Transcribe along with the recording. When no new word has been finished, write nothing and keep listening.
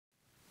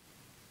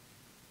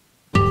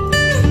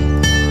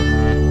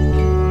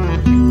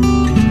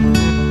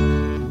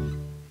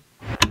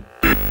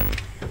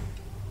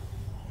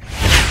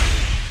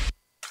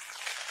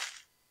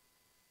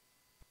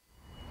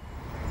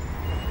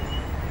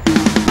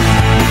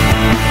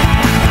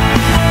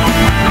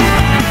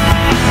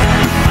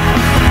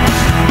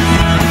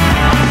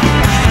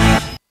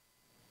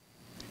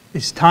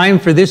It's time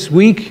for This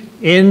Week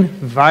in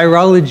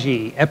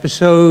Virology,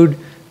 episode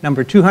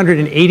number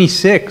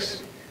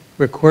 286,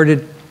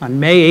 recorded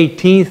on May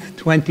 18th,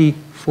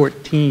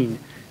 2014.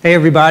 Hey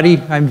everybody,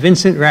 I'm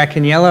Vincent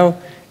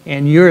Racaniello,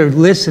 and you're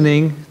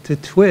listening to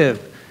TWiV,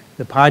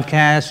 the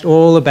podcast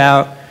all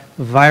about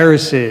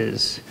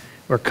viruses.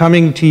 We're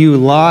coming to you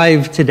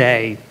live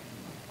today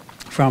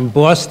from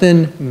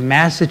Boston,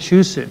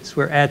 Massachusetts.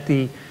 We're at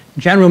the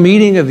general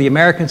meeting of the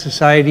American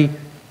Society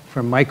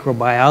for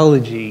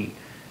Microbiology,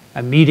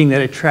 a meeting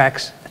that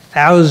attracts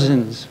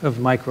thousands of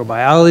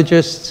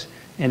microbiologists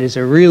and is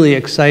a really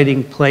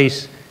exciting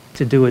place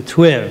to do a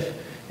TWiV.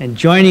 And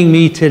joining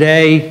me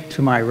today,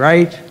 to my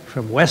right,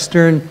 from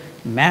Western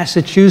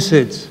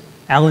Massachusetts,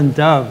 Alan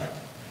Dove.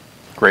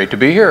 Great to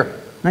be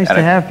here. Nice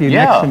to have you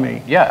next to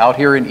me. Yeah, out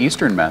here in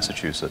Eastern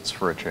Massachusetts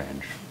for a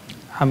change.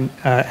 Alan,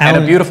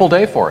 and a beautiful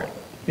day for it.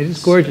 It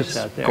is gorgeous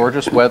out there.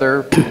 Gorgeous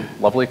weather,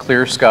 lovely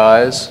clear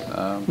skies.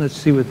 Let's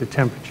see what the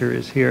temperature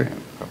is here. Yeah,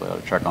 probably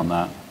ought to check on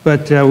that.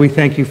 But we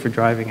thank you for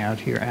driving out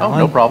here, Alan.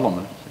 Oh, no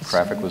problem. The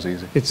traffic was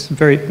easy. It's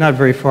not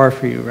very far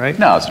for you, right?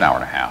 No, it's an hour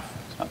and a half.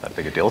 It's not that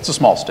big a deal. It's a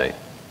small state.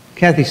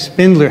 Kathy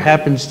Spindler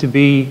happens to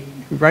be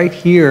right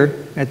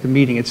here at the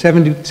meeting. It's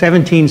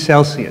 17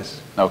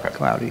 Celsius. Okay.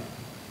 Cloudy.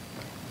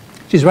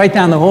 She's right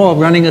down the hall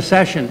running a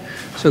session.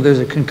 So there's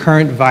a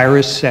concurrent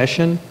virus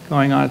session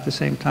going on at the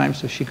same time,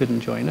 so she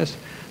couldn't join us.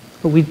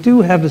 But we do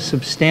have a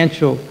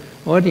substantial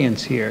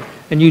audience here.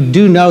 And you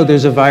do know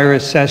there's a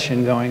virus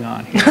session going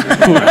on here.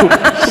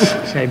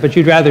 Okay, but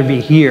you'd rather be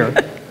here.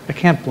 I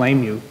can't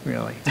blame you,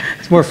 really.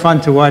 It's more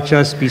fun to watch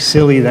us be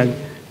silly than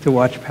to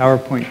watch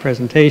PowerPoint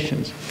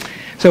presentations.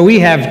 So we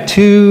have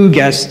two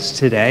guests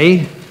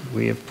today.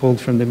 We have pulled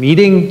from the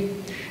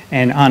meeting.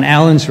 And on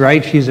Alan's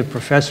right, she's a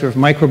professor of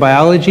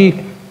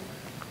microbiology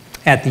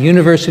at the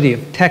University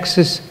of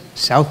Texas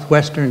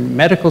Southwestern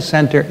Medical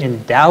Center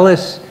in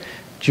Dallas.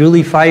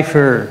 Julie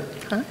Pfeiffer.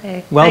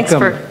 Hi.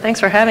 Welcome. Thanks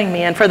for having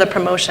me and for the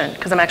promotion,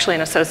 because I'm actually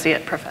an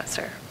associate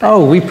professor.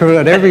 Oh, we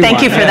promote everyone.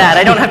 Thank you for that.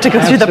 I don't have to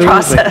go through the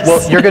process.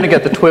 Well, you're going to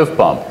get the TWiV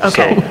bump.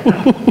 Okay.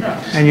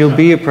 So. And you'll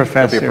be a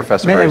professor. You'll be a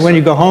professor very when soon.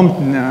 you go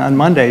home on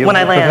Monday, you'll When be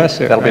I a land.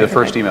 professor. That'll be the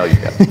first email you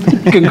get.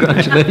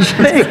 Congratulations.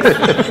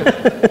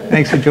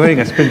 Thanks for joining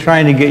us. Been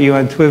trying to get you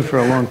on TWiV for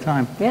a long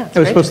time. Yeah, it's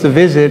I was great. supposed to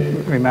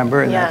visit,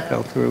 remember, and that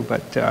fell through,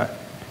 but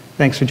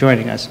thanks for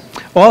joining us.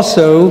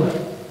 Also,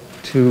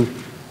 to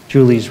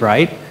Julie's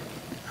right,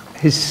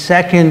 his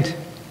second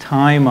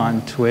time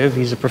on TWiV.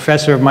 He's a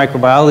professor of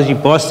microbiology,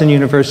 Boston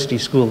University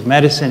School of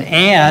Medicine,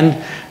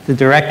 and the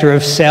director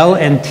of cell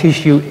and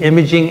tissue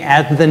imaging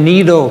at the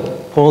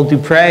NEIDL, Paul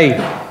Duprex.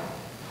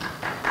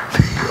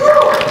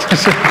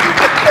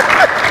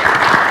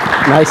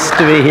 Nice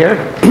to be here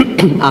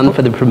and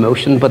for the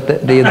promotion, but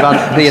the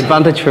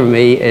advantage for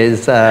me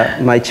is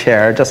my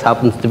chair just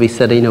happens to be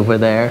sitting over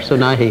there, so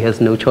now he has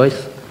no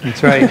choice.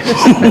 That's right.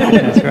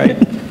 That's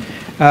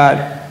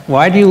right.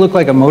 Why do you look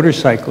like a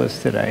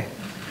motorcyclist today?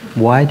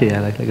 Why do I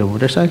look like a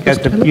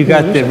motorcyclist? You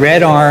got the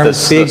red arm, big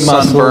muscle.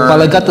 sunburn.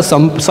 Well, I got the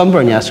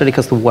sunburn yesterday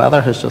because the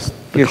weather has just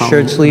Your become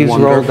shirt sleeves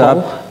rolled wonderful.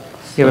 up.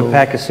 You have a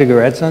pack of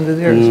cigarettes under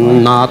there? as well?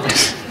 Not a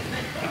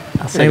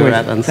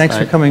cigarette Anyway, inside. thanks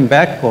for coming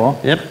back, Paul.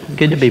 Yep,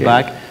 good to be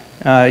back.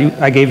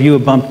 I gave you a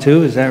bump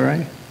too, is that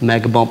right?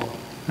 Mega bump.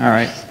 All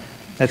right,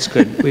 that's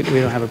good. We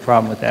don't have a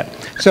problem with that.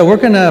 So we're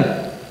going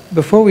to,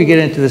 before we get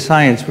into the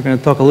science, we're going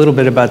to talk a little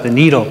bit about the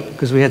NEIDL,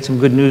 because we had some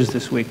good news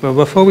this week. But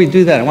before we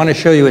do that, I want to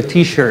show you a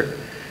T-shirt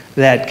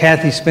that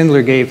Kathy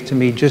Spindler gave to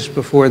me just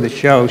before the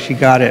show. She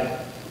got it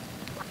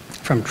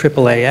from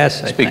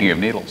AAAS, Speaking of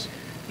needles.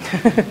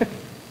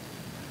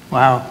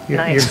 Wow, you're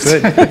Nice.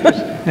 good.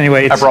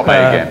 Anyway, I brought my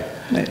A game.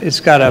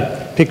 It's got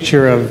a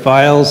picture of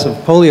vials of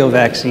polio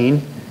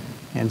vaccine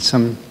and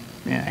some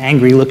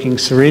angry-looking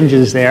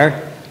syringes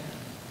there.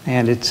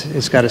 And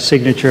it's got a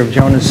signature of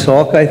Jonas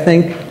Salk, I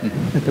think,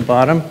 at the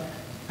bottom.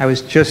 I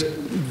was just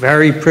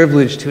very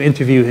privileged to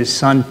interview his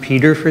son,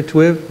 Peter, for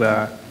TWiV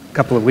a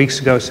couple of weeks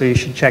ago, so you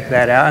should check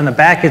that out. On the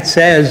back it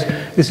says,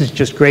 "This is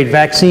just great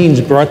vaccines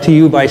brought to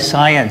you by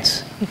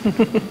science."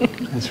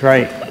 That's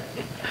right.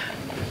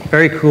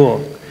 Very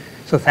cool.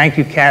 So thank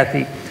you,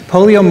 Kathy.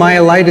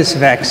 Poliomyelitis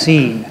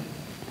vaccine,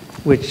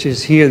 which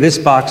is here. This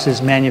box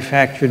is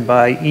manufactured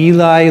by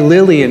Eli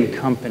Lilly and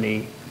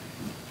Company,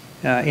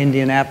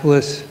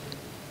 Indianapolis,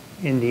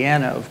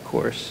 Indiana, of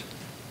course.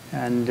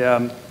 And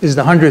this is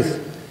the 100th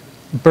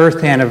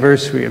birth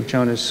anniversary of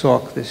Jonas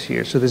Salk this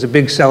year. So there's a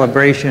big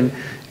celebration.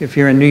 If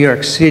you're in New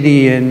York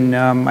City in,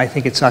 I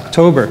think it's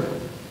October,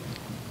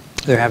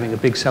 they're having a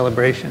big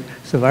celebration.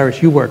 It's the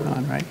virus you work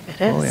on, right?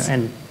 It is.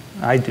 And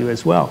I do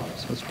as well,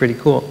 so it's pretty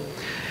cool.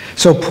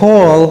 So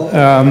Paul,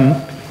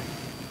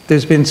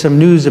 there's been some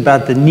news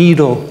about the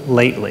NEIDL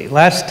lately.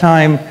 Last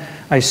time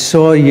I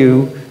saw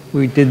you,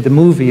 we did the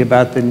movie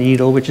about the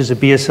NEIDL, which is a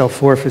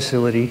BSL-4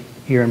 facility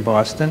here in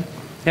Boston.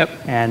 Yep.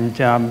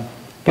 And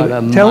About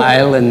a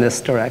mile in this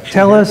direction.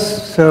 Tell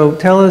us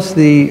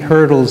the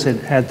hurdles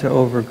it had to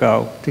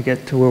overgo to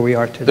get to where we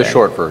are today. The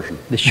short version.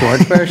 The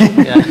short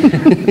version,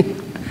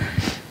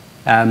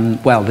 yeah.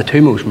 Well, the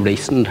two most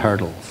recent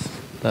hurdles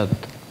that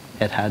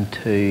it had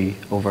to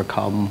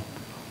overcome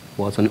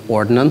was an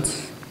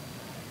ordinance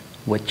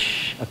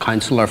which a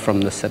councillor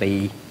from the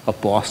city of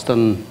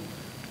Boston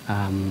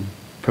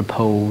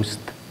proposed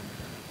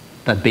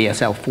that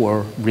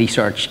BSL-4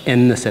 research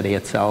in the city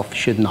itself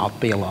should not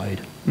be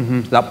allowed.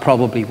 That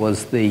probably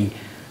was the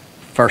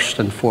first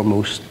and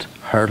foremost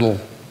hurdle.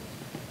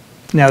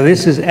 Now,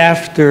 this is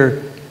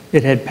after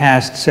it had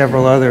passed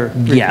several other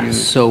reviews. Yes,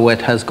 so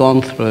it has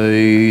gone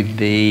through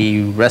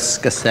the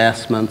risk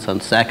assessments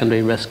and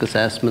secondary risk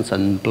assessments,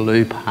 and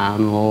Blue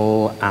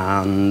Panel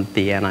and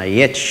the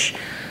NIH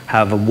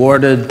have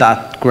awarded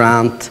that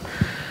grant.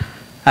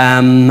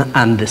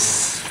 And the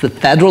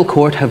federal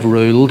court have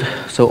ruled,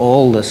 so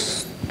all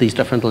these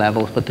different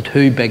levels, but the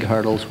two big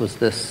hurdles was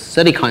this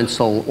city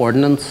council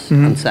ordinance,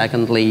 and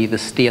secondly, the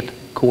state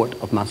court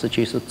of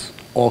Massachusetts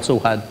also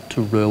had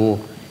to rule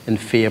in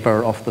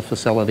favour of the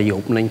facility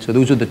opening. So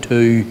those are the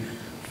two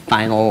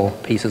final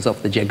pieces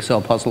of the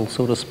jigsaw puzzle,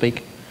 so to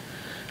speak.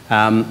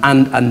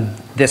 And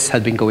this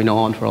had been going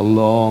on for a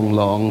long,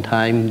 long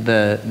time.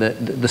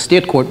 The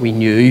state court, we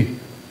knew,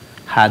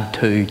 had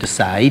to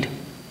decide,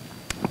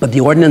 but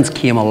the ordinance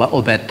came a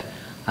little bit,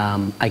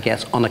 I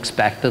guess,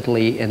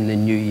 unexpectedly in the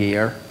new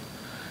year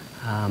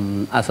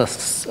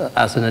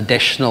as an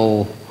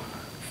additional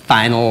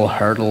final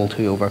hurdle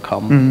to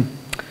overcome.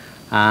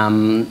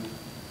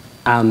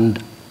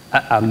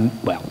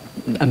 Well,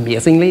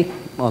 amazingly,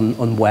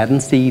 on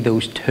Wednesday,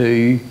 those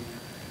two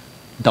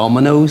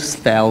dominoes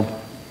fell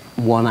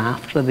one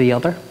after the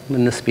other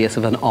in the space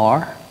of an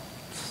hour.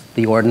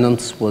 The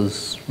ordinance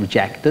was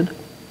rejected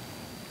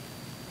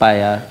by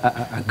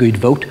a good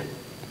vote.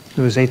 It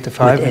was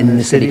 8-5 in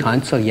the city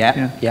council.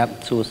 Yeah.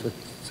 So it's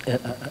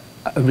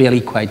a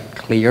really quite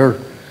clear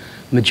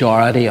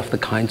majority of the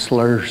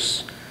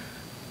councillors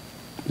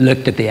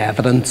looked at the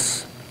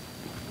evidence,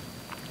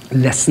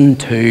 listened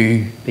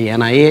to the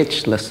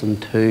NIH,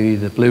 listened to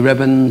the Blue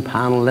Ribbon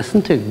panel,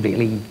 listened to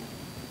really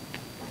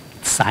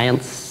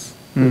science,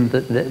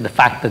 the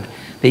fact that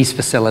these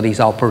facilities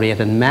operate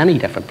in many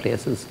different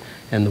places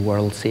in the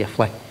world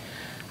safely,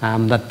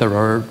 that there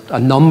are a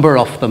number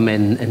of them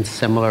in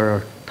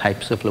similar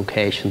types of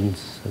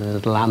locations. In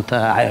Atlanta,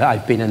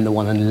 I've been in the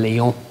one in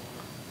Lyon.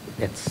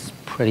 It's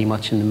pretty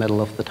much in the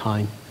middle of the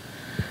town.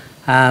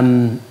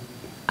 And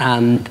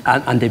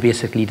they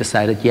basically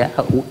decided,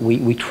 yeah,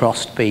 we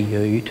trust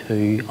BU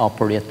to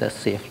operate this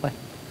safely.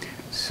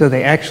 So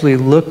they actually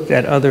looked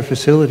at other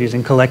facilities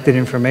and collected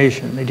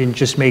information. They didn't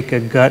just make a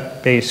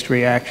gut-based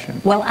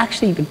reaction. Well,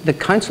 actually, the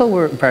council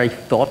were very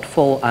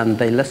thoughtful, and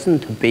they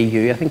listened to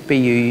BU. I think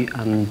BU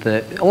and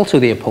also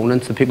the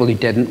opponents, the people who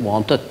didn't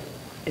want it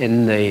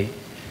in the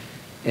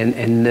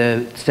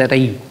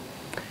city,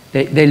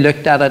 they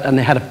looked at it and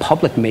they had a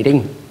public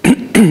meeting.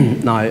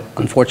 Now,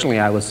 unfortunately,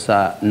 I was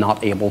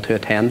not able to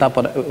attend that,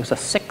 but it was a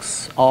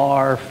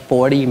 6-hour,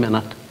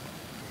 40-minute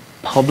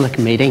public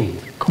meeting.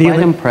 Quite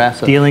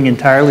impressive. Dealing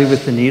entirely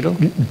with the needle?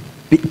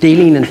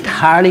 Dealing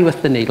entirely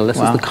with the needle. This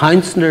is the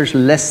councillors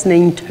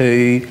listening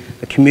to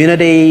the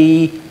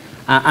community,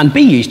 and BU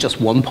is just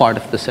one part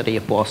of the city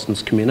of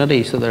Boston's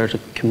community, so there's a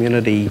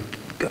community,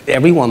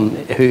 everyone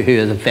who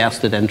has a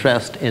vested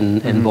interest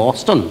in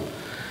Boston.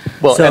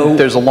 Well, so, and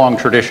there's a long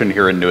tradition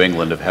here in New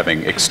England of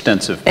having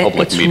extensive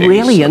public meetings. It's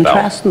really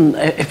interesting.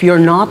 If you're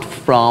not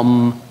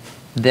from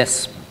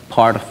this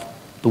part of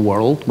the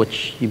world,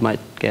 which you might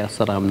guess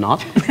that I'm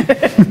not.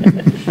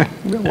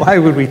 Why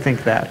would we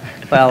think that?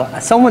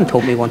 Well, someone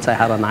told me once I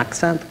had an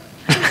accent.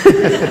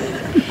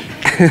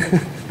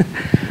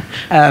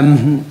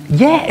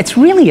 Yeah, it's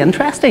really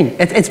interesting.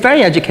 It's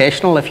very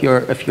educational if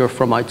you're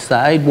from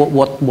outside,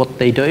 what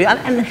they do.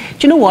 And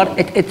do you know what?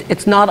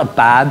 It's not a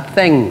bad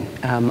thing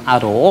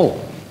at all.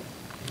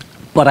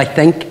 But I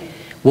think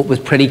what was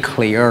pretty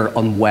clear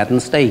on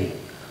Wednesday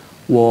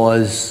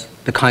was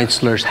the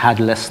councillors had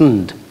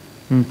listened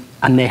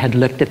and they had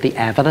looked at the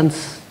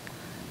evidence.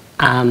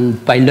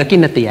 And by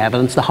looking at the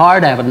evidence, the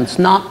hard evidence,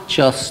 not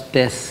just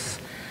this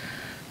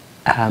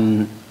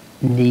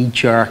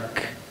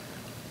knee-jerk,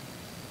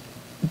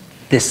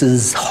 this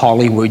is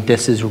Hollywood,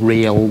 this is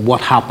real,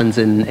 what happens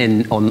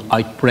on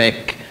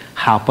outbreak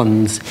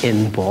happens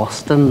in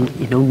Boston.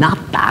 You know,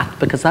 not that,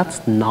 because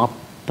that's not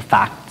the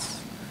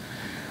facts.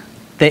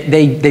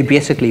 They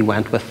basically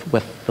went with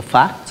the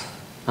facts,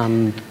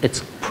 and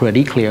it's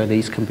pretty clear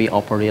these can be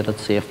operated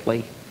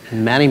safely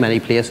in many, many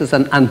places,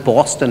 and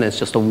Boston is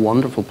just a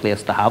wonderful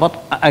place to have it.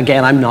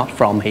 Again, I'm not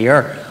from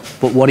here,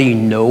 but what do you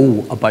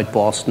know about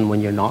Boston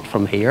when you're not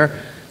from here?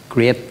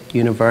 Great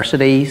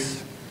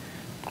universities,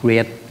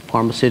 great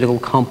pharmaceutical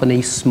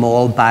companies,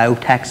 small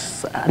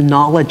biotechs, a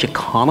knowledge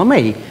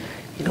economy.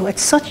 You know,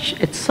 it's such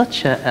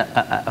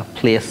a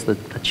place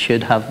that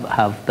should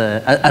have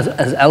the,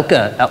 as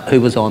Elke, who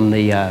was on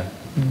the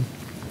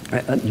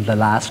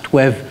last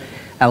TWiV,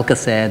 Elke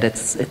said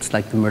it's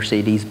like the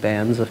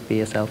Mercedes-Benz of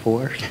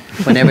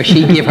BSL-4s. Whenever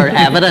she gave her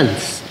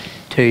evidence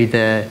to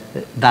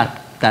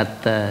that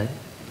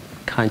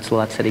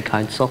council at City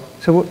Council.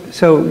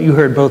 So you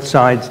heard both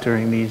sides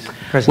during these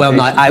presentations? Well,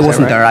 no, I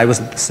wasn't there. Right? I was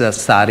at the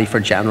Society for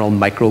General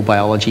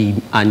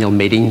Microbiology annual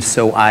meeting,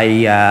 so I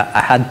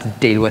had to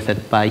deal with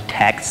it by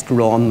text.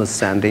 Ron was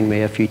sending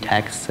me a few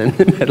texts in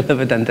the middle of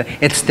it, and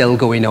it's still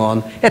going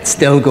on. It's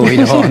still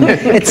going on.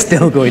 It's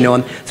still going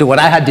on. So what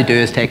I had to do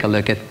is take a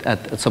look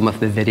at some of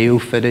the video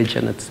footage,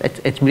 and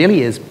it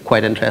really is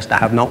quite interesting. I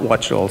have not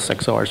watched all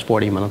 6 hours,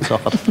 40 minutes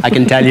of it. I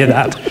can tell you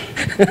that.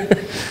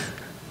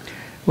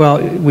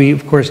 Well, we,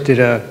 of course, did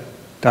a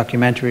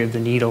documentary of the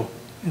needle,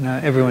 and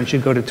everyone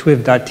should go to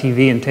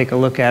TWiV and take a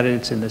look at it.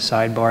 It's in the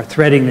sidebar,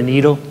 Threading the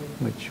Needle,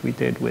 which we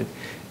did with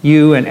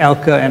you and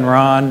Elka and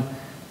Ron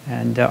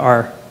and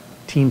our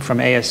team from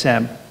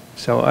ASM.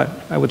 So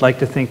I would like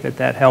to think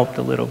that helped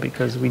a little,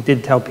 because we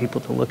did tell people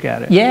to look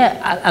at it.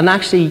 Yeah, and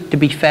actually, to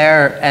be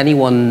fair, the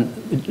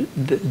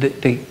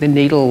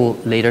needle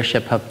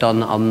leadership have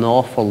done an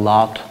awful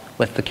lot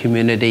with the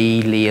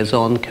community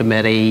liaison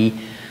committee,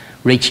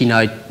 reaching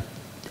out,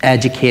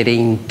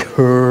 educating,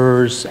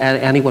 tours,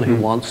 anyone who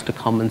wants to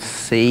come and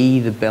see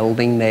the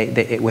building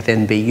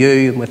within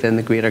BU and within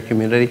the greater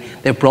community.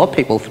 They've brought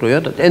people through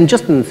it, and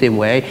just in the same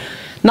way,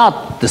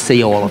 not to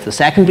see all of the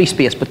secondary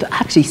space, but to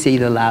actually see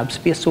the lab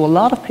space. So a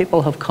lot of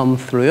people have come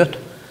through it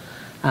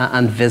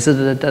and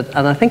visited it,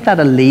 and I think that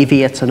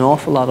alleviates an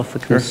awful lot of the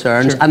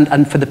concerns. Sure.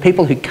 And for the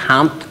people who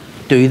can't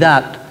do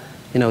that,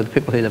 you know, the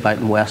people who live out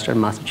in Western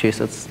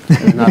Massachusetts,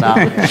 it's not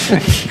out.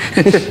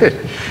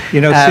 You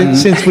know,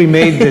 since we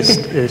made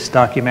this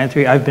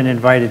documentary, I've been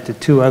invited to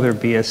 2 other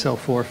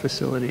BSL-4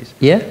 facilities.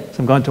 Yeah? So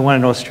I'm going to one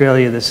in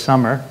Australia this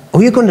summer. Oh,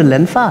 you're going to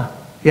Linfa?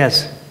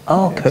 Yes.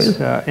 Oh, cool.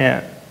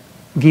 Yeah.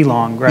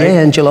 Geelong, right?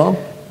 Yeah, in Geelong.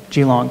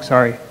 Geelong,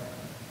 sorry.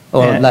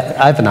 Oh, And-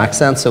 I have an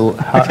accent, so... And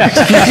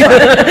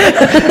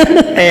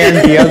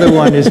the other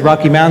one is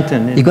Rocky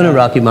Mountain. You're going to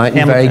Rocky Mountain,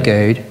 Hamilton. very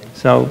good.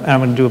 So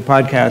I'm going to do a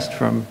podcast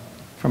from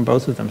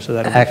both of them, so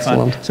that'll be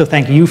Excellent. fun. So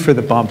thank you for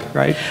the bump,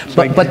 right?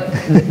 So But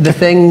the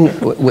thing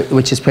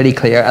which is pretty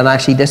clear, and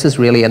actually this is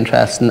really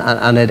interesting,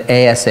 and at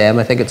ASM,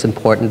 I think it's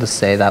important to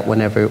say that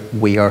whenever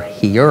we are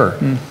here,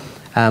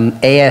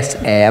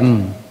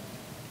 ASM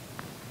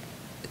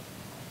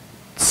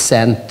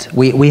sent,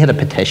 we had a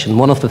petition.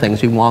 One of the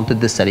things we wanted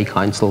the City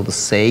Council to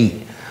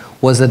see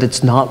was that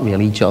it's not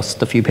really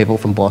just a few people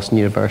from Boston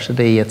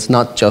University. It's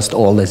not just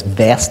all this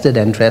vested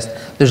interest.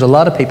 There's a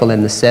lot of people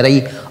in the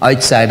city,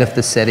 outside of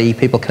the city,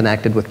 people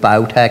connected with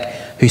biotech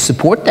who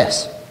support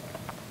this.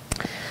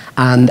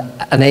 And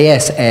an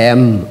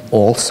ASM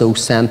also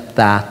sent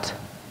that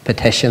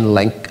petition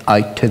link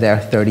out to their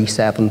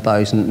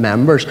 37,000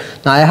 members.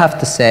 Now I have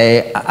to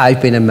say,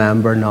 I've been a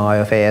member now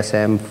of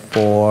ASM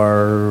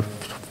for,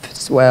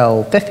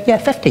 well,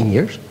 15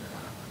 years.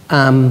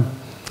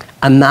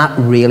 And that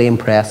really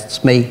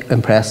impressed me.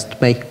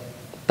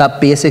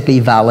 That basically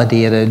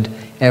validated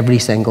every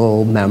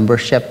single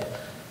membership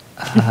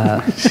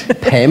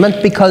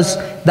payment, because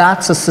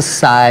that's a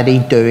society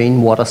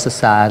doing what a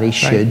society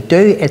should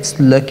do. It's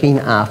looking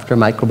after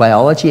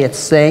microbiology. It's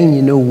saying,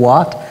 you know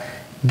what,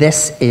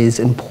 this is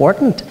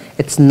important.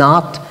 It's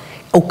not,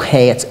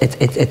 okay,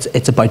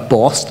 it's about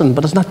Boston,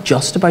 but it's not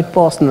just about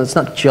Boston. It's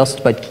not just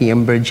about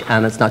Cambridge,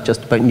 and it's not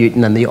just about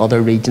Newton and the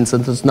other regions,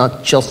 and it's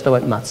not just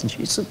about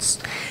Massachusetts.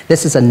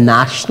 This is a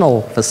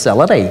national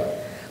facility,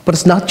 but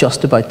it's not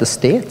just about the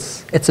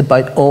States. It's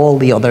about all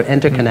the other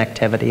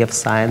interconnectivity of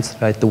science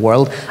throughout the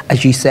world.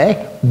 As you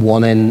say,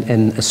 one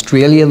in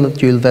Australia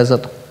that you'll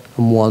visit,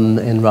 and one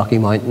in Rocky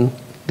Mountain,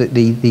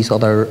 these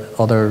other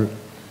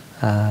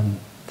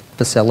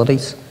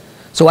facilities.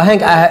 So I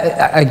think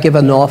I give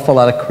an awful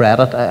lot of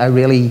credit.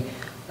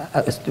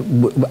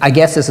 I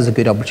guess this is a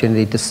good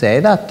opportunity to say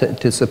that,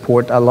 to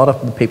support a lot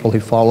of the people who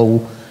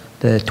follow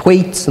the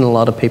tweets, and a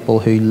lot of people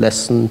who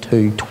listen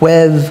to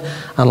TWiV,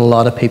 and a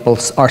lot of people,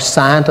 our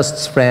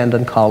scientists, friends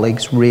and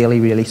colleagues really,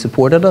 really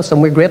supported us, and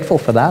we're grateful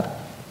for that.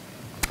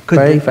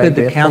 Could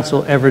the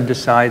council ever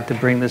decide to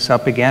bring this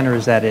up again, or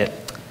is that it?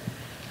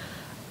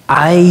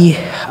 I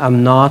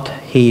am not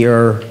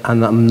here,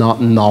 and I'm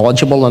not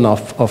knowledgeable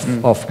enough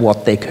of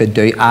what they could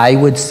do. I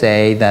would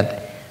say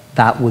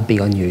that would be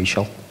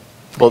unusual.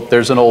 Well,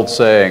 there's an old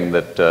saying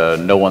that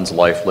no one's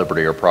life,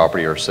 liberty, or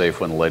property are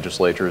safe when the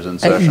legislature is in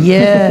session.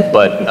 Yeah.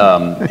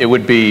 But it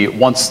would be,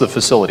 once the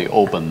facility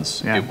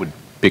opens, it would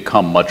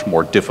become much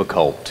more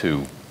difficult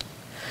to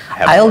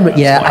have. I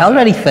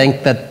already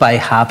think that by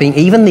having,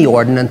 even the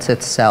ordinance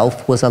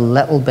itself was a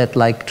little bit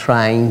like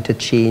trying to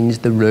change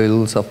the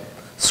rules of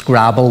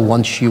Scrabble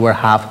once you were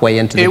halfway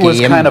into the game. It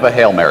was kind of a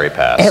Hail Mary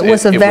pass. It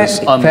was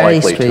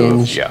very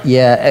strange.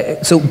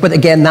 So, but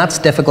again, that's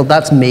difficult.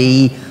 That's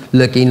me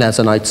looking as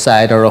an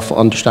outsider of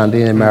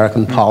understanding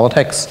American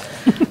politics,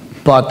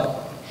 but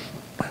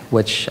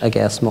which I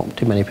guess not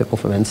too many people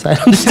from inside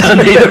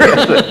understand either.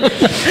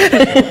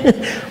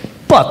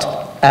 But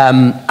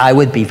I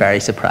would be very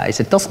surprised.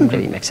 It doesn't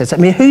really make sense. I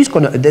mean, who's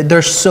going to...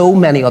 There's so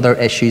many other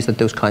issues that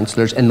those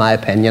councillors, in my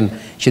opinion,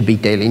 should be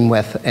dealing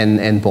with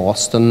in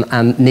Boston.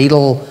 And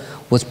NEIDL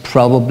was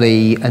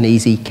probably an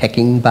easy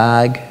kicking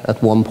bag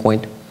at one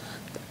point.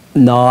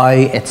 now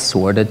it's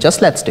sorted.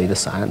 Just let's do the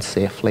science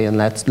safely, and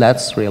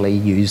let's really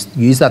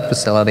use that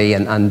facility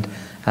and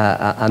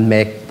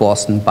make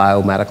Boston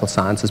Biomedical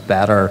Sciences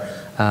better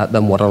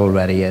than what it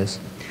already is.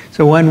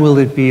 So when will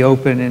it be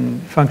open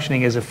and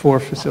functioning as a 4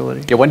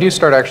 facility? Yeah, when do you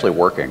start actually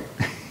working?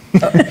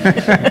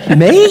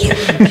 Me?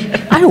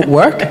 I don't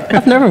work.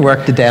 I've never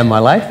worked a day in my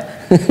life.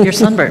 You're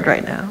sunburned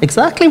right now.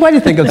 Exactly. Why do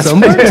you think I'm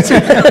sunburned?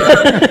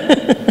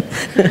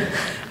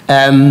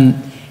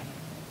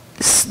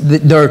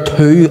 There are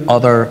 2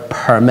 other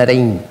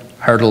permitting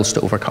hurdles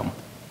to overcome,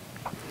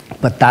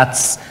 but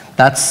that's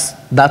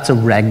a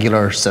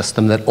regular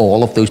system that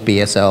all of those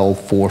BSL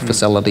 4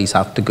 facilities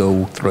have to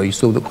go through.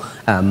 So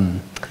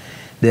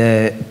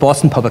the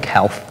Boston Public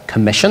Health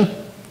Commission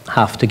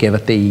have to give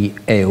it the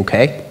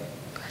AOK,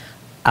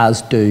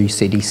 as do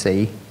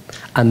CDC,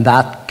 and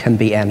that can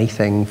be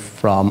anything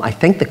from, I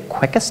think the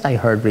quickest I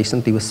heard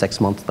recently was 6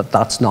 months, but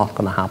that's not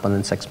going to happen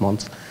in 6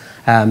 months.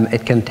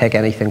 It can take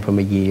anything from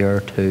a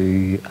year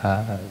to,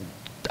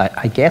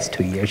 I guess,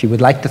 2 years. You would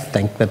like to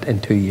think that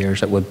in 2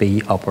 years it would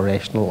be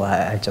operational.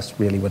 I just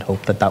really would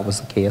hope that that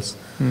was the case.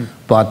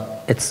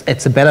 But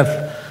it's a bit of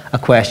a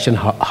question,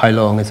 how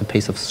long is a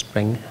piece of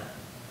string?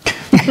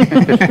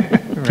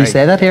 Do you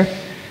say that here?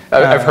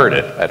 I've heard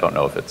it. I don't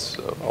know if it's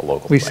a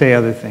local We thing. say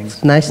other things.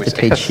 It's nice to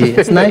teach you.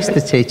 It's nice to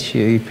teach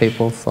you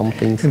people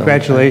something.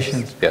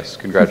 Congratulations. Yes,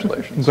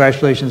 congratulations.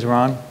 Congratulations,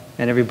 Ron,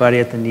 and everybody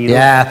at the NEIDL.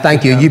 Yeah,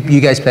 thank you.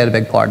 You guys played a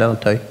big part in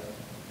it too.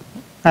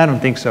 I don't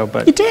think so,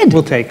 but You did.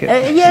 we'll take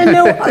it. Yeah,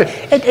 no,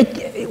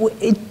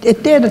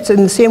 it did. It's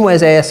in the same way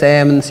as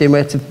ASM, in the same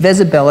way it's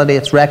visibility,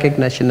 it's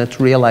recognition, it's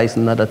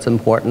realizing that it's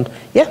important.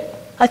 Yeah,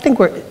 I think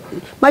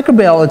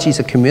microbiology is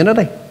a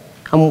community,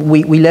 and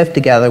we live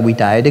together, we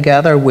die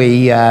together,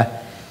 we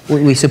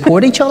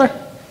support each other,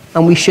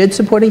 and we should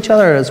support each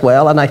other as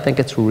well. And I think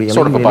it's really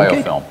Sort of a really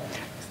good. biofilm.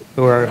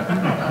 Or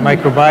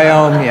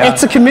microbiome, yeah.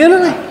 It's a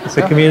community. It's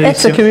a community.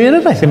 It's a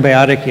community.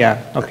 Symbiotic,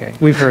 yeah. Okay,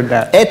 we've heard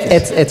that.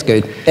 It's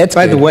good. It's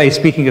By good. the way,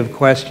 speaking of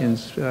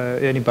questions,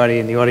 anybody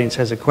in the audience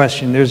has a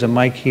question, there's a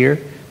mic here.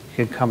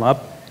 You can come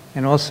up.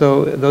 And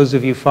also, those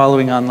of you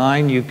following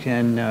online, you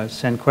can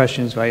send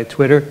questions via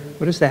Twitter.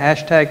 What is the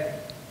hashtag?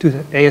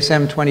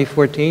 ASM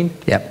 2014?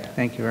 Yep.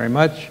 Thank you very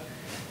much.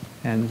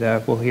 And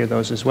we'll hear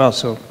those as well.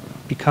 So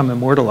become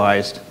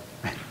immortalized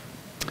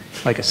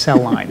like a cell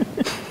line.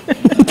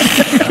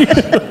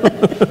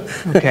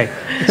 Okay.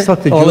 Let's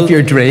talk to All Julie. of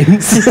your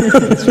dreams.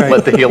 That's right.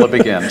 Let the healer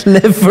begin.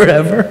 Live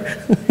forever.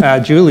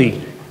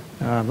 Julie,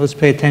 let's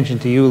pay attention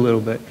to you a little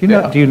bit.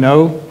 Yeah. Do you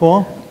know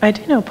Paul? I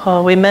do know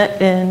Paul. We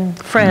met in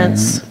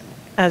France,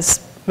 as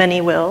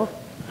many will,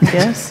 I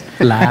guess.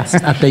 Last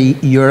at the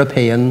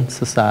European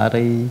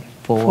Society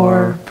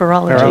For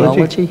Virology.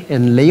 Virology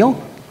in Lyon,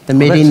 the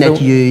meeting that's that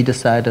the- you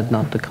decided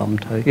not to come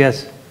to.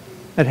 Yes.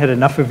 I'd had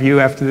enough of you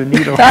after the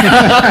needle.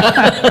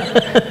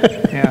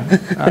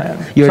 Yeah.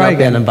 You're Try not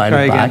being again. invited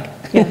Try again. back.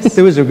 Yes.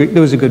 There was a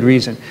good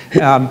reason.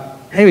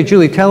 Anyway,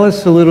 Julie, tell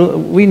us a little.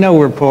 We know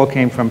where Paul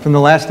came from. From the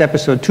last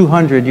episode,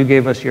 200, you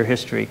gave us your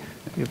history.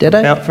 Did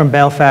I? From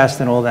Belfast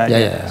and all that.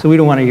 Yeah. So we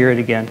don't want to hear it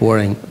again.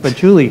 Boring. But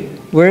Julie,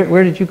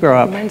 where did you grow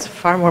up? Mine's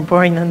far more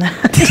boring than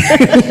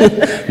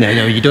that.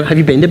 No, you don't. Have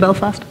you been to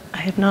Belfast? I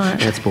have not.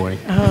 That's boring.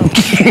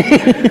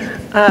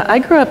 I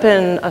grew up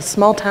in a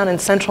small town in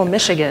central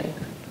Michigan.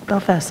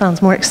 Belfast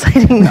sounds more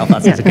exciting.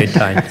 Belfast is a good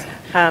town.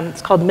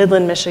 It's called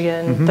Midland,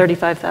 Michigan,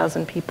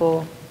 35,000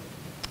 people,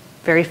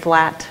 very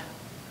flat.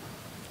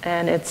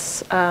 And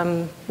it's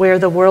where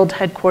the world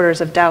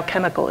headquarters of Dow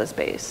Chemical is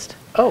based.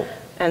 Oh.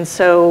 And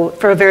so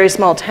for a very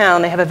small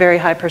town, they have a very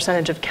high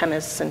percentage of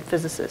chemists and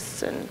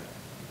physicists and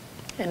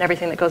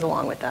everything that goes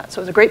along with that. So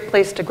it was a great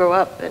place to grow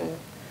up and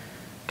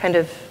kind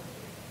of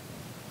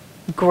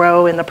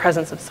grow in the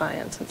presence of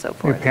science and so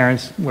forth. Your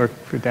parents worked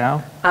for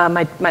Dow?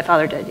 My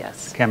father did,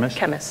 yes. Chemist?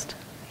 Chemist.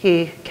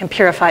 He can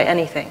purify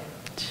anything.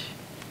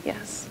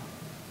 Yes.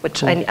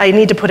 Which I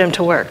need to put him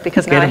to work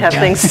because now I have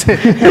things to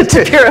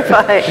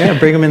purify. Yeah,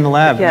 bring them in the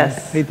lab.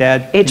 Yes. Hey,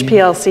 Dad.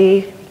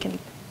 HPLC. He can,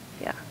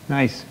 yeah.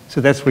 Nice. So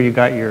that's where you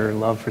got your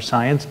love for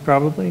science,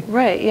 probably?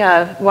 Right,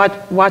 yeah.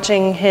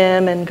 Watching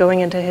him and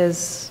going into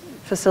his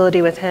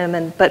facility with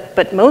him.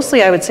 But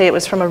mostly I would say it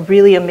was from a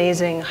really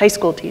amazing high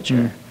school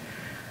teacher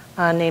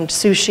named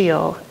Sue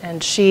Shiel.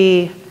 And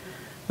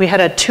we had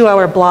a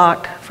 2-hour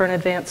block for an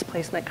advanced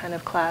placement kind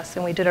of class.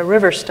 And we did a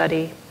river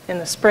study in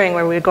the spring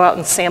where we'd go out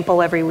and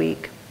sample every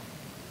week.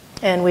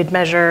 And we'd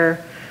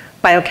measure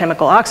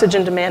biochemical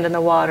oxygen demand in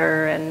the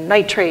water and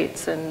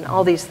nitrates and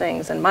all these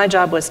things. And my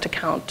job was to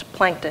count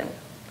plankton.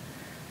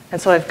 And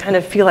so I kind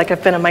of feel like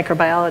I've been a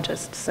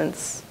microbiologist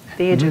since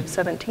the age of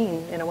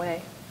 17 in a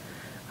way.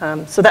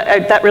 So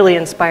that really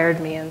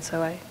inspired me. And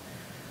so I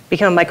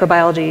became a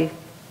microbiology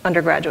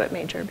undergraduate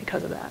major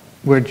because of that.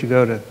 Where'd you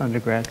go to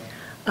undergrad?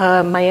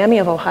 Miami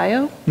of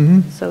Ohio.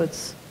 So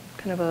it's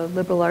kind of a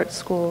liberal arts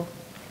school.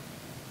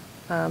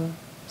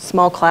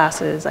 Small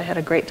classes. I had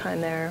a great time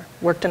there.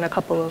 Worked in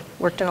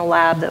a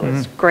lab that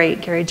was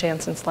great, Gary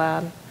Jansen's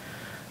lab.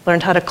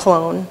 Learned how to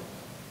clone,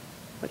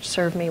 which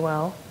served me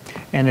well.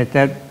 And at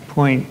that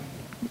point,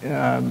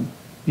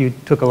 you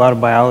took a lot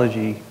of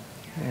biology,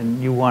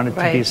 and you wanted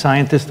to be a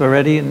scientist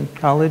already in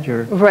college,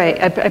 or? Right.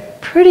 I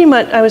pretty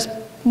much, I was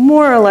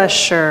more or less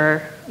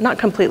sure, not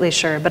completely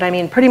sure, but I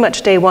mean, pretty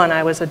much day one,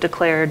 I was a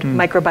declared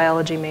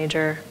microbiology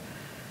major.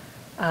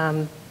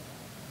 And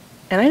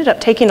I ended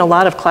up taking a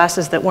lot of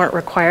classes that weren't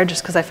required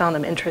just because I found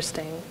them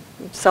interesting.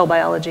 Cell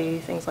biology,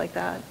 things like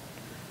that.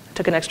 I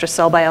took an extra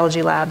cell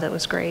biology lab that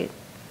was great.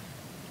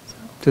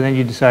 So then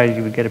you decided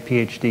you would get a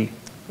PhD.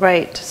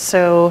 Right.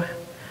 So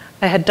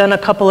I had done a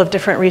couple of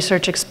different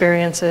research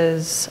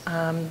experiences.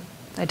 I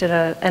did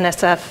a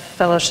NSF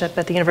fellowship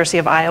at the University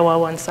of Iowa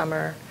one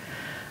summer.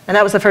 And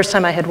that was the first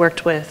time I had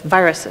worked with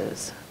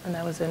viruses. And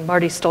that was in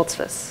Marty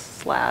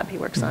Stoltzfus' lab. He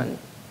works on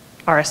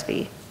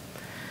RSV.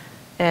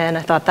 And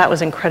I thought that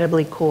was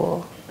incredibly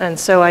cool. And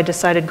so I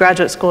decided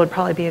graduate school would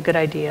probably be a good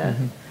idea.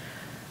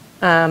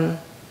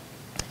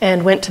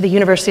 And went to the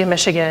University of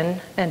Michigan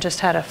and just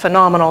had a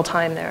phenomenal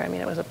time there. I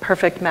mean, it was a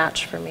perfect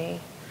match for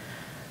me.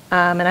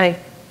 And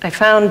I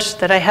found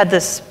that I had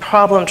this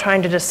problem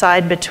trying to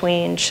decide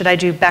between should I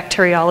do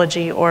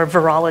bacteriology or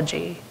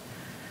virology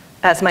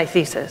as my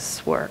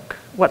thesis work.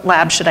 What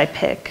lab should I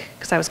pick?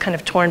 Because I was kind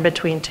of torn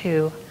between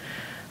two.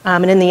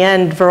 And in the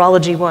end,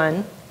 virology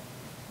won.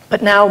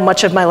 But now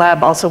much of my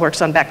lab also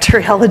works on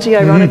bacteriology,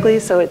 ironically,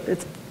 so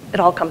it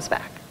all comes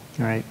back.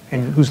 All right.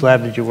 And whose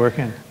lab did you work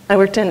in? I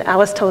worked in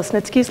Alice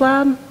Telesnitsky's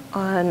lab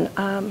on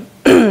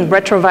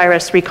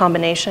retrovirus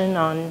recombination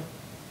on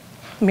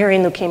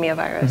murine leukemia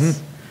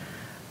virus.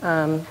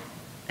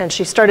 And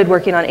she started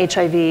working on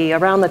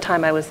HIV around the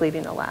time I was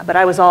leaving the lab. But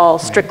I was all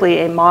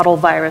strictly a model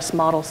virus,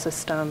 model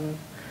system,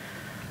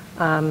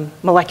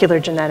 molecular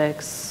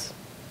genetics,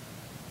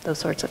 those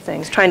sorts of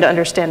things, trying to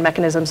understand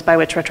mechanisms by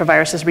which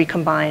retroviruses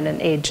recombine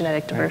and aid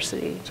genetic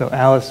diversity. So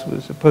Alice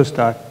was a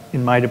postdoc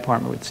in my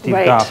department with Steve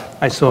Goff.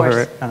 I saw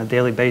her on a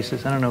daily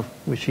basis. I don't know,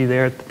 was she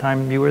there at the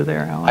time you were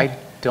there, Alan? I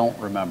don't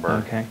remember.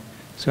 Okay.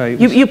 So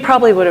you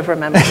probably would have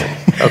remembered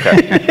her.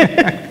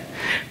 Okay.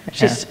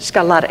 She's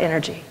got a lot of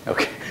energy.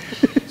 Okay.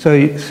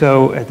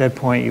 So at that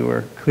point, you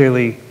were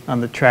clearly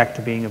on the track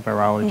to being a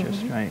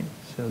virologist, right?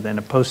 So then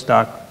a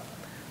postdoc.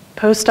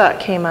 Postdoc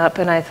came up,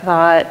 and I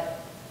thought,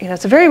 you know,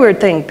 it's a very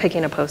weird thing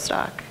picking a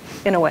postdoc,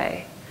 in a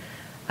way.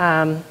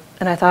 And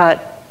I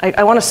thought,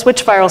 I want to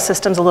switch viral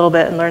systems a little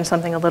bit and learn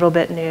something a little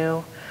bit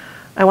new.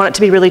 I want it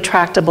to be really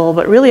tractable,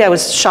 but really I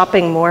was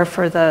shopping more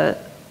for the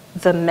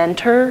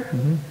mentor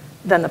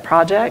than the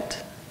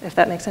project, if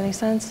that makes any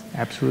sense.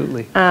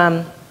 Absolutely.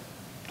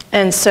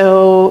 And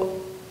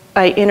so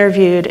I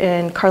interviewed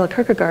in Carla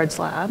Kierkegaard's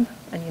lab,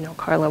 and you know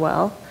Carla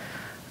well.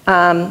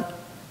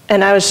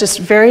 And I was just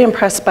very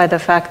impressed by the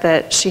fact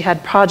that she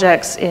had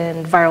projects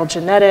in viral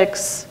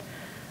genetics,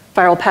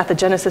 viral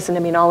pathogenesis and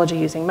immunology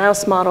using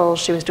mouse models.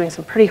 She was doing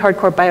some pretty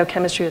hardcore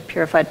biochemistry with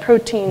purified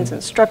proteins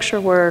and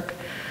structure work.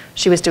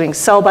 She was doing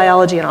cell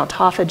biology and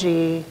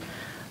autophagy,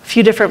 a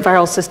few different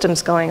viral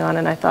systems going on,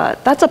 and I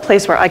thought, that's a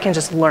place where I can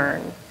just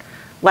learn.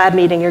 Lab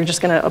meeting, you're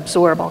just gonna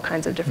absorb all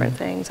kinds of different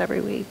things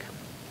every week.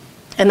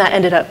 And that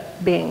ended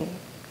up being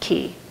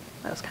key.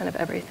 That was kind of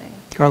everything.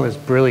 Carla's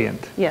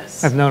brilliant.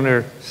 Yes. I've known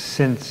her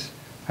since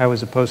I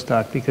was a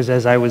postdoc, because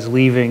as I was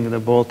leaving the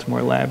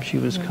Baltimore lab, she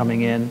was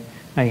coming in.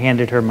 I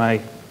handed her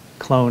my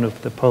clone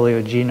of the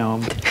polio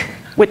genome.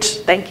 Which,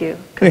 thank you,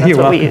 because that's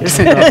what we use.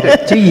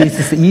 You use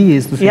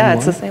the same Yeah, one.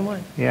 it's the same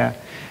one. Yeah.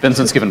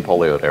 Vincent's given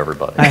polio to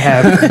everybody. I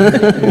have.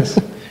 Yes.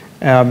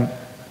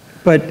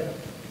 But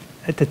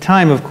at the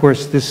time, of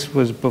course, this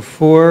was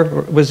before,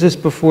 or was this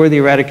before the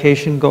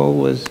eradication goal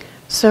was?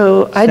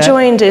 So I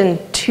joined in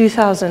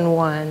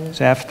 2001. It's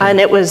after. And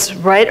it was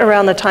right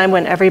around the time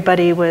when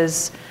everybody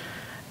was,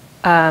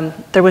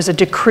 there was a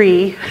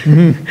decree,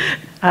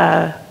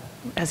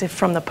 as if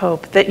from the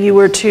Pope, that you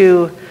were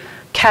to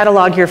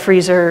catalog your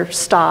freezer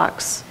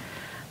stocks.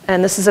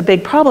 And this is a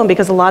big problem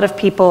because a lot of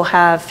people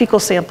have fecal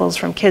samples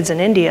from kids in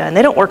India, and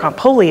they don't work on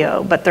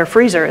polio, but their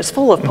freezer is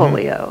full of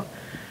polio,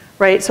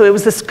 right? So it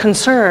was this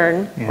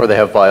concern. Yeah. Or they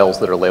have vials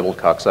that are labeled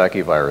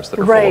Coxsackie virus that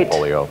are full of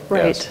polio.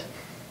 Right. Yes.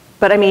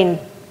 But I mean,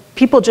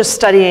 people just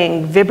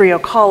studying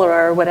Vibrio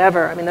cholera or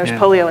whatever, I mean, there's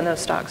polio in those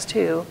stocks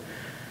too.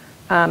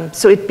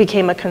 So it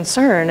became a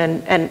concern,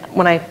 and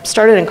when I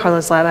started in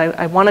Carla's lab,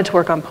 I wanted to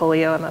work on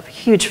polio. I'm a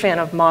huge fan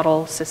of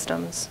model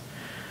systems.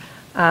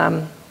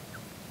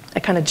 I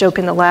kind of joke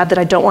in the lab that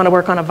I don't want to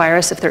work on a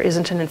virus if there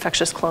isn't an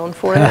infectious clone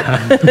for it.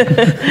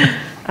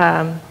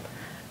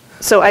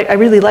 So I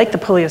really like the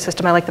polio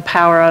system. I like the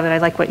power of it. I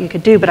like what you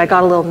could do, but I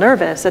got a little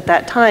nervous at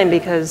that time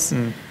because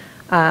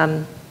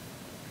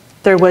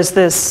there was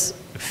this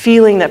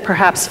feeling that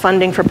perhaps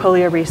funding for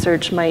polio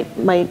research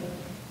might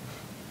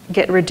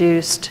get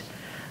reduced,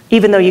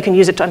 even though you can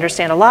use it to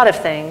understand a lot of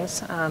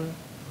things.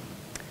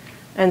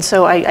 And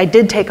so I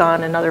did take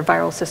on another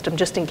viral system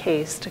just in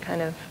case, to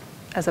kind of,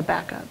 as a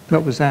backup.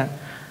 What was that?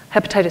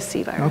 Hepatitis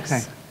C virus.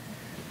 Okay.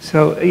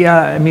 So,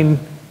 yeah, I mean,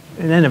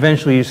 and then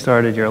eventually you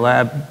started your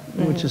lab,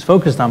 which is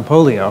focused on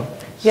polio.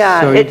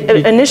 Yeah, so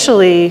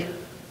initially,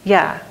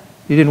 yeah.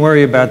 You didn't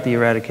worry about the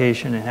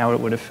eradication and how it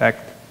would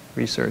affect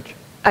research?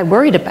 I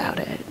worried about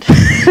it.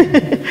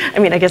 I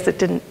mean, I guess it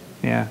didn't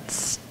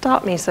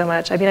stopped me so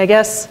much. I mean, I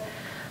guess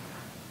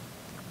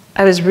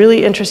I was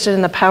really interested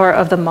in the power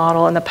of the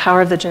model and the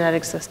power of the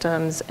genetic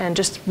systems, and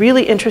just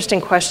really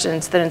interesting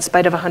questions that in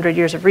spite of 100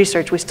 years of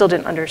research, we still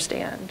didn't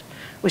understand.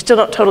 We still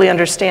don't totally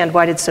understand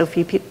why did so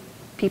few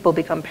people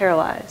become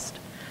paralyzed.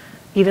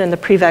 Even in the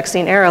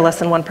pre-vaccine era, less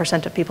than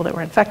 1% of people that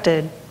were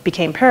infected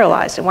became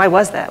paralyzed. And why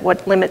was that?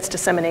 What limits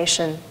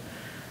dissemination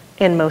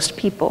in most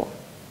people?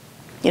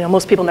 You know,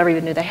 most people never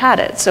even knew they had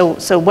it.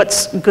 So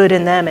what's good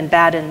in them and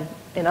bad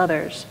in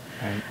others?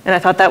 Right. And I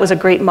thought that was a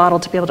great model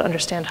to be able to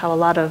understand how a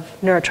lot of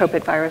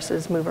neurotropic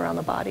viruses move around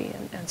the body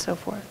and so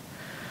forth.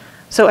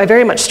 So I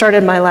very much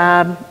started my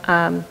lab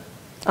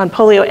on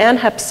polio and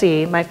Hep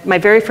C. My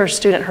very first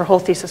student, her whole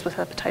thesis was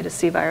hepatitis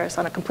C virus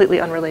on a completely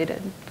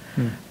unrelated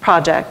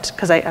project,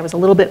 because I was a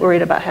little bit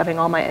worried about having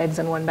all my eggs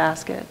in one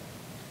basket.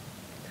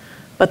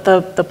 But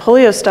the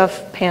polio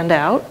stuff panned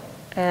out,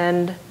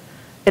 and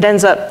it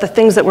ends up, the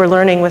things that we're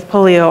learning with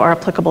polio are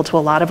applicable to a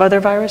lot of other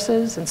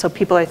viruses, and so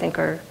people, I think,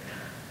 are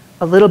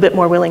a little bit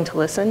more willing to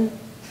listen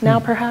now,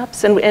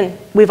 perhaps. And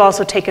we've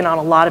also taken on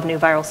a lot of new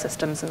viral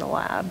systems in the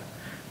lab.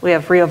 We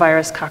have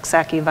reovirus,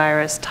 Coxsackie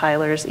virus,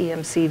 Tyler's,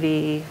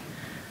 EMCV,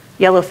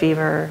 yellow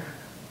fever.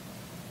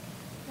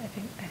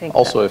 I think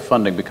also, if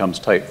funding becomes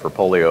tight for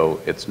polio,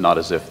 it's not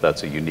as if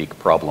that's a unique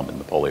problem in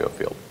the polio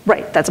field.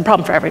 Right, that's a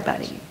problem for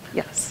everybody,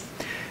 yes.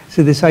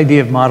 So this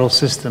idea of model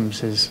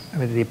systems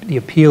the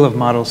appeal of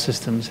model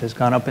systems has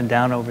gone up and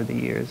down over the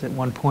years. At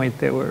one point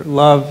they were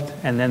loved,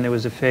 and then there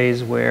was a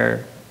phase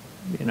where,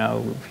 you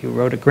know, if you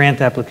wrote a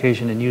grant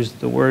application and used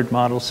the word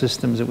model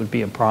systems, it would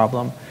be a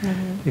problem,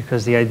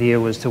 because the idea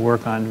was to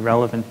work on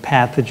relevant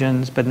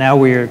pathogens. But now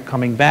we're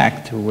coming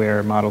back to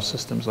where model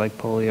systems like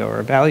polio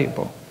are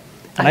valuable.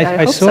 And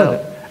I saw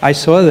that. I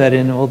saw that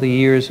in all the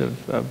years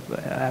of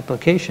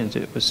applications.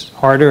 It was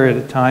harder at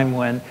a time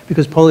when,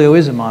 because polio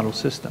is a model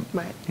system.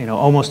 Right. You know,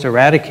 almost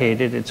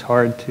eradicated, it's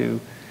hard to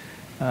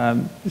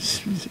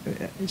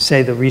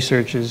say the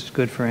research is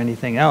good for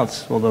anything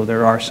else, although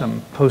there are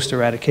some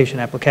post-eradication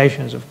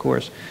applications, of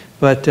course.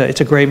 But it's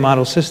a great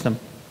model system.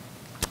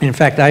 In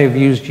fact, I have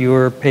used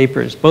your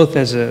papers, both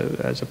as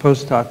a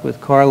postdoc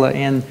with Carla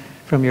and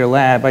from your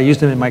lab. I use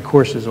them in my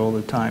courses all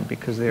the time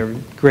because they're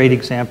great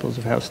examples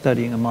of how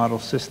studying a model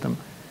system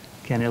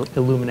can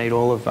illuminate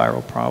all of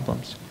viral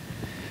problems.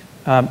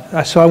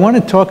 So I want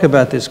to talk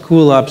about this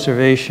cool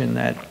observation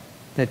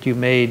that you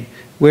made,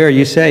 where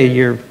you say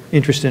your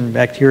interest in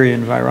bacteria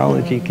and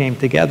virology came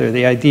together.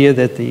 The idea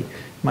that the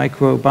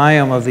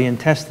microbiome of the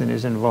intestine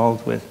is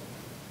involved with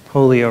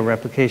polio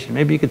replication.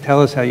 Maybe you could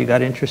tell us how you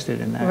got interested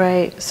in that.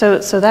 Right. So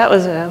that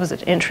was an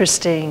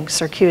interesting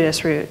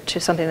circuitous route to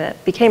something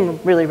that became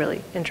really,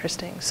 really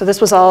interesting. So this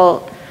was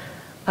all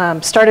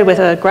started with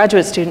a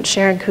graduate student,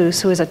 Sharon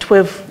Coos, who is a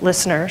TWiV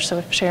listener.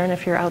 So Sharon,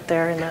 if you're out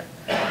there in the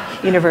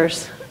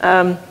universe.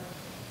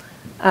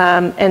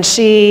 And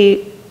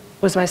she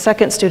was my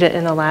second student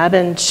in the lab,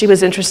 and she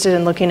was interested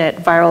in looking at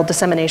viral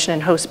dissemination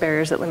and host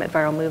barriers that limit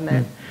viral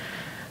movement.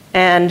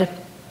 And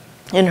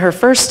in her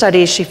first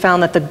study, she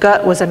found that the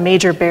gut was a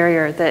major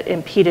barrier that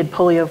impeded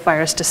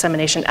poliovirus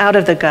dissemination out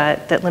of the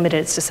gut that limited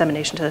its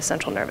dissemination to the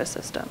central nervous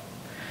system.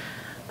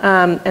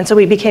 And so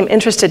we became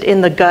interested in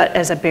the gut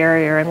as a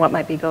barrier and what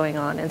might be going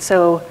on. And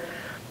so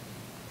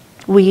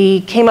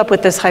we came up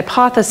with this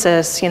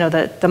hypothesis, you know,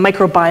 that the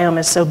microbiome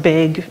is so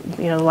big,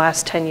 you know, the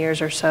last 10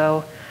 years or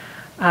so.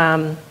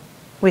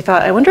 We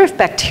thought, I wonder if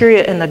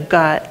bacteria in the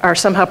gut are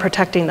somehow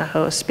protecting the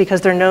host,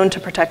 because they're known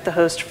to protect the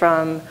host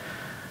from,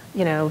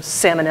 you know,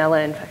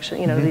 salmonella infection,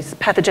 you know, these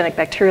pathogenic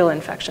bacterial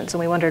infections. And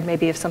we wondered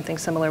maybe if something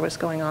similar was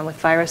going on with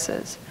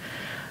viruses.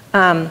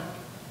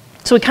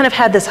 So we kind of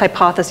had this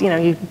hypothesis, you know,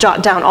 you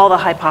jot down all the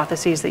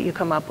hypotheses that you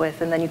come up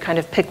with, and then you kind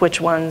of pick which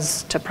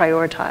ones to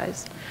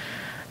prioritize.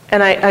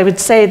 And I would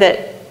say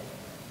that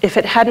if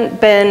it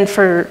hadn't been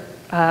for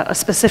a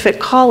specific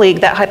colleague,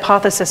 that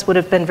hypothesis would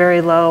have been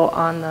very low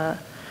on the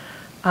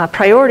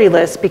priority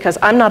list, because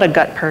I'm not a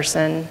gut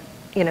person.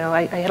 You know,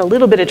 I had a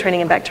little bit of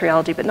training in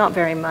bacteriology, but not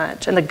very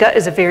much. And the gut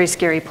is a very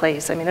scary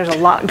place. I mean, there's a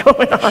lot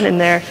going on in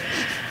there.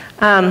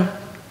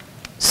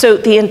 So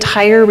the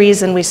entire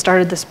reason we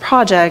started this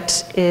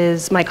project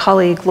is my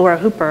colleague, Laura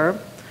Hooper,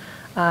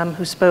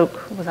 who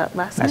spoke, was that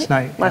last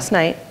night? Last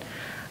night.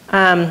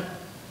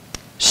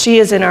 She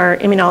is in our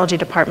immunology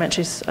department.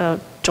 She's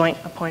joint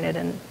appointed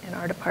in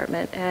our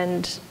department.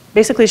 And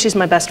basically, she's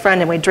my best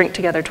friend, and we drink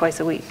together twice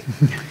a week.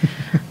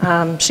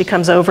 She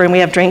comes over, and we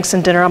have drinks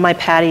and dinner on my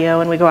patio,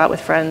 and we go out with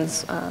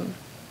friends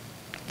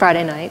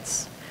Friday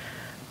nights.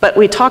 But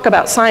we talk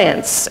about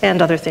science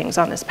and other things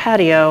on this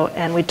patio,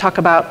 and we talk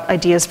about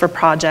ideas for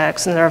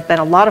projects, and there have been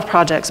a lot of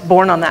projects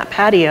born on that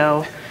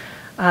patio,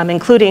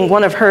 including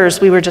one of hers.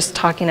 We were just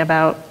talking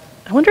about,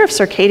 I wonder if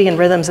circadian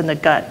rhythms in the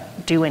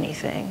gut do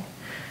anything.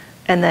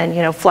 And then,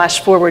 you know, flash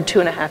forward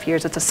 2.5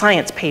 years, it's a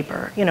science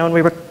paper, you know, and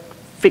we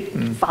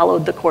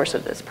followed the course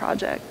of this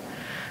project.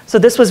 So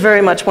this was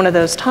very much one of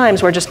those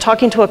times where just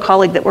talking to a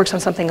colleague that works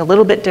on something a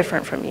little bit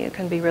different from you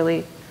can be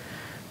really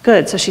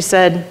good. So she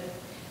said,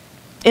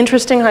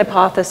 interesting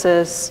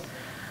hypothesis.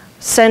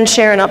 send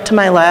Sharon up to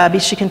my lab.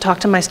 She can talk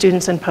to my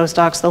students and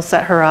postdocs. They'll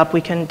set her up.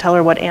 We can tell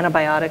her what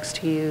antibiotics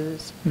to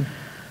use.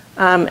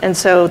 And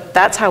so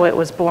that's how it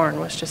was born,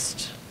 was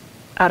just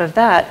out of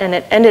that. And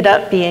it ended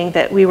up being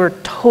that we were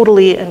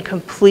totally and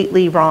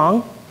completely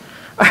wrong.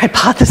 Our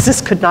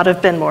hypothesis could not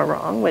have been more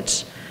wrong,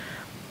 which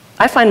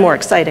I find more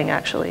exciting,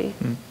 actually.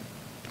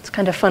 It's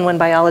kind of fun when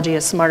biology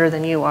is smarter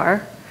than you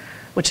are,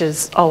 which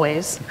is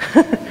always.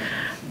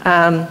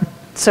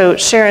 So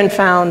Sharon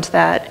found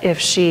that if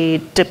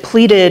she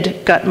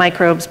depleted gut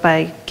microbes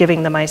by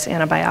giving the mice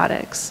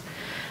antibiotics,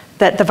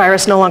 that the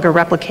virus no longer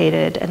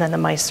replicated and then the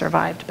mice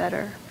survived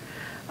better.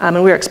 And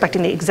we were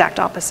expecting the exact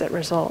opposite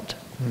result.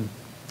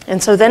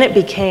 And so then it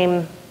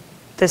became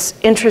this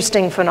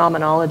interesting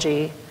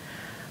phenomenology.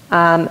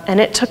 And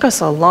it took us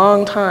a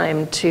long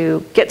time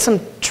to get some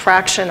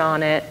traction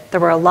on it. There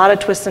were a lot of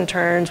twists and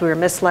turns. We were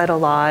misled a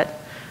lot.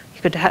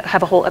 You could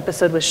have a whole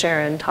episode with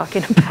Sharon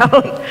talking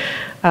about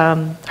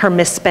her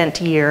misspent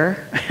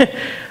year.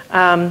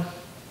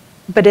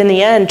 But in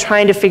the end,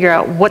 trying to figure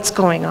out what's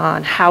going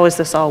on, how is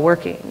this all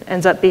working,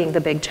 ends up being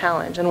the big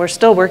challenge. And we're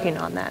still working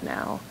on that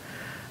now.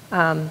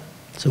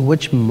 So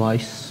which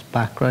mouse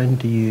background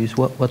do you use?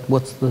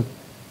 What's the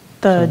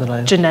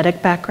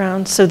genetic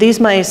background? So these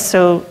mice,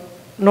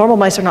 normal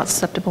mice are not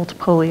susceptible to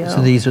polio.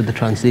 So these are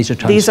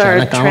transgenic These are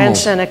animals?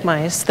 transgenic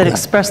mice that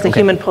express the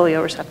human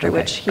polio receptor,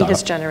 which he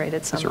has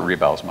generated some These are of.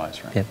 Rebow's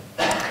mice, right? Yep.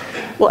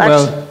 Well,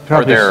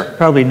 actually,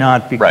 probably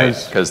not, Right,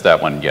 because because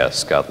that one,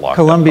 yes, got locked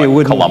Columbia up by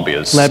wouldn't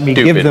Columbia's let me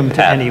give stupid them to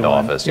patent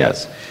anyone. office,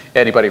 Yes. yes.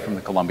 Anybody from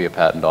the Columbia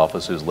Patent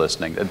Office who's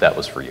listening, that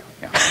was for you.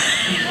 Yeah.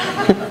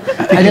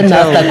 I didn't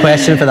ask that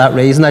question for that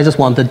reason. I just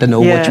wanted to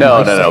know which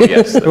No, mouse. no,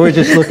 yes. we're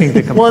just looking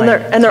to complain.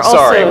 well, and they're also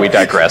Sorry, we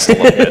digressed a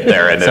little bit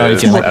there, and Sorry,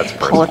 Jim. that's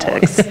personal.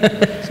 politics.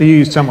 So you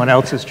use someone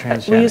else's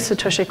transgenic. We use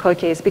Satoshi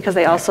koikes because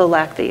they also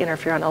lack the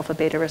interferon alpha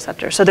beta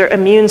receptor. So they're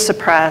immune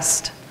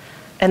suppressed,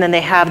 and then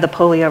they have the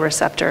polio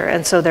receptor,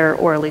 and so they're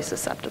orally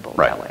susceptible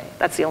that way.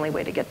 That's the only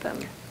way to get them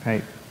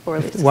Right.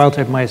 orally susceptible.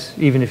 Wild-type mice,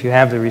 even if you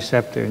have the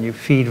receptor and you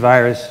feed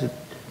virus, it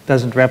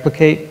doesn't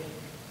replicate?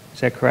 Is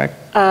that correct?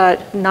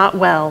 Not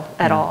well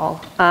at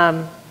all.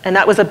 And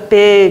that was a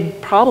big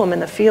problem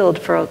in the field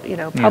for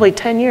probably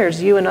 10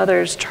 years. You and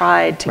others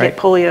tried to get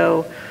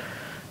polio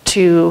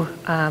to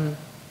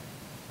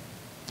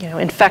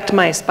infect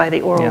mice by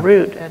the oral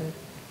route, and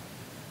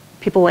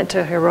people went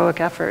to heroic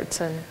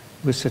efforts. And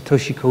It was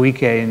Satoshi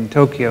Koike in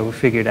Tokyo who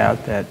figured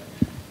out that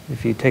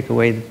if you take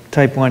away the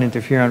type 1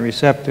 interferon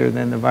receptor,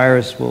 then the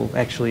virus will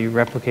actually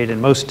replicate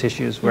in most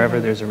tissues wherever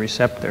there's a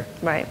receptor.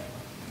 right.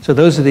 So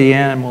those are the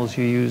animals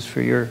you use for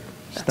your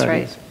That's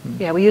studies. right.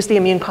 Yeah, we use the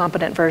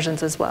immune-competent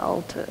versions as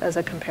well as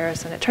a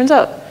comparison. It turns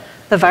out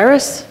the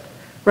virus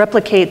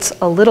replicates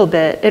a little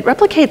bit. It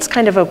replicates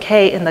kind of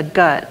okay in the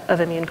gut of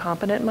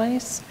immune-competent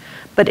mice,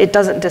 but it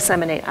doesn't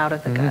disseminate out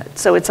of the gut.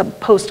 So it's a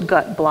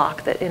post-gut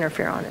block that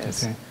interferon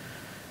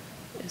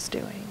is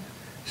doing.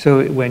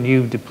 So when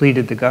you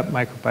depleted the gut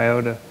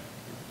microbiota,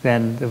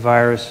 then the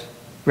virus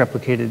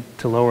replicated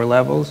to lower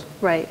levels?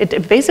 Right.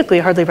 It basically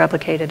hardly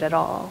replicated at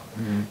all.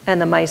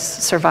 And the mice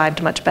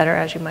survived much better,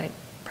 as you might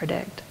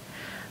predict.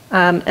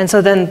 And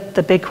so then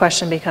the big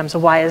question becomes,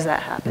 why is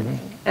that happening?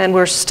 And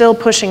we're still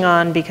pushing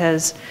on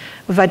because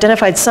we've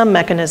identified some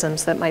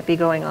mechanisms that might be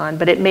going on,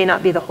 but it may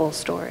not be the whole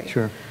story.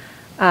 Sure.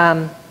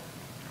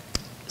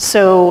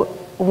 So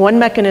one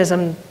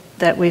mechanism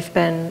that we've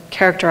been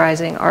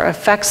characterizing are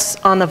effects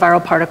on the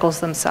viral particles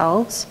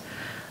themselves.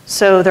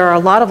 So there are a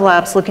lot of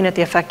labs looking at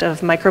the effect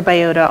of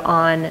microbiota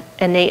on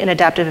innate and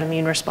adaptive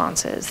immune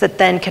responses that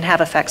then can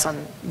have effects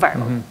on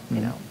viral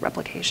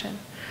replication.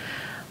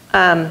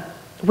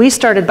 We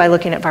started by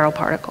looking at viral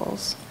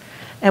particles.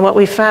 And what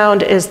we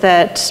found is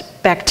that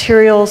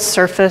bacterial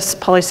surface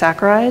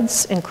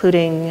polysaccharides,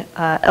 including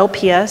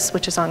LPS,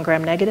 which is on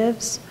gram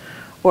negatives,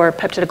 or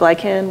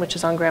peptidoglycan, which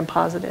is on gram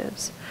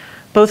positives,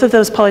 both of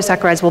those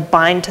polysaccharides will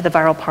bind to the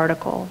viral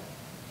particle.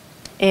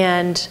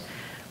 And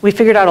we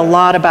figured out a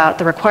lot about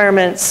the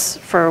requirements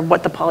for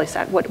what the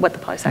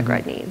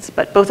polysaccharide needs,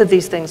 but both of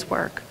these things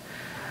work.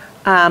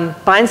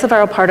 Binds the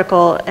viral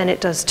particle, and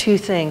it does two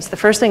things. The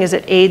first thing is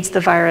it aids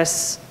the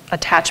virus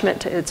attachment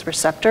to its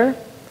receptor,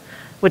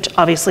 which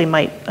obviously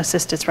might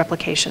assist its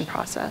replication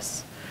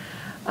process.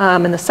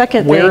 And the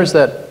second thing— Where is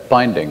that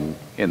binding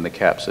in the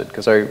capsid?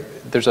 Because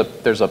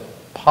there's a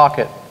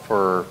pocket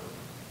for—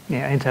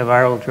 Yeah,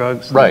 antiviral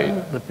drugs, Right.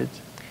 lipids.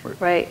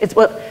 Right.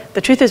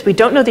 The truth is we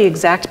don't know the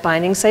exact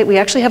binding site. We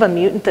actually have a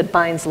mutant that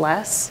binds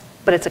less,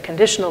 but it's a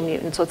conditional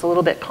mutant, so it's a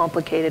little bit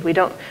complicated. We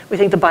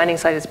think the binding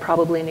site is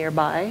probably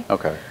nearby.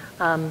 Okay.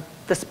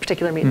 This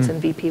particular mutant's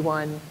in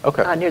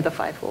VP1, near the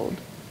 5-fold.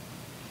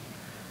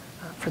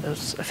 For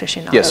those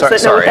aficionados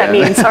that know what that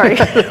means, sorry.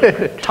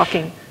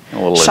 Talking A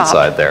little shop.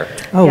 inside there.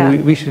 Oh,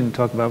 Yeah. we shouldn't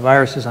talk about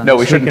viruses on No, this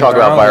we week shouldn't in talk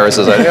about virology.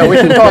 viruses. Yeah, we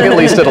should talk at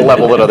least at a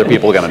level that other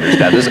people can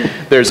understand.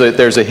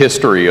 There's a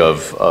history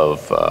of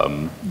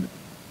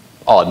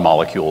odd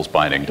molecules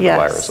binding to Yes. the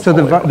virus. of So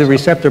polio. the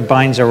receptor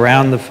binds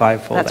around the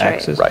five-fold That's right.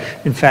 axis. Right.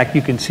 In fact,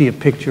 you can see a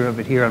picture of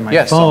it here on my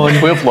Yes, phone. on the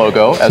TWiV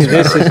logo, as a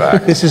matter of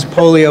fact. This is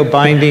polio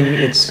binding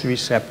its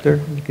receptor.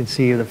 You can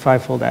see the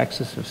five-fold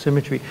axis of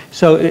symmetry.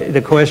 So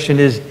the question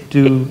is,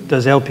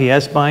 does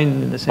LPS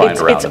bind in the same? Bind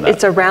around in that.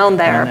 It's around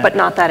there, Around that. but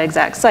not that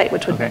exact site,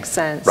 which would Okay. make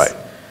sense. Right.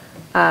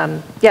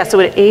 Yeah, so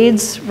it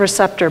aids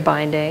receptor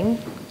binding.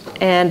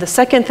 And the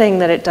second thing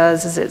that it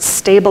does is it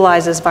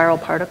stabilizes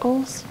viral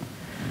particles.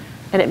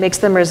 And it makes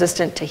them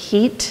resistant to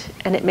heat,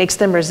 and it makes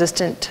them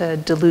resistant to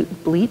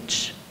dilute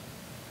bleach.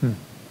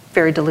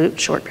 Very dilute,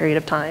 short period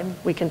of time.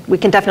 We can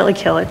definitely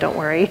kill it, don't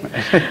worry.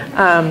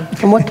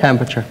 From what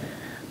temperature?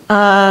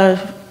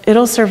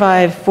 It'll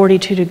survive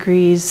 42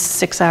 degrees,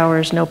 6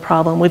 hours, no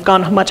problem. We've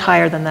gone much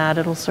higher than that.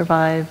 It'll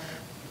survive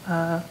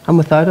And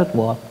without it,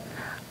 what?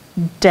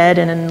 dead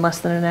in less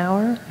than an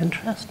hour.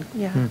 Interesting.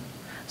 Yeah.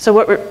 So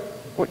what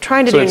we're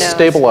trying to So do it's now is-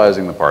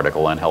 stabilizing the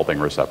particle and helping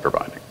receptor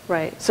binding.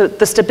 Right. So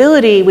the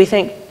stability, we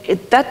think,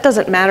 that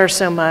doesn't matter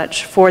so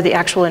much for the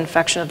actual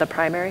infection of the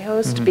primary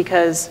host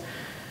because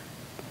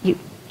you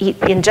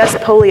ingest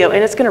polio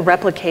and it's going to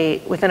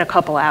replicate within a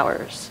couple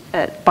hours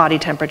at body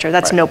temperature.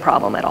 That's Right. no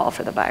problem at all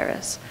for the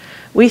virus.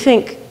 We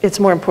think it's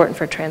more important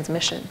for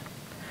transmission.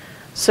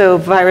 So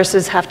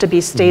viruses have to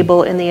be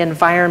stable in the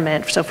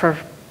environment. So for,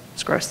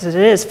 as gross as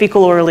it is,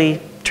 fecal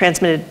orally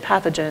transmitted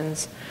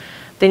pathogens,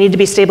 they need to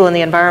be stable in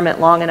the environment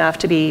long enough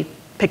to be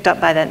picked up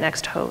by that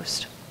next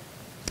host.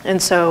 And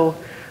so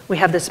we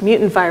have this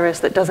mutant virus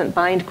that doesn't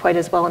bind quite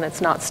as well and it's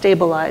not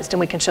stabilized, and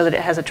we can show that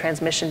it has a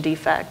transmission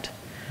defect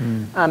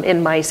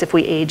in mice if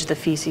we age the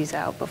feces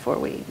out before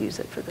we use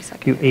it for the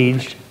second. You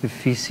age the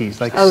feces,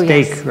 like Oh,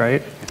 steak, yes.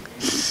 right?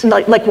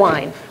 Like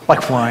wine.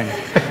 Like wine.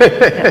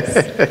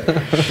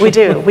 Yes. We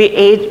do. We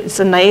age. It's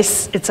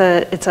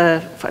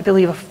a I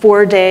believe a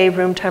 4-day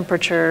room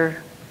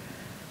temperature.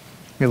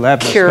 Your lab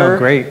must Cure. smell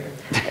great.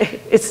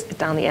 It's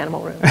down the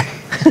animal room.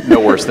 No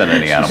worse than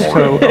any animal.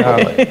 So,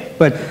 room.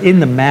 but in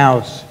the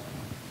mouse,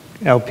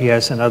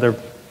 LPS and other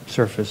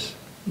surface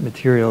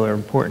material are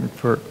important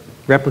for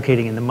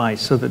replicating in the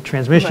mice. So the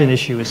transmission Right.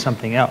 issue is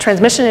something else.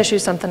 Transmission issue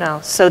is something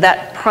else. So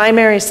that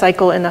primary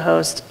cycle in the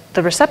host,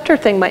 the receptor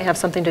thing might have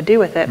something to do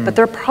with it, but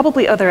there are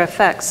probably other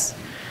effects,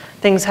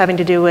 things having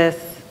to do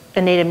with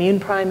innate immune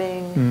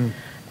priming.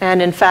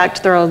 And in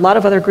fact, there are a lot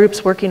of other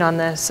groups working on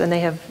this, and they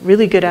have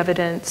really good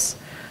evidence.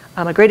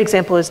 A great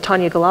example is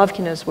Tanya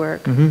Golovkina's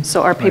work.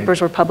 So our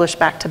papers were published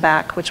back to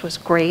back, which was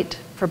great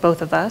for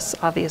both of us,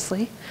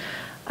 obviously.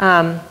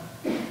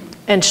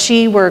 And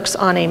she works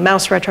on a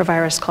mouse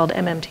retrovirus called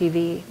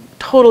MMTV,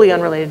 totally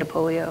unrelated to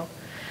polio.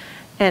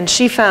 And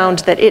she found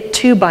that it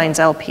too binds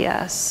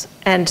LPS,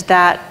 and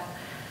that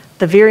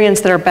the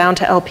virions that are bound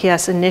to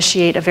LPS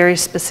initiate a very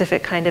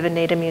specific kind of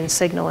innate immune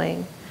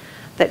signaling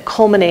that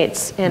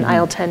culminates in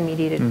IL-10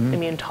 mediated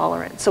immune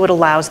tolerance. So it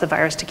allows the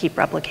virus to keep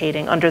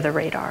replicating under the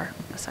radar,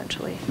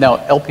 essentially. Now,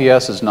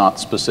 LPS is not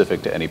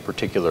specific to any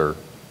particular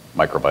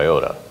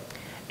microbiota.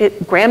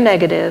 Gram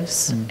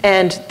negatives,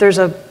 and there's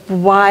a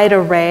wide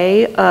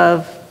array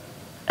of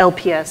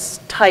LPS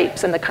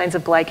types and the kinds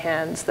of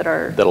glycans that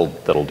are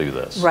That'll do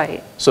this.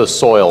 right. So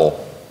soil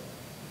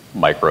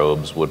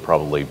microbes would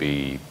probably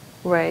be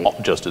Right.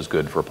 just as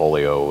good for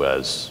polio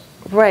as.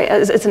 Right.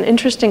 It's an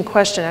interesting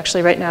question,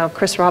 actually. Right now,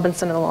 Chris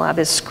Robinson in the lab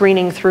is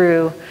screening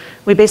through.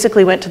 We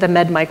basically went to the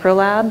Med Micro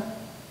Lab,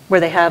 where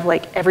they have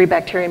like every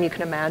bacterium you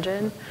can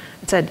imagine,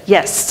 and said,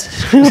 yes,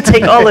 we'll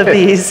take all of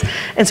these.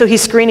 And so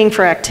he's screening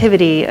for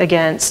activity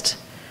against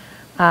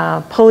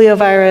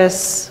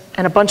poliovirus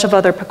and a bunch of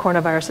other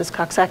picornaviruses,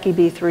 Coxsackie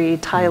B3,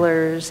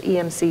 Tyler's,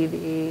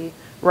 EMCV,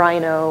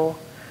 Rhino,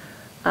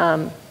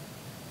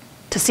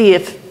 to see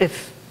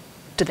if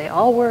do they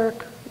all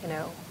work, you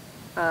know.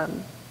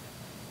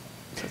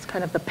 So it's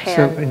kind of the pan.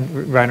 So and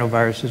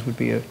rhinoviruses would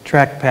be a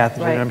tract pathogen.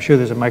 Right. I'm sure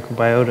there's a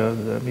microbiota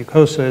of the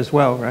mucosa as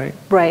well, right?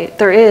 Right,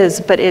 there is,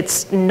 but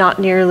it's not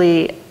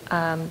nearly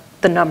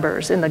the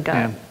numbers in the gut,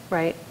 Yeah.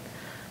 right?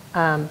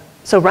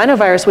 So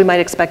rhinovirus we might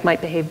expect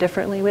might behave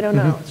differently. We don't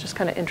know. It's just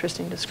kind of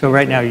interesting to screen So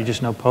right through. now you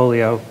just know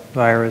polio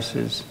virus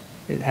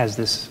it has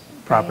this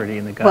property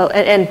in the gut. Well,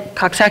 and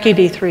Coxsackie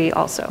B3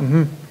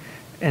 also.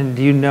 And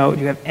do you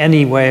have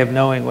any way of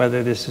knowing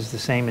whether this is the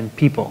same in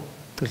people?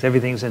 Because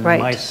everything's in Right.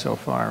 mice so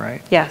far, right?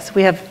 Yes,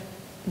 we have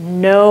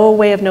no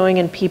way of knowing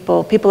in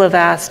people. People have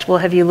asked, well,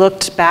 have you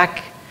looked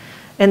back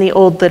in the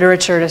old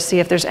literature to see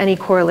if there's any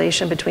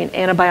correlation between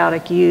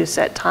antibiotic use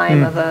at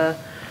time of a,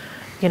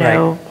 you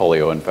know,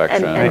 Polio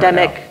infection.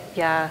 endemic,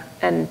 yeah,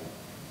 and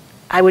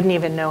I wouldn't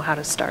even know how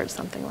to start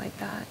something like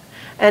that.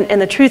 And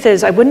the truth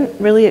is, I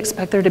wouldn't really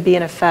expect there to be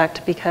an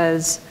effect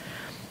because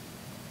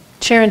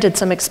Sharon did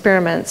some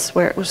experiments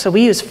so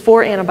we use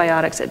 4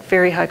 antibiotics at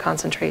very high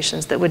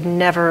concentrations that would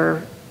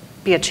never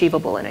be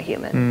achievable in a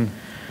human.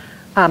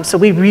 So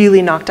we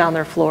really knocked down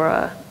their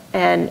flora.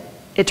 And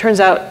it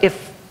turns out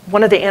if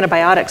one of the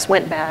antibiotics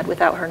went bad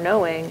without her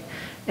knowing,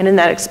 and in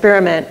that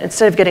experiment,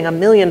 instead of getting a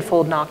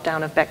 1,000,000-fold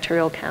knockdown of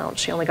bacterial count,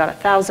 she only got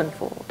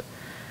 1,000-fold.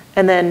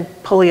 And then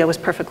polio was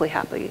perfectly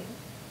happy.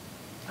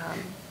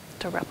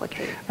 to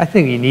replicate. I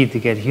think you need to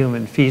get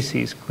human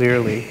feces,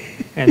 clearly,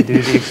 and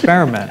do the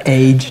experiment.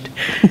 Aged.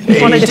 Do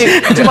you want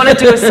to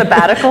do a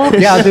sabbatical?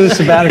 Yeah, I'll do a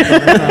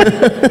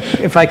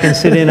sabbatical. If I can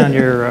sit in on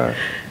your...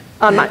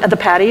 On the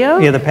patio?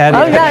 Yeah, the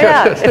patio. Oh,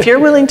 yeah. If you're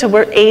willing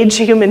to age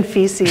human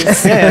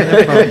feces. Yeah,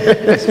 no problem.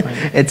 That's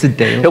fine. It's a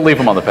deal. He'll leave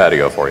them on the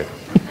patio for you.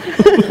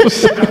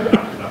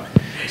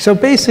 So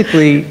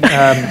basically,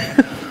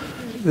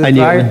 I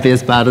knew it would be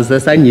as bad as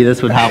this. I knew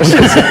this would happen.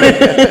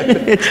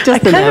 It's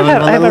just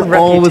inevitable. I have a It'll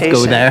always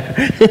go there.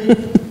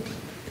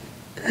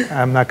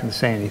 I'm not going to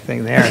say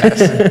anything there.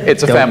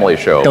 It's a family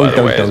show, by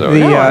the way.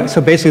 Don't. So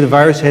basically, the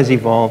virus has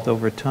evolved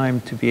over time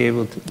to be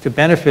able to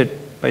benefit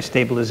by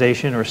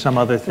stabilization or some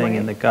other thing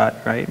in the gut,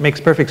 right? It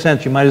makes perfect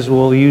sense. You might as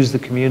well use the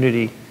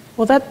community.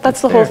 Well,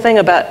 that's the whole thing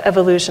about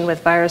evolution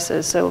with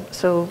viruses.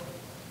 So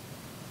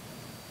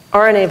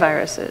RNA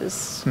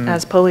viruses,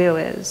 as polio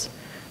is,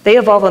 they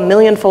evolve 1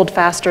 million-fold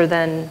faster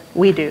than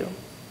we do,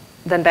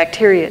 than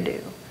bacteria do.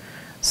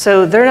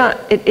 So they're not,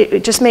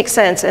 it just makes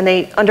sense, and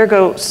they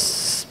undergo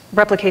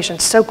replication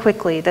so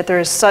quickly that there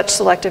is such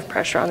selective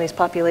pressure on these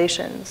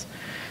populations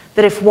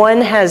that if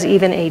one has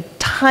even a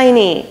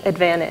tiny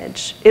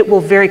advantage, it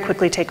will very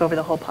quickly take over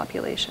the whole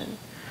population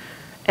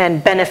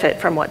and benefit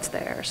from what's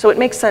there. So it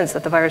makes sense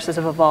that the viruses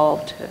have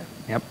evolved to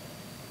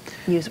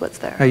use what's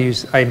there.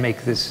 I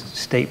make this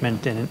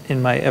statement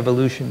in my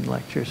evolution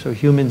lecture. So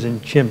humans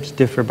and chimps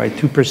differ by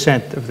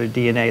 2% of their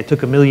DNA. It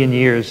took 1 million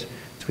years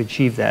to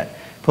achieve that.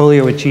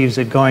 Polio achieves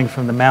it going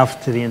from the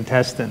mouth to the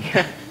intestine.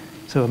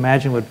 So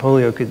imagine what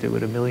polio could do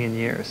in 1 million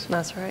years.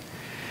 That's right.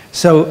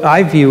 So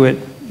I view it,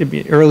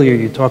 earlier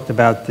you talked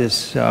about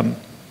this,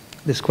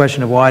 this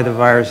question of why the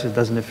virus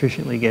doesn't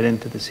efficiently get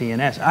into the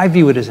CNS. I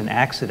view it as an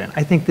accident.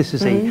 I think this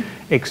is a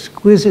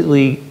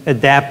exquisitely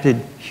adapted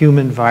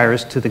human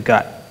virus to the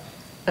gut.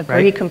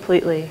 Agree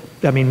completely.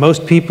 I mean,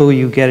 most people,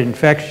 you get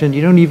infection,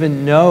 you don't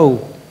even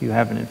know you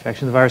have an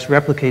infection. The virus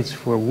replicates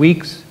for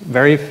weeks,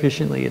 very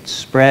efficiently, it's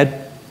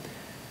spread,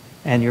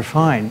 and you're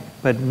fine.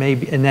 But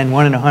maybe, and then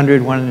 1 in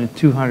 100, 1 in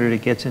 200,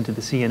 it gets into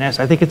the CNS.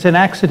 I think it's an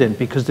accident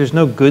because there's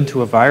no good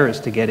to a virus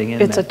to getting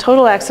in It's there. a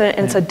total accident,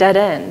 and it's a dead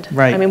end.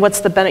 Right. I mean,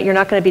 what's the benefit? You're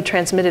not going to be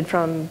transmitted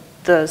from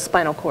the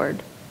spinal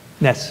cord.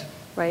 Yes.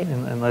 Right.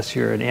 Unless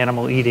you're an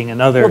animal eating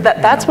another. Well,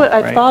 that's what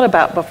I've right? thought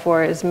about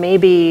before, is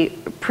maybe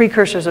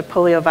precursors of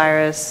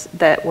poliovirus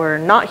that were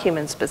not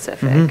human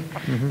specific.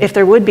 If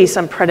there would be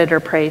some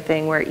predator-prey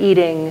thing where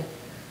eating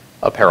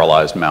A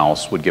paralyzed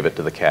mouse would give it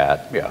to the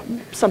cat, yeah.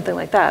 something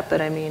like that,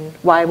 but I mean,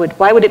 why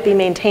would it be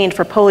maintained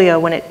for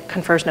polio when it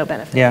confers no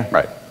benefit? Yeah.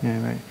 Right.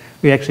 Yeah, right.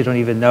 We actually don't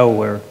even know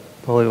where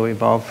polio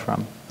evolved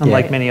from.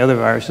 Unlike many other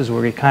viruses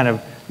where we kind of,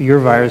 your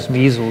virus,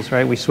 measles,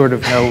 right? We sort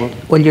of know.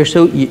 Well,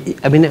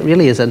 I mean, it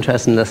really is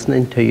interesting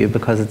listening to you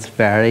because it's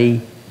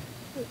very,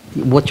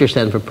 what you're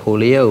saying for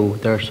polio,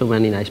 there are so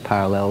many nice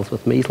parallels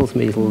with measles.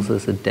 Measles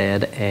is a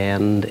dead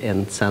end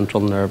in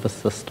central nervous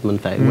system. In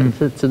fact,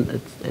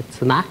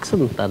 it's an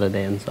accident that it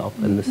ends up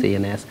in the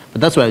CNS.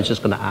 But that's what I was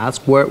just going to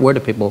ask. Where do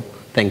people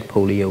think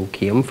polio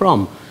came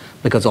from?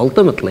 Because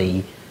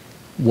ultimately,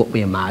 what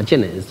we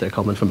imagine is they're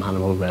coming from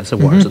animal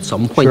reservoirs at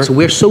some point. Sure. So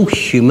we're so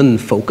human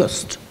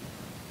focused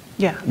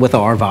with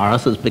our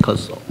viruses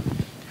because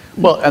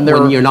And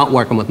when you're not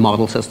working with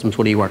model systems,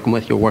 what are you working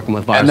with? You're working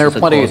with viruses. And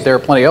there are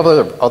plenty of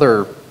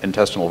other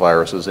intestinal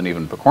viruses and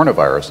even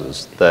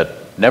picornaviruses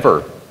that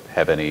never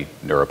have any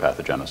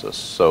neuropathogenesis.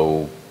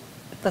 So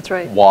That's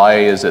right.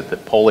 why is it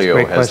that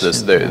polio has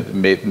question,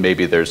 this?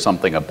 Maybe there's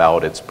something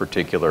about its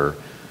particular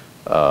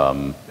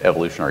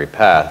evolutionary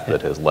path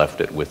that has left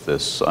it with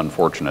this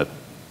unfortunate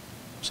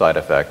side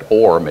effect,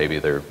 or maybe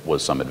there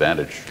was some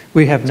advantage.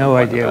 We have no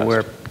idea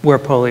where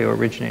polio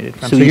originated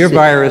from. So So you your say-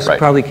 virus Right.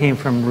 probably came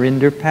from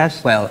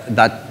rinderpest? Well,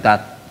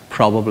 that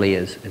probably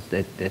is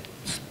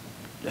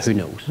who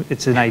knows?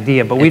 It's an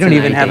idea, but we don't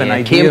even have an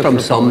idea. It came from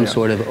for some polio.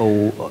 sort of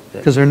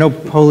Because there are no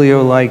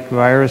polio-like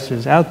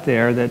viruses out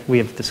there that we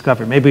have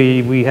discovered.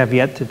 Maybe we have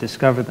yet to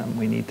discover them.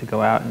 We need to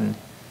go out and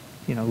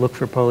look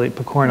for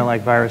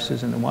picorna-like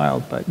viruses in the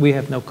wild, but we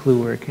have no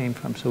clue where it came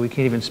from, so we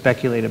can't even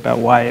speculate about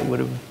why it would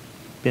have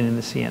been in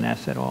the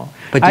CNS at all.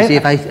 But you see,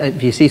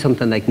 if you see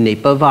something like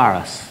Nipah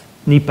virus,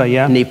 Nipah,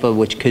 yeah? Nipah,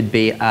 which could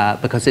be,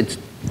 because it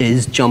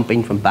is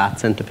jumping from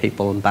bats into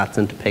people and bats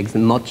into pigs,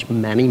 and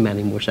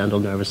many more central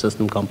nervous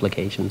system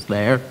complications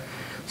there.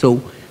 So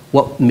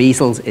what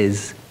measles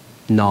is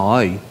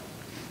now,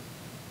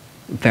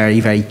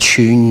 very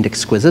tuned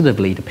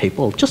exquisitively to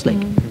people, just like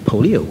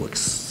polio,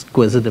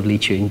 exquisitively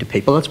tuned to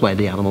people. That's why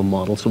the animal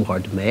model's so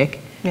hard to make.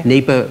 Yeah.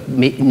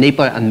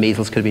 Nipah and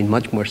measles could have been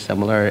much more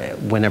similar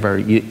whenever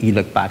you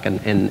look back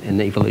in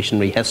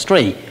evolutionary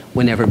history,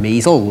 whenever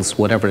measles,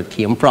 whatever it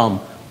came from,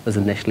 was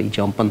initially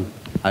jumping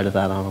out of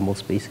that animal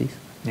species.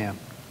 Yeah.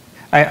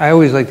 I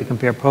always like to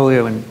compare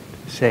polio and,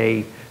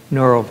 say,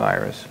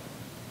 norovirus,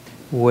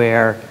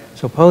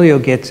 so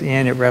polio gets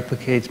in, it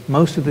replicates.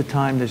 Most of the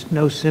time, there's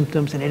no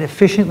symptoms, and it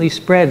efficiently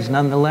spreads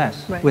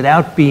nonetheless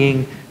without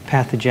being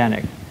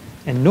pathogenic.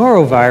 And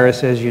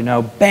norovirus, as you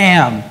know,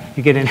 bam,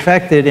 you get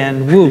infected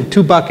and woo,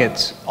 2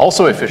 buckets.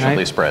 Also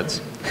efficiently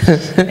spreads.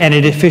 and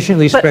it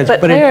efficiently spreads.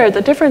 But there,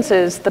 the difference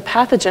is the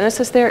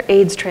pathogenesis there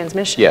aids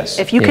transmission. Yes.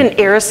 If you can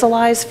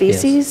aerosolize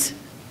feces,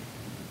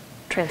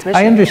 transmission.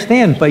 I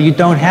understand, but you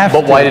don't have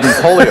But to. why didn't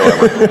polio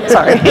ever?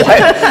 Sorry.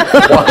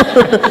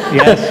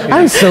 Yes.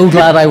 I'm so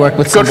glad I work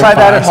with Go simple try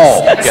that at viruses.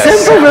 home.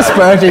 Yes. Simple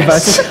respiratory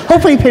viruses.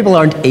 Hopefully people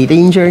aren't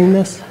eating during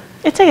this.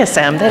 It's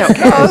ASM, they don't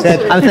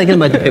care. I'm thinking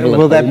about the people at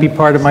Will that home. be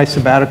part of my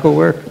sabbatical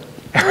work?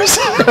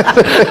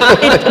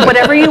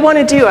 Whatever you want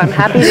to do, I'm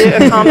happy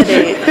to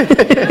accommodate.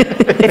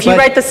 If you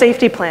write the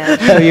safety plan.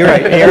 So you're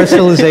right.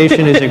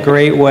 Aerosolization is a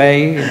great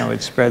way. You know,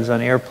 it spreads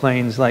on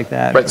airplanes like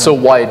that. Right, so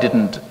why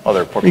didn't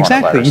other coronaviruses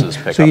Exactly.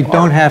 pick up So you on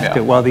don't it? have Yeah.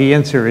 to. Well, the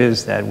answer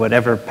is that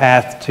whatever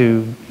path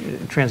to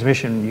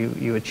transmission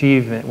you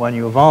achieve when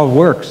you evolve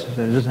works.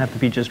 So it doesn't have to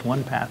be just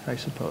one path, I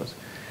suppose.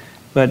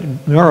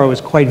 But neuro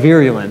is quite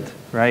virulent,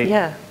 right?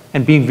 Yeah.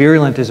 And being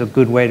virulent is a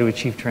good way to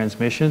achieve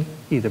transmission,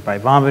 either by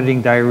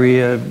vomiting,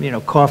 diarrhea,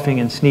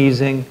 coughing and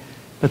sneezing.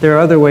 But there are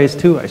other ways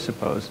too, I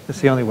suppose. That's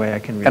the only way I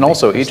can really And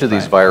also, each of these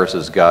justify it.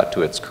 viruses got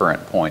to its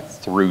current point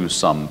through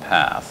some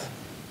path,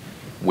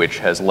 which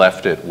has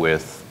left it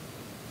with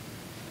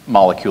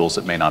molecules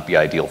that may not be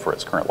ideal for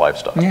its current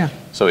lifestyle. Yeah.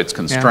 So it's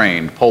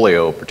constrained.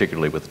 Polio,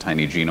 particularly with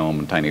tiny genome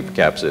and tiny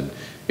capsid,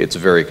 it's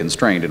very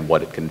constrained in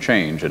what it can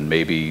change, and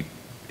maybe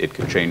it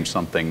could change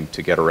something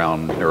to get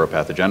around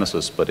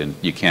neuropathogenesis, but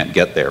you can't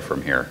get there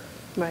from here.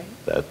 Right.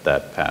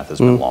 That path has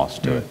been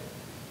lost to it.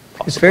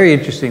 It's very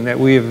interesting that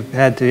we have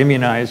had to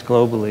immunize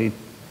globally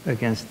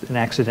against an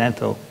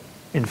accidental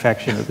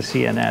infection of the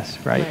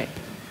CNS, right? Right.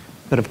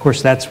 But of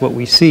course, that's what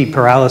we see.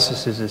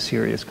 Paralysis is a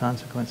serious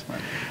consequence.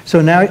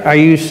 So now,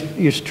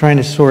 you're trying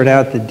to sort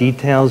out the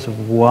details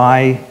of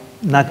why?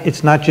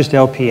 It's not just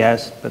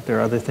LPS, but there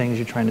are other things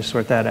you're trying to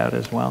sort that out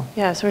as well.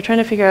 Yeah, so we're trying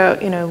to figure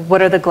out,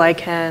 what are the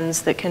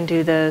glycans that can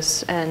do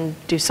this, and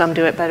do some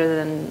do it better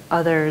than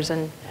others,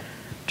 and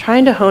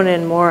trying to hone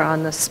in more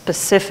on the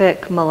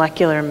specific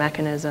molecular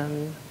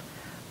mechanism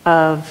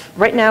of,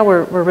 right now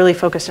we're really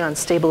focused on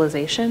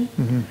stabilization.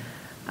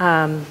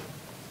 And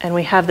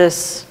we have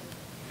this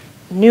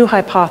new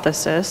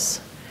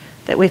hypothesis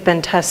that we've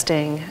been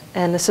testing,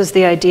 and this is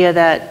the idea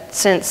that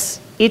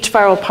since each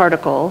viral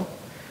particle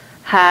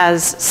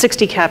has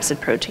 60 capsid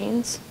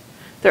proteins,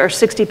 there are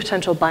 60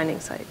 potential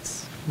binding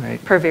sites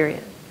per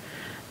variant.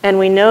 And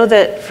we know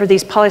that for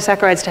these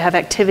polysaccharides to have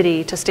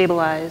activity to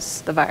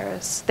stabilize the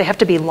virus, they have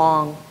to be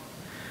long.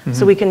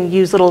 So we can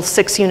use little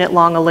 6-unit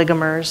long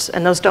oligomers,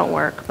 and those don't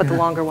work, but the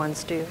longer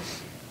ones do.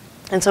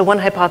 And so one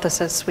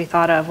hypothesis we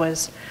thought of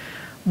was,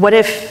 what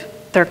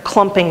if they're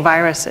clumping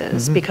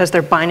viruses because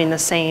they're binding the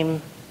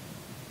same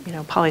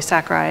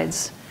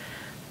polysaccharides?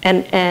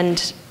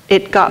 And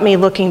it got me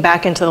looking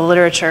back into the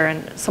literature,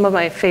 and some of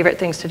my favorite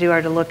things to do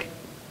are to look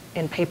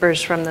in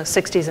papers from the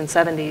 60s and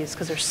 70s,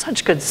 because there's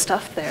such good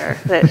stuff there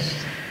that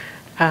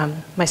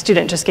my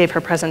student just gave her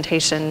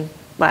presentation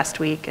last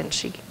week, and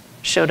she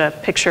showed a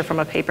picture from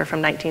a paper from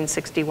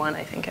 1961,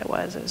 I think it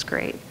was. It was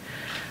great.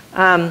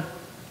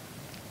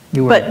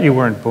 You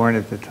weren't born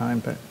at the time,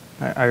 but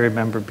I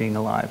remember being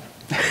alive.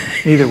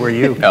 Neither were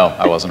you. No,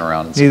 I wasn't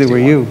around in Neither were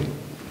 61. you.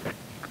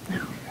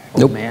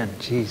 Nope. Oh man,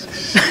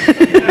 Jesus.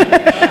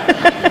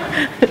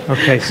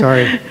 Okay,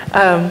 sorry.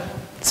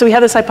 So we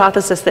have this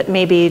hypothesis that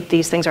maybe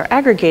these things are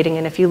aggregating,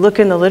 and if you look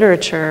in the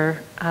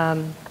literature,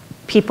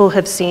 people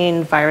have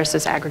seen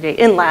viruses aggregate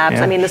in labs.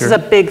 Yeah, I mean, this is sure.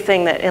 a big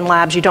thing that in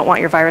labs you don't want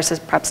your viruses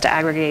perhaps to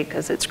aggregate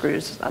because it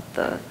screws up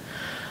the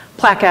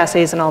plaque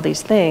assays and all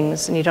these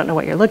things, and you don't know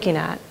what you're looking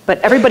at. But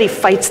everybody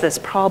fights this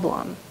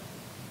problem.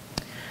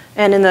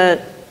 And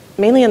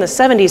mainly in the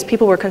 70s,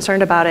 people were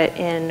concerned about it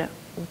in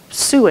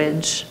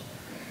sewage,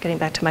 getting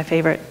back to my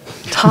favorite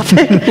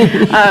topic,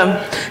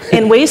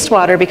 in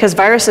wastewater, because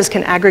viruses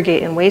can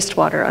aggregate in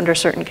wastewater under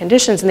certain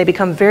conditions, and they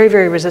become very,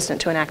 very resistant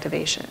to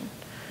inactivation.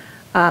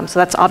 So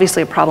that's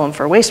obviously a problem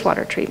for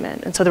wastewater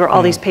treatment. And so there were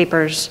all these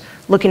papers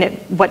looking at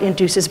what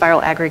induces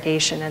viral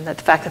aggregation and the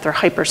fact that they're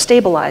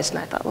hyperstabilized, and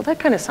I thought, well, that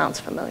kind of sounds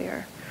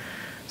familiar.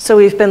 So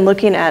we've been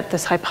looking at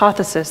this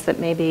hypothesis that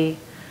maybe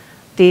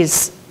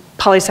these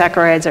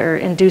polysaccharides are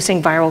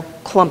inducing viral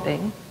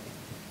clumping,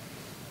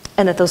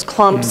 and that those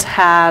clumps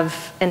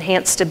have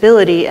enhanced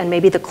stability, and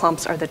maybe the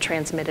clumps are the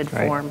transmitted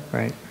form.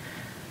 Right.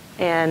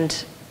 And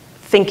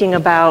thinking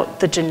about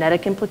the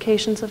genetic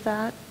implications of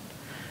that.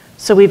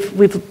 So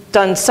we've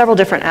done several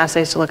different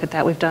assays to look at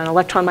that. We've done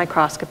electron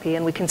microscopy,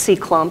 and we can see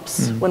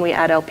clumps when we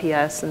add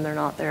LPS, and they're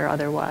not there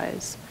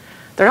otherwise.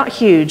 They're not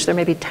huge. They're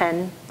maybe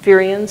 10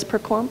 virions per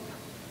clump.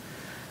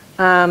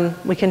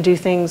 We can do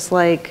things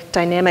like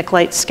dynamic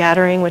light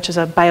scattering, which is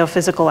a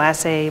biophysical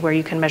assay where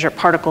you can measure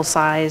particle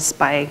size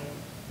by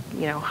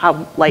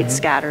how light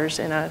scatters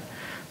in a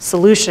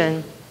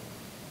solution.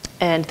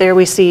 And there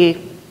we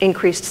see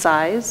increased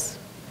size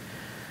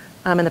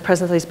in the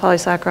presence of these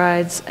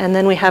polysaccharides. And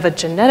then we have a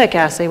genetic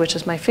assay, which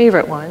is my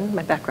favorite one.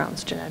 My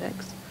background's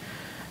genetics.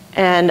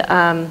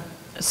 And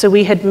so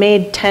we had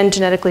made 10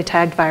 genetically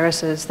tagged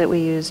viruses that we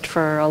used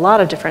for a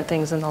lot of different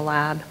things in the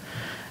lab.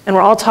 And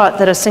we're all taught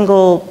that a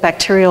single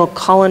bacterial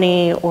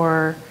colony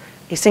or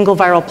a single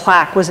viral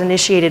plaque was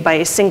initiated by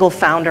a single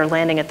founder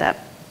landing at that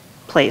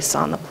place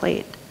on the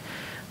plate.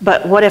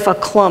 But what if a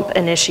clump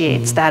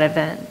initiates that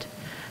event?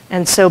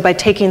 And so by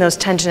taking those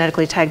 10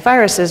 genetically tagged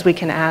viruses, we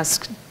can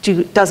ask,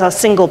 does a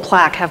single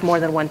plaque have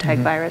more than one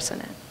tagged virus in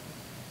it?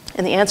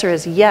 And the answer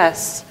is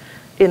yes,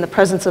 in the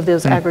presence of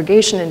those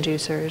aggregation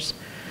inducers.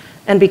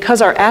 And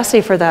because our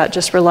assay for that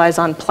just relies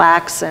on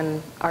plaques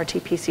and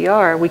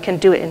RT-PCR, we can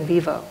do it in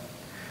vivo.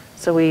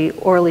 So we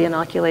orally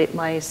inoculate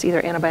mice,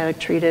 either antibiotic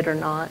treated or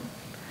not.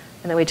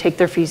 And then we take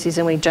their feces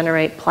and we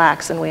generate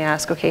plaques and we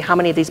ask, okay, how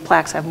many of these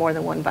plaques have more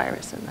than one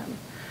virus in them?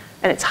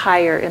 And it's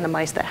higher in the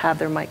mice that have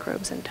their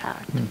microbes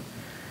intact.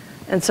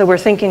 And so we're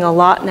thinking a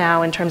lot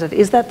now in terms of,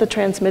 is that the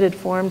transmitted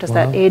form? Does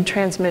that aid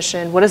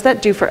transmission? What does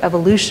that do for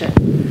evolution?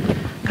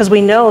 Because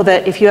we know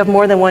that if you have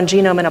more than one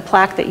genome in a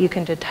plaque that you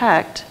can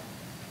detect,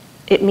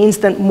 it means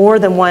that more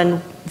than one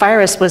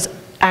virus was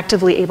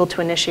actively able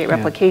to initiate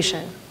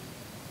replication.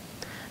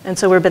 And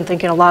so we've been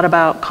thinking a lot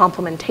about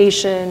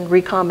complementation,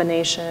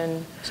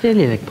 recombination. It's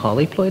nearly like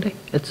polyploidy.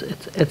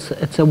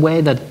 It's a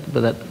way that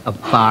a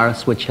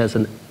virus which has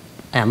a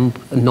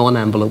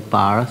non-envelope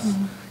virus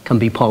can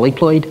be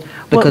polyploid,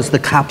 because the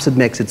capsid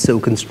makes it so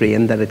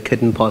constrained that it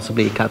couldn't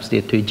possibly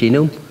encapsulate to a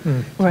genome.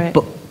 Right.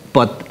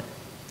 But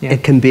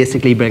it can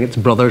basically bring its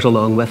brothers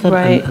along with it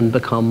and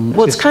become.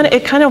 Well,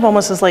 it kind of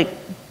almost is like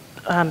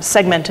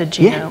segmented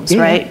genomes,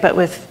 right? But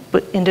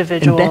with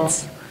individual. In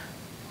bits.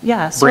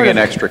 Yeah. Bring in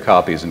extra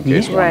copies in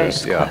case one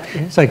is,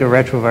 It's like a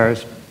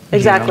retrovirus.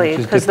 Exactly,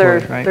 because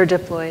they're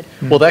diploid.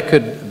 diploid. Well, that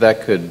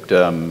could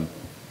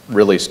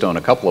really stone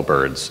a couple of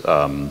birds.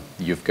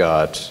 You've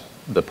got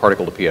the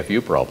particle to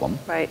PFU problem,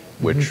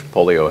 which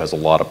polio has a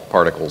lot of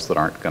particles that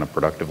aren't going to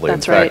productively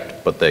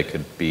infect, but they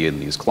could be in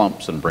these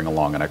clumps and bring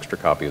along an extra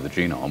copy of the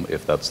genome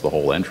if that's the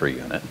whole entry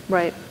unit.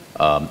 Right.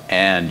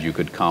 And you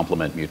could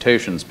complement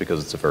mutations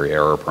because it's a very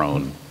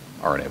error-prone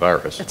RNA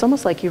virus. It's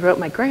almost like you wrote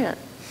my grant.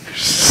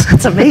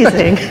 That's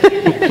amazing.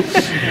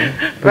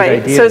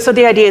 Right. So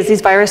the idea is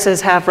these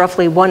viruses have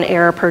roughly one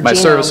error per genome. My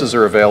services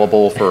are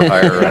available for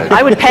higher.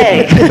 I would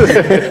pay.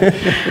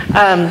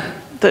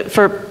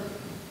 For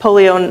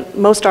polio and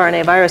most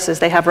RNA viruses,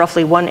 they have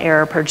roughly one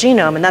error per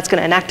genome, and that's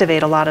going to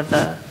inactivate a lot of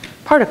the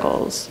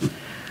particles.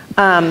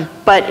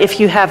 But if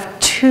you have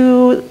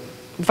two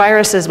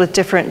viruses with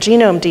different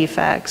genome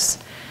defects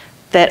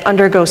that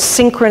undergo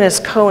synchronous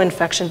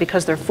co-infection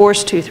because they're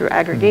forced to through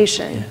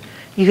aggregation,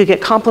 you could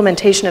get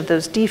complementation of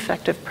those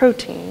defective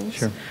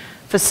proteins,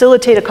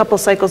 facilitate a couple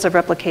cycles of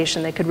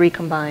replication, they could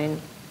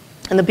recombine.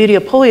 And the beauty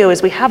of polio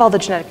is we have all the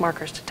genetic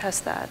markers to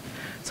test that.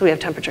 So we have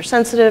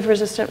temperature-sensitive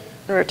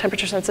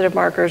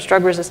markers,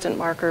 drug-resistant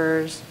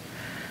markers.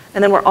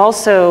 And then we're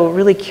also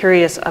really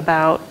curious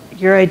about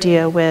your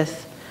idea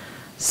with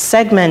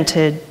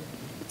segmented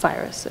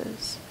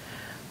viruses.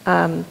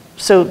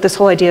 So this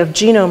whole idea of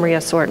genome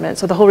reassortment.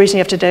 So the whole reason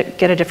you have to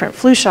get a different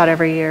flu shot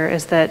every year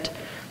is that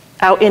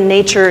out in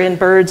nature, in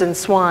birds and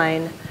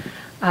swine,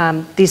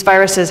 these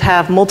viruses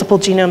have multiple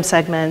genome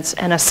segments,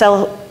 and a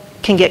cell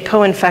can get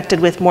co-infected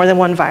with more than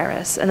one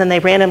virus, and then they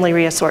randomly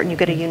reassort, and you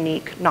get a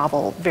unique,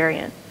 novel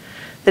variant.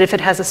 That if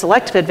it has a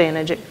selective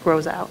advantage, it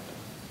grows out.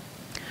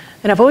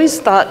 And I've always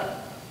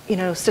thought,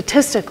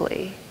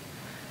 statistically,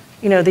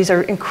 these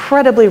are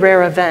incredibly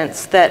rare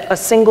events that a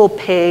single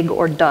pig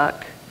or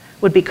duck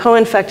would be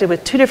co-infected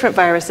with two different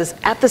viruses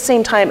at the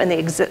same time, and the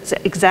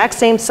exact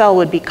same cell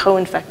would be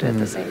co-infected at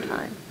the same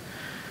time.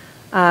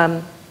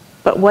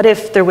 But what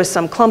if there was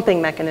some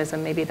clumping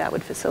mechanism? Maybe that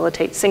would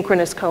facilitate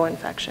synchronous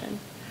co-infection.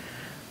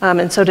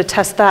 And so to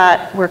test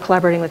that, we're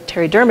collaborating with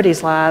Terry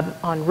Dermody's lab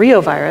on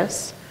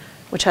reovirus,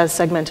 which has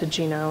segmented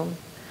genome.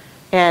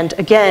 And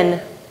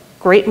again,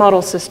 great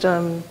model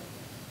system,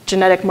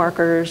 genetic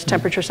markers,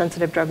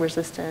 temperature-sensitive,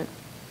 drug-resistant.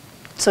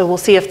 So we'll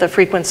see if the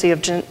frequency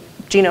of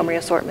genome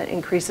reassortment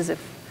increases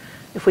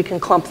if we can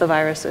clump the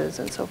viruses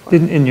and so forth.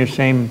 In your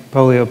same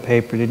polio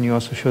paper, didn't you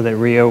also show that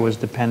Rio was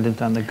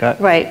dependent on the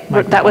gut? Right.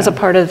 That was a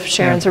part of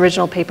Sharon's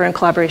original paper in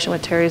collaboration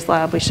with Terry's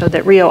lab. We showed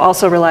that Rio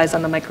also relies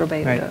on the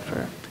microbiota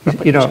for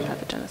replication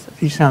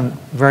pathogenesis. You sound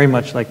very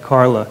much like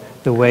Carla,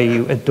 the way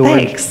you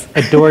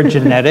adore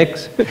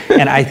genetics.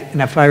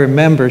 And if I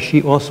remember,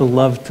 she also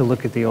loved to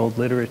look at the old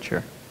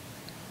literature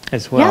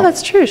as well. Yeah,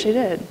 that's true. She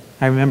did.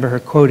 I remember her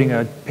quoting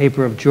a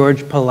paper of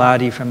George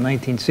Palade from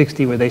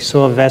 1960 where they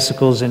saw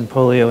vesicles in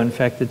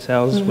polio-infected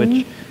cells,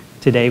 which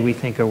today we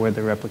think are where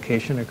the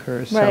replication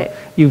occurs. Right.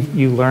 So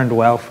you learned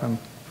well from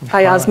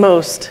Hi,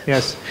 Osmost.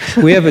 Yes.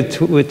 We have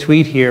a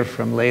tweet here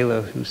from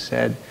Layla who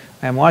said,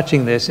 I'm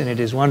watching this and it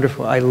is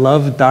wonderful. I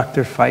love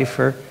Dr.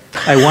 Pfeiffer.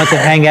 I want to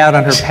hang out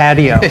on her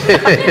patio.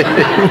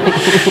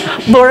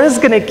 Laura's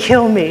going to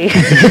kill me.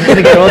 She's going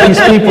to get all these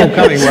people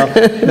coming.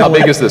 Well, how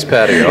big is this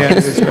patio? Yeah,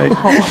 that's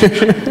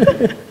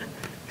right.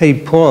 Hey,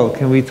 Paul,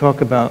 can we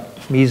talk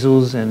about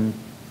measles and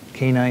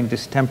canine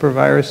distemper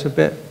virus a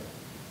bit?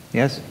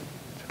 Yes?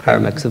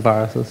 Paramix of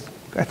viruses.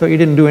 I thought you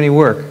didn't do any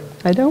work.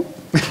 I don't.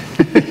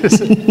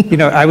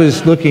 I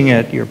was looking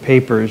at your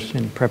papers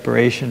in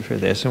preparation for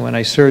this, and when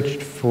I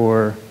searched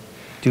for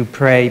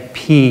Duprex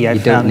P, I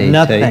found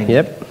nothing.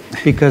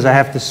 because I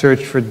have to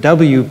search for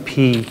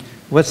WP.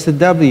 What's the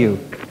W?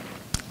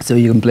 So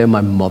you can blame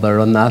my mother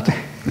on that.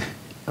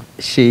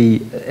 She'll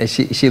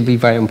be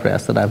very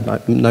impressed that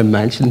I've now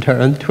mentioned her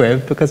on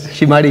TWiV, because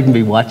she might even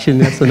be watching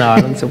this in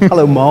Ireland. So,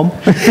 hello, Mom.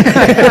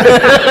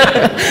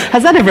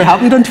 Has that ever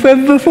happened on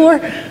TWiV before?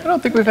 I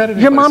don't think we've had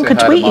any. Your mom could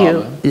tweet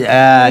you.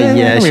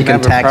 Yeah, she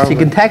can text. She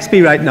can text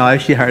me right now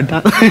if she heard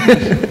that.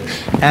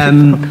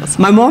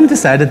 My mom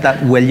decided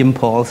that William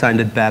Paul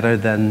sounded better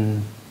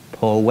than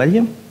Paul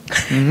William.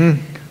 So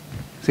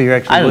you're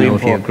actually I don't William know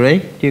if you Paul. agree.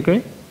 Do you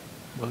agree?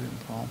 William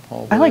Paul,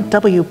 Paul. I like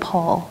W.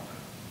 Paul.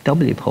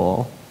 W.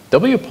 Paul.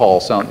 W. Paul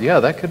sound. Yeah,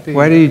 that could be.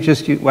 Why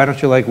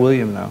don't you like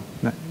William though?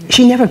 No,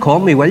 She never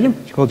called me William.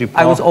 she called you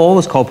Paul. I was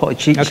always called Paul.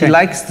 She Okay.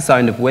 likes the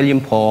sound of William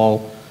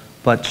Paul,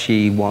 but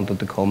she wanted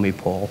to call me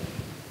Paul.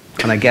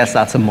 And I guess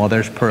that's a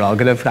mother's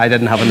prerogative. I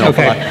didn't have an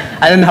awful lot.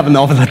 I didn't have an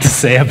awful lot to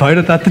say about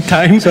it at the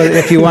time. So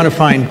if you want to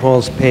find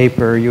Paul's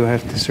paper, you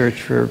have to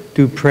search for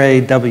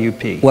Duprex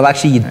WP. Well,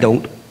 actually, you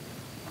don't.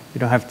 You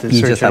don't have to You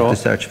search just at have all. to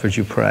search for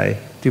Duprex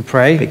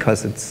Duprex?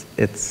 because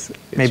it's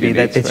Maybe unique.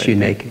 that's it's right.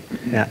 unique.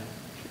 Yeah.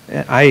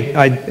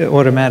 I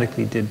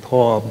automatically did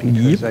Paul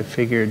because Yep. I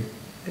figured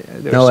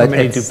there were so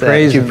many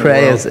Duprex in the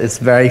Duprex world. is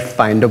very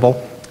findable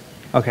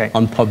Okay,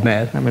 on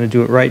PubMed. I'm going to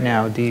do it right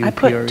now. I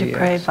put DUPREX.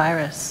 Duprex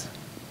virus.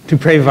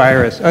 Duprex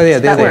virus. Oh yeah,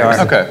 there That they works.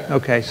 are. Okay.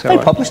 Okay, so They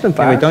published in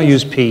anyway, don't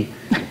viruses. use P.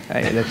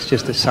 That's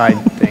just a side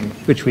thing,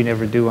 which we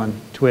never do on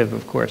TWiV,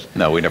 of course.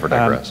 No, we never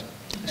digress.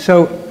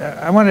 So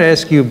I wanted to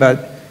ask you about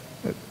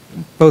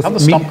both How'd the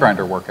stump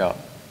grinder work out?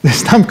 the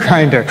stump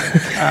grinder.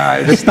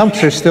 The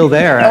stumps are still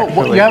there. Oh, Actually.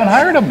 well, you haven't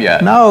hired him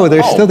yet. No,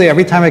 they're Oh. still there.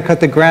 Every time I cut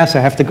the grass, I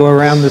have to go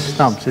around the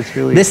stumps. It's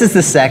really This is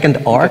the second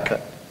arc.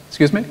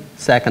 Excuse me?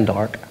 Second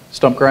arc.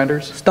 Stump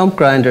grinders? Stump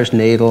grinders,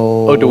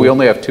 needle. Oh, do we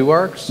only have 2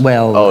 arcs?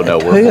 Well, oh, no,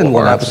 two we're full in of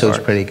one arcs. episode's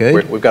pretty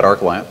good. We've got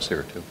arc lamps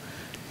here, too.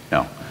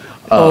 No.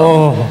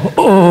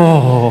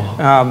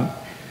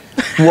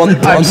 One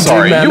I'm ton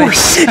sorry, too you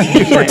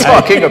many. were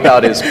talking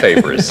about his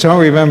papers. don't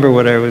remember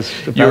what I was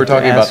about You were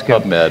talking to about ask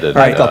him. PubMed and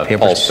Right, got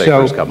papers. Paul's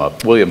papers come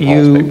up. William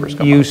Paul's papers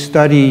come You up.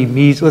 study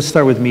measles. Let's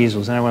start with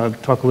measles, and I want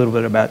to talk a little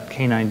bit about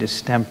canine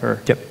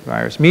distemper Yep.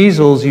 virus.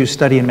 Measles you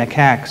study in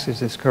macaques, is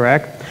this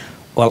correct?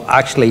 Well,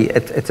 actually,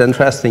 it's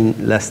interesting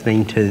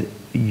listening to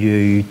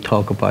you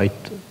talk about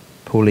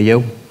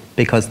polio,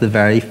 because the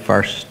very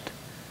first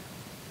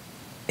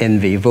in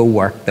vivo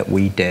work that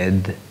we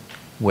did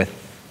with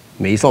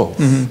measles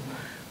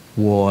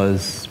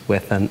was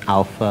with an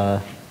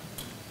alpha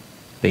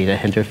beta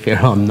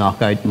interferon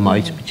knockout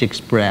mouse, which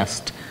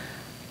expressed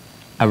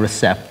a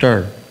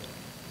receptor,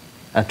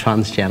 a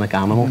transgenic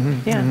animal,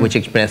 Yeah. which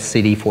expressed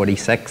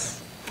CD46.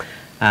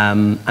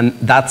 And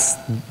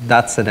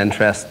that's an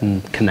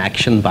interesting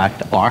connection back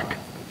to ARC,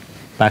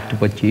 back to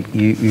what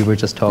you were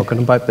just talking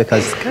about,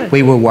 because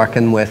we were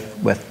working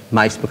with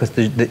mice, because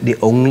the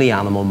only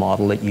animal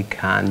model that you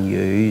can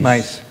use.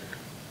 Mice.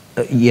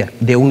 Yeah,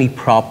 the only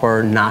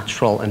proper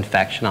natural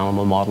infection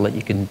animal model that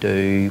you can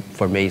do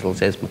for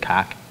measles is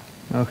macaque.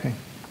 Okay.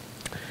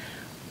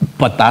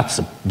 But that's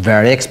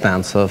very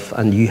expensive,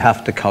 and you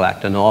have to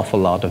collect an awful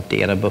lot of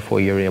data before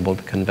you're able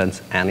to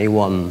convince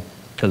anyone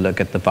to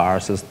look at the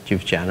viruses that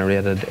you've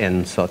generated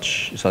in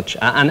such,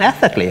 and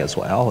ethically as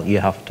well. You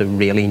have to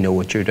really know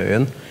what you're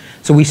doing.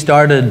 So we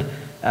started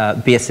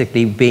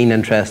basically being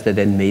interested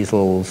in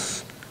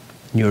measles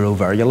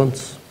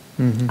neurovirulence.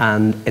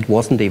 And it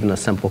wasn't even a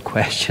simple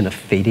question of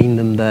feeding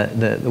them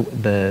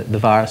the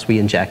virus. We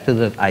injected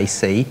it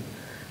IC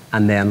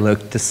and then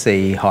looked to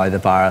see how the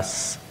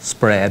virus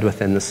spread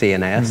within the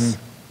CNS.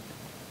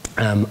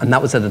 And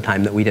that was at a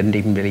time that we didn't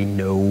even really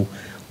know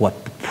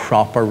what the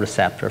proper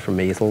receptor for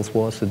measles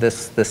was. So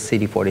this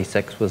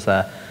CD46 was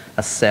a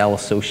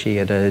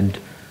cell-associated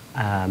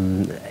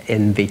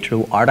in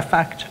vitro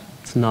artifact.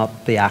 It's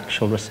not the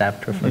actual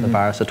receptor for the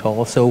virus at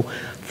all. So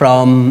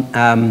from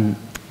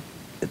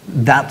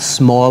that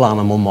small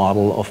animal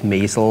model of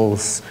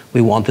measles, we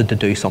wanted to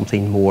do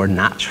something more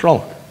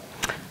natural.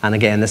 And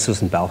again, this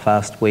was in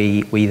Belfast.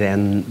 We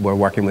then were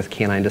working with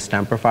canine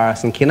distemper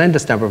virus. And canine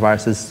distemper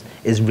virus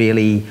is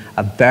really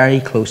a very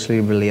closely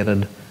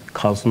related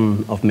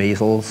cousin of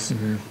measles.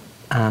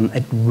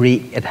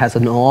 It has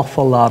an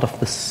awful lot of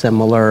the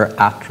similar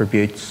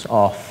attributes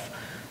of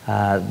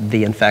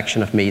the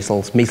infection of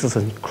measles. Measles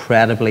is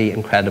incredibly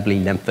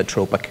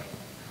lymphotropic.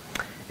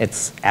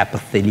 It's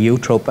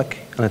epitheliotropic,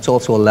 and it's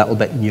also a little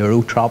bit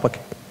neurotropic.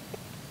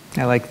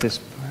 I like this.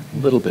 A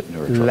little bit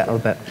neurotropic. Little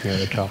bit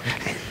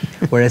neurotropic.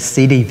 Whereas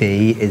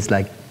CDV is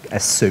like a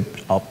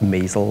souped up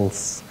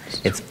measles.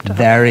 It's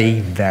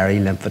very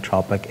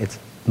lymphotropic. It's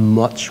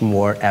much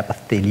more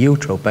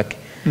epitheliotropic,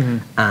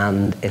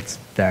 and it's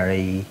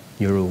very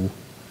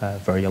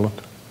virulent.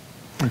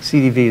 And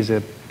CDV is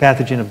a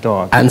pathogen of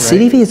dogs. And right?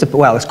 CDV is,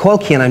 it's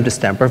called canine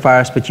distemper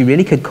virus, but you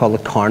really could call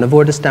it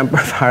carnivore distemper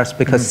virus,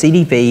 because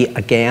CDV,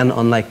 again,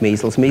 unlike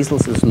measles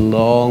is a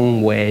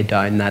long way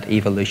down that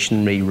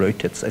evolutionary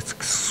route. It's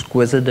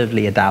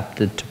exquisitely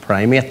adapted to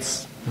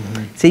primates.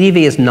 CDV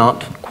is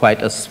not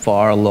quite as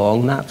far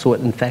along that, so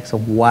it infects a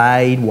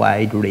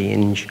wide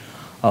range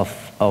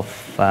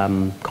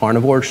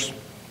carnivores,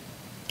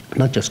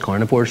 not just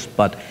carnivores,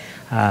 but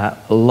a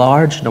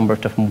large number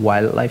of different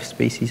wildlife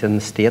species in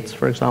the States,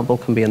 for example,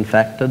 can be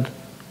infected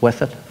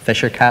with it.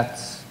 Fisher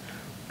cats.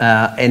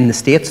 In the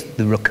States,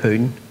 the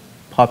raccoon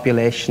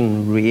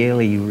population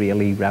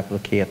really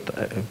replicate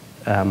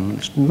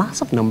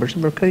massive numbers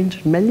of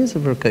raccoons, millions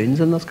of raccoons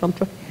in this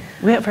country.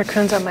 We have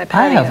raccoons on my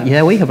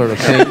patio. We have a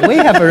raccoon. We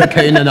have a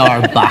raccoon in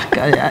our back.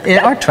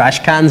 Our trash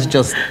cans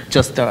just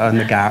are in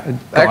the garden.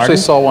 I actually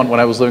saw one when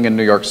I was living in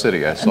New York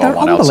City. I saw They're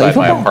one outside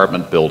my unbelievable.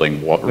 apartment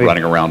building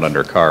running around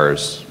under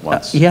cars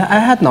once. Yeah, I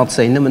had not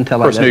seen them until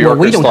Of course, I New lived.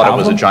 Yorkers we don't thought have it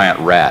was them. a giant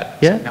rat.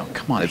 Yeah. No,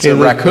 come on, it's They a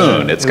live-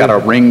 raccoon. It's got a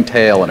ring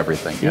tail and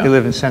everything. They Yeah.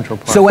 live in Central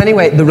Park. So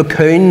anyway, the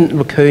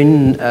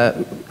raccoon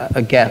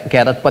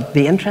get it, but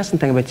the interesting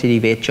thing about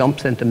CDV, it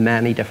jumps into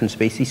many different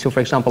species. So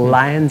for example,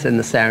 lions in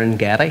the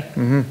Serengeti.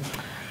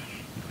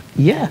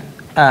 Yeah,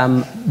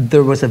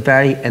 there was a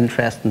very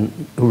interesting,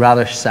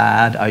 rather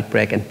sad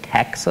outbreak in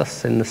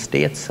Texas in the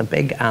States. A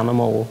big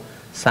animal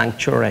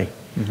sanctuary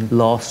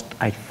lost,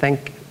 I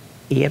think,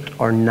 8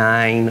 or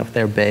 9 of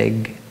their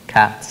big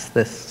cats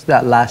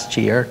that last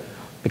year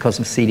because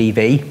of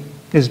CDV.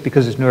 Is it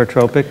because it's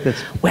neurotropic?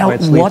 That's Well, why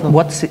it's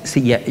lethal?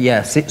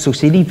 so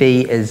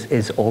CDV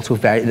is also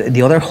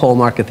the other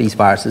hallmark of these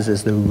viruses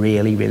is they're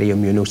really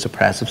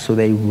immunosuppressive, so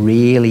they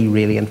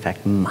really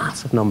infect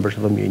massive numbers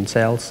of immune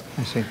cells.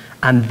 I see.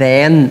 And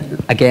then,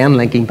 again,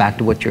 linking back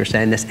to what you're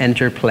saying, this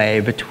interplay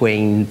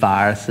between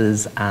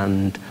viruses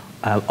and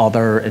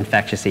other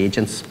infectious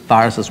agents,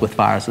 viruses with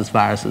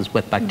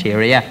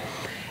bacteria,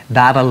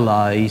 that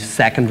allows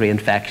secondary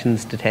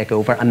infections to take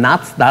over, and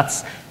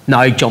that's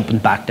now jumping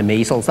back to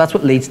measles. That's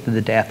what leads to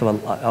the death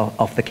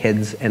of the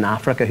kids in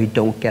Africa who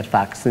don't get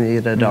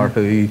vaccinated or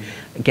who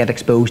get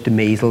exposed to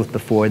measles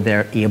before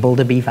they're able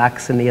to be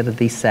vaccinated.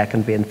 These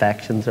secondary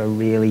infections are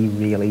really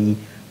very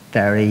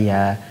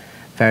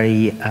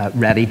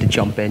ready to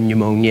jump in.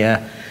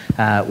 Pneumonia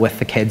with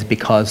the kids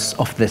because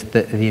of the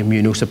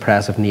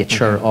immunosuppressive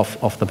nature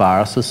of the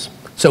viruses.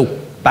 So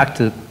back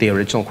to the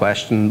original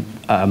question,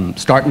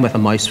 starting with a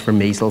mouse for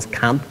measles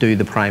can't do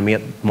the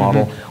primate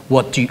model.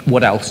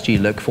 What else do you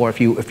look for? If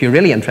you're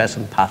really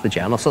interested in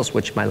pathogenesis,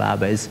 which my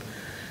lab is,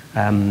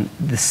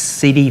 the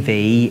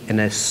CDV in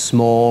a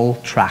small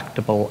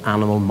tractable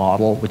animal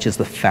model, which is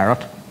the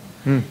ferret,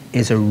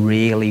 is a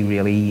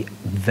really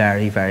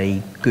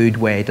very good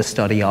way to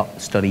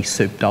study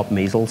souped up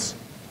measles.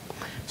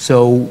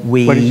 So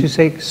we What did you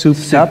say?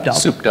 Souped up?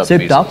 Souped up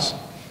Souped up. measles.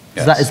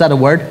 Is that a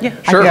word? Yeah.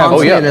 Sure. I can't Oh,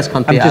 say yeah. in this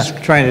country. I'm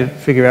just trying to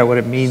figure out what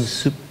it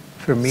means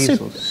for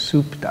measles.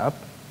 Souped up?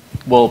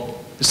 Well,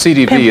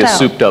 CDV Pimped is out.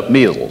 souped up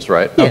measles,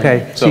 right?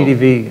 Okay, So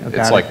CDV. Got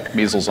it's it. like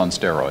measles on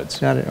steroids.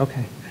 Got it,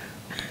 okay.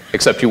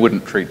 Except you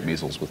wouldn't treat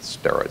measles with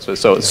steroids.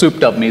 So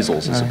souped up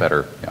measles is a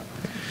better, yeah.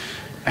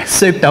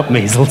 Souped up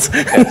measles.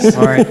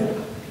 All right.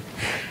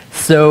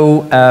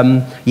 So,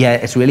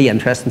 it's really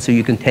interesting. So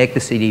you can take the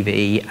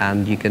CDV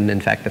and you can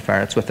infect the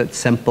ferrets with it.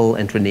 Simple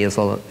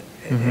intranasal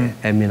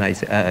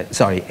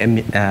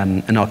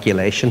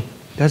inoculation.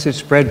 Does it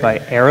spread by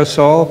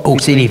aerosol? Oh,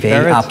 between CDV,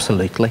 ferrets?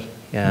 absolutely.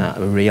 Yeah,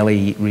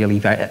 really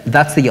very.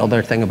 That's the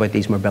other thing about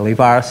these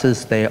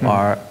morbilliviruses. They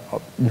are,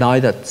 now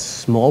that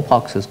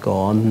smallpox is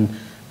gone,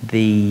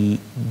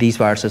 these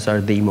viruses are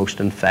the most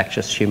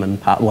infectious human,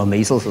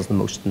 measles is the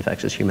most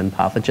infectious human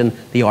pathogen.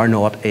 The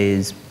R0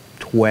 is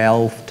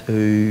 12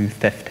 to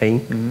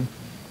 15.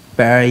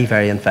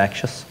 Very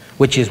infectious,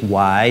 which is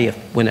why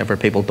whenever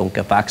people don't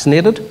get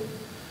vaccinated,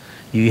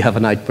 you have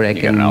an outbreak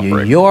You get in an New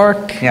outbreak.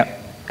 York.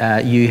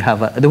 Yep. You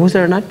have was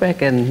there an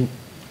outbreak in?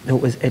 No,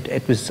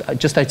 it was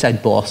just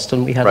outside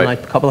Boston. We had Right.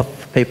 a couple of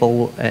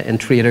people in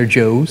Trader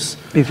Joe's.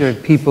 These are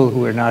people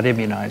who are not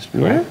immunized,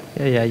 correct?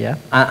 Yeah.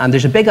 And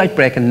there's a big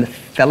outbreak in the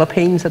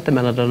Philippines at the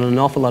minute, and an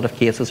awful lot of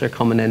cases are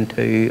coming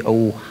into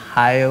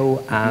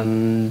Ohio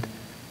and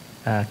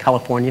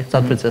California,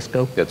 San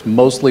Francisco. It's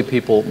mostly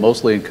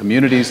in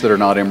communities that are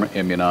not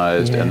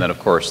immunized, Yeah. and then of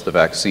course the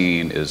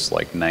vaccine is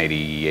like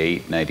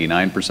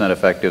 99%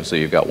 effective, so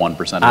you've got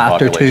 1% of the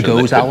After population.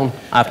 two goes, that could- Alan.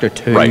 After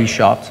two Right.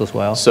 shots as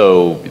well.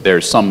 So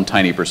there's some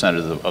tiny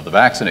percentage of the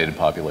vaccinated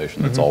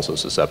population that's also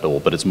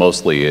susceptible, but it's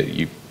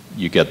mostly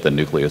you get the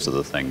nucleus of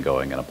the thing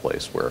going in a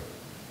place where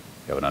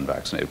you have an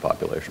unvaccinated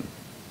population.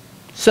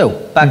 So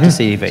back to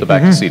CDV. So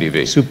back to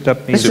CDV. Souped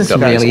up This measles. is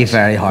really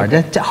very hard.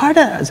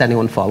 Does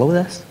anyone follow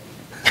this?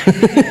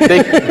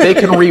 They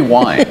can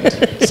rewind.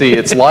 See,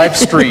 it's live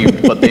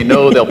streamed, but they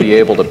know they'll be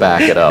able to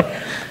back it up.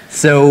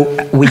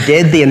 So we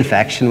did the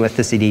infection with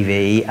the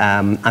CDV,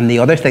 and the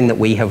other thing that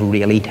we have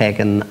really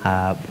taken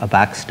a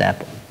back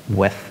step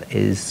with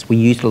is we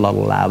used a lot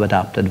of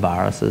lab-adapted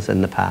viruses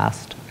in the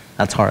past.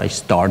 That's how I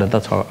started.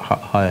 That's how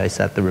I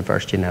set the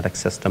reverse genetic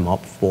system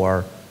up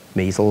for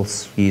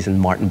measles using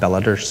Martin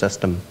Billiter's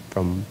system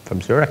from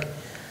Zurich.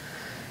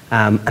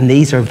 And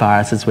these are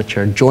viruses which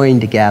are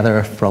joined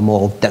together from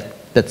all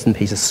bits and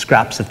pieces,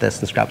 scraps of this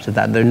and scraps of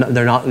that. They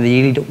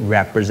really don't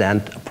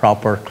represent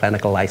proper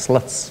clinical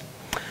isolates.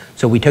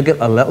 So we took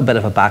a little bit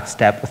of a back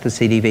step with the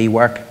CDV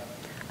work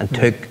and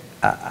took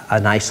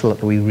an isolate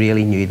that we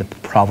really knew the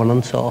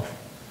provenance of,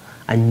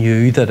 and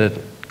knew that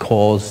it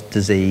caused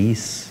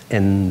disease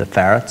in the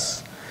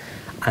ferrets,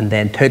 and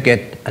then took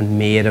it and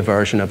made a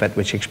version of it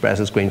which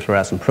expresses green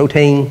fluorescent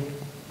protein,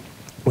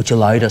 which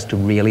allowed us to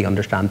really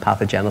understand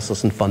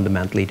pathogenesis in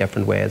fundamentally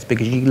different ways,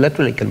 because you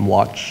literally can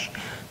watch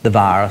the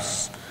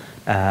virus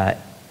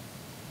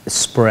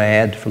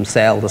spread from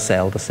cell to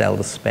cell to cell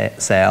to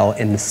cell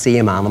in the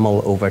same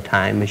animal over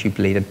time as you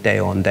bleed it day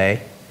on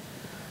day.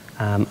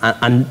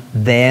 And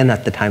then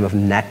at the time of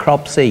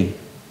necropsy,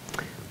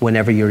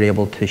 whenever you're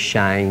able to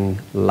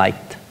shine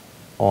light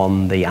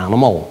on the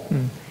animal,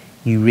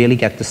 you really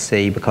get to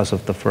see, because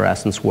of the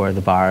fluorescence, where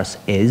the virus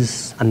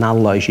is, and that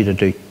allows you to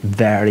do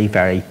very,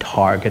 very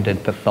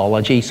targeted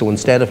pathology. So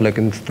instead of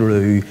looking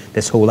through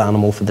this whole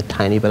animal for the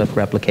tiny bit of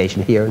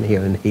replication here and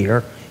here and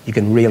here, you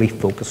can really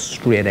focus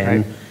straight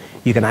in. Right.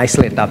 You can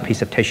isolate that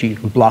piece of tissue, you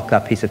can block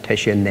that piece of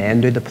tissue, and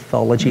then do the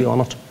pathology on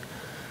it.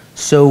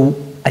 So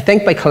I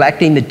think by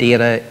collecting the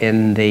data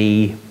in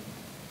the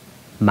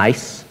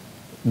mice,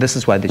 this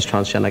is why these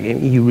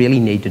transgenic, you really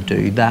need to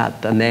do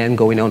that, and then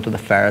going on to the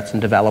ferrets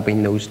and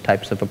developing those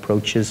types of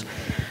approaches.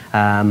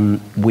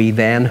 We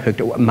then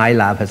hooked, my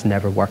lab has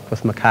never worked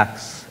with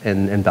macaques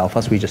in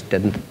Belfast. We just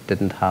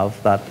didn't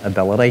have that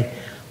ability.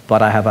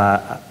 But I have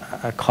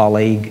a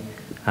colleague,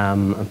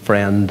 a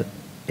friend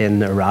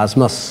in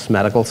Erasmus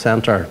Medical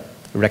Centre,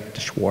 Rick de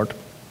Schwart,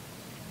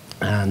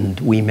 and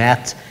we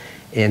met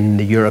in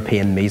the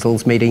European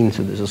measles meeting.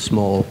 So there's a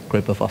small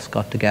group of us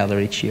got together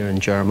each year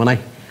in Germany.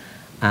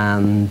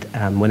 And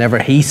whenever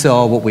he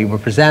saw what we were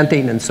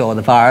presenting and saw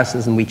the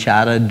viruses, and we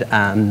chatted,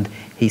 and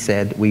he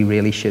said, we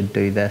really should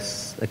do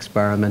this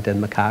experiment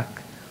in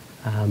macaque.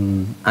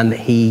 And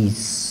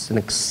he's an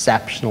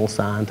exceptional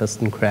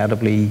scientist,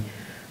 incredibly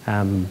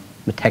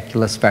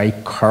meticulous, very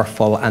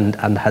careful,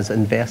 and has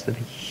invested a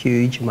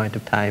huge amount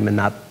of time in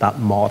that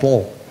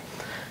model,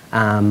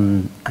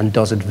 and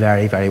does it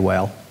very, very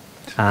well.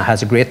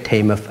 Has a great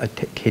team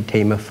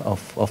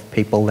of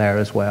people there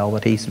as well,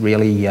 that he's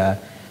really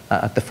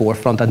at the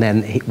forefront. And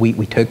then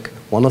we took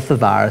one of the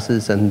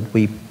viruses, and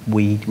we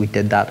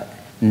did that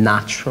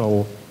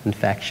natural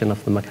infection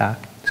of the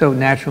macaque. So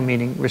natural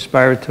meaning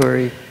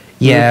respiratory?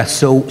 Yeah,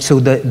 so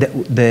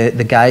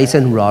the guys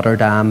in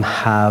Rotterdam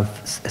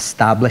have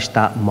established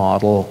that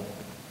model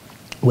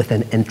with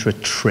an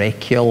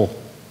intratracheal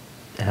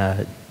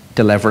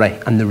delivery.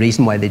 And the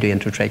reason why they do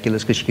intratracheal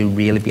is because you can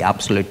really be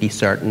absolutely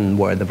certain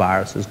where the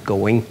virus is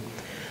going.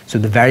 So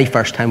the very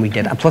first time we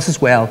did, and plus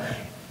as well,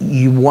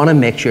 you want to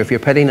make sure, if you're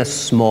putting a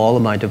small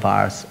amount of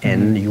virus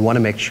in, you want to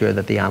make sure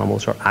that the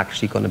animals are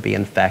actually going to be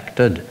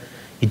infected.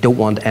 You don't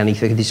want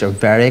anything. These are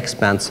very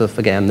expensive.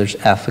 Again, there's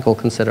ethical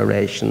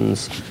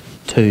considerations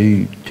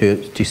to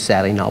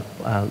setting up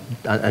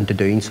and to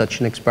doing such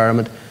an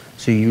experiment.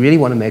 So you really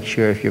want to make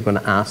sure, if you're going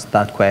to ask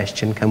that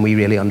question, can we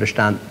really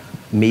understand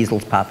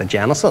measles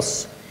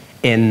pathogenesis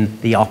in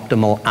the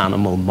optimal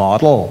animal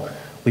model,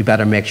 we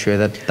better make sure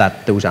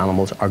that those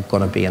animals are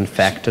going to be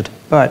infected.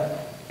 But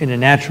in a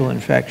natural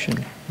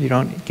infection, you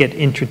don't get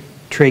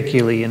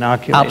intratracheally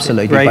inoculated.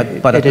 Absolutely,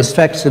 right? but it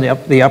affects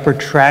the upper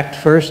tract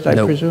first, I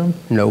presume?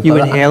 No. You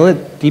inhale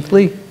it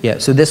deeply? Yeah,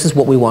 so this is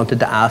what we wanted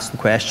to ask the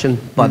question,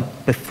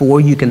 but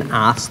before you can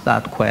ask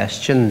that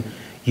question,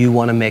 you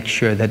want to make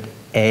sure that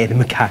the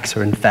macaques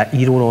are infected.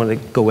 You don't want to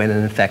go in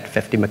and infect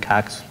 50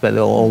 macaques with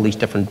all these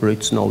different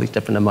routes and all these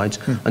different amounts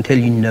until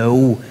you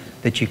know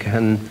that you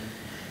can,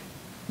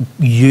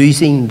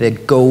 using the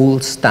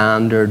gold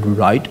standard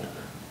route,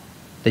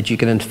 that you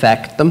can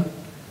infect them,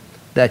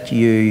 that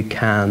you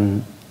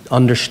can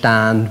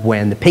understand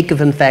when the peak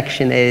of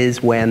infection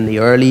is, when the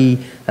early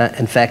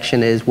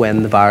infection is,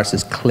 when the virus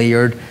is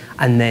cleared,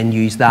 and then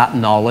use that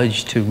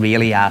knowledge to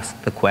really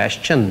ask the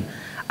question.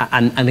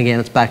 And again,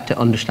 it's back to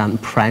understanding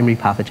primary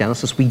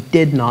pathogenesis. We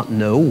did not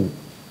know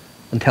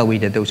until we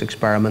did those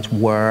experiments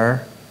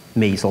where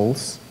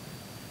measles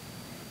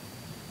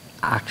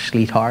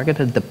actually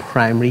targeted, the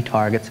primary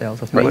target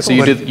cells of measles. So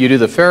you do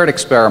the ferret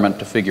experiment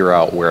to figure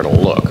out where to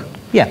look.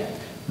 Yeah.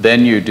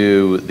 Then you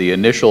do the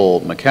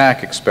initial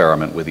macaque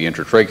experiment with the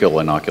intratracheal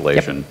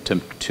inoculation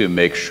to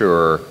make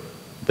sure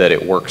that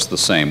it works the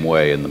same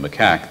way in the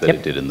macaque that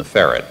it did in the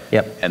ferret.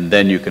 And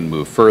then you can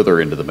move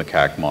further into the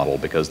macaque model,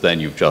 because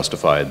then you've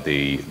justified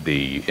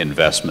the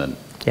investment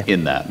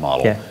in that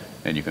model,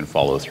 and you can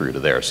follow through to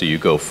there. So you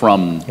go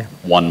from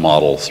one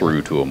model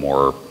through to a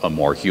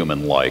more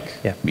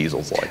human-like,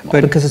 measles-like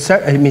model. But because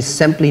it's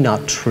simply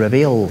not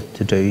trivial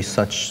to do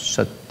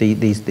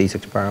these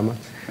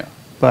experiments.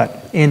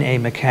 But in a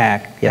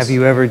macaque, have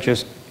you ever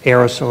just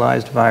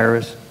aerosolized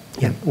virus?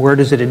 Where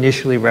does it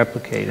initially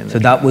replicate? So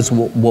that was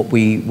what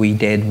we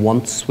did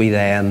once we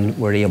then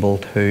were able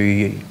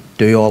to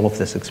do all of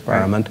this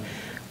experiment.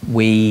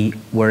 We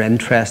were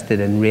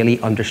interested in really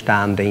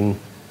understanding,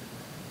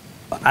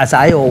 as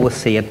I always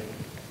see it,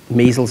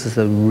 measles is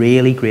a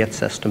really great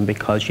system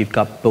because you've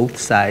got both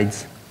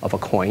sides of a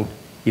coin.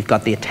 You've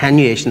got the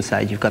attenuation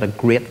side, you've got a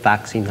great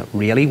vaccine that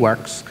really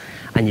works,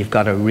 and you've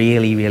got a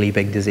really, really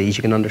big disease,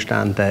 you can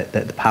understand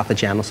the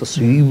pathogenesis.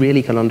 So you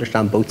really can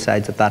understand both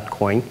sides of that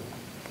coin.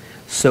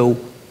 So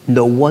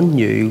no one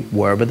knew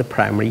where were the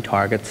primary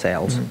target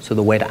cells. So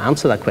the way to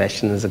answer that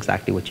question is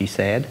exactly what you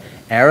said.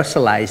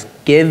 Aerosolize,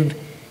 give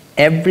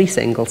every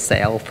single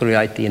cell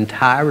throughout the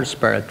entire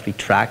respiratory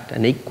tract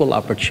an equal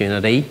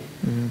opportunity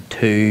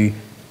to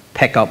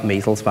pick up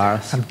measles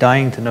virus. I'm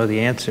dying to know the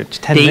answer. It's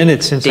 10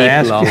 minutes since I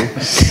asked lung. you.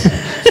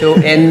 So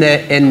in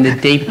the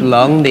deep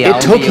lung, the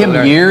It took him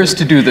years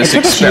to do this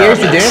experiment. Years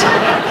to do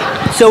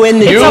it. So in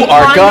the You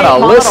are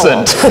gonna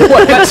listen to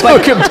what it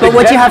took him to but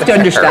what get you have to there.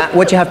 understand,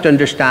 what you have to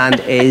understand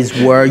is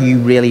where you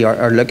really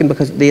are looking,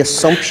 because the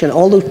assumption,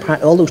 all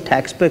those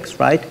textbooks,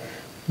 right,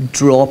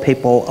 draw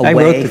people away I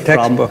wrote the from.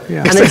 textbook,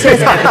 yeah. And it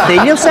says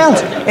epithelial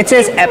cells. It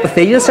says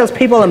epithelial cells.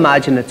 People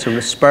imagine it's a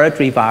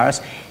respiratory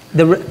virus.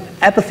 The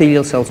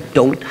epithelial cells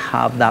don't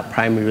have that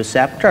primary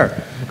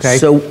receptor. Okay.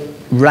 So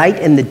right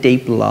in the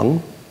deep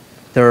lung,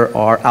 there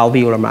are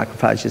alveolar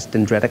macrophages,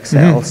 dendritic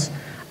cells.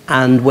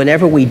 And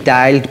whenever we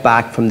dialed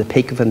back from the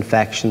peak of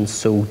infections,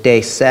 so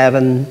day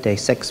 7, day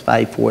 6,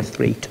 5, 4,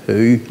 3,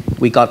 2,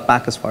 we got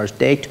back as far as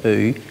day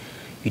 2,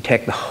 you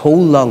take the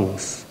whole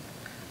lungs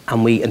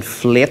and we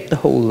inflate the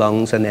whole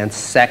lungs and then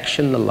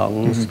section the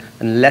lungs,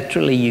 and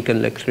literally you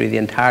can look through the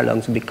entire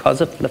lungs, and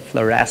because of the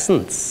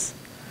fluorescence,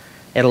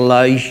 it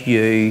allows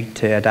you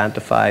to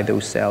identify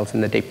those cells in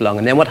the deep lung.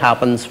 And then what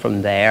happens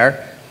from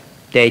there,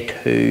 day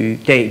 2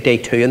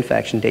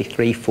 infection, day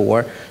 3,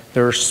 4,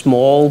 there are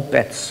small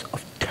bits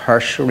of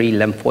tertiary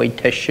lymphoid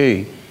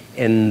tissue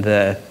in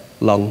the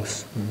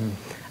lungs.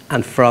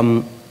 And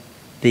from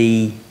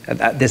the,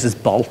 this is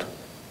BALT,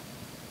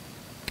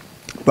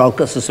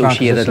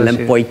 bronchus-associated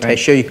lymphoid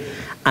tissue,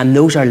 and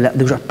those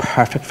are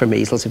perfect for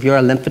measles. If you're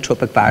a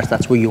lymphotropic virus,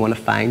 that's where you want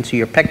to find. So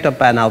you're picked up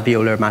by an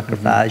alveolar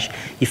macrophage,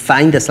 you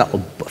find this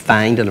little,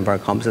 in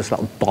inverted commas, this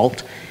little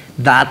BALT.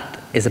 That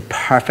is a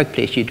perfect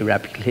place for you to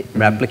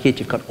replicate.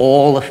 You've got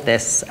all of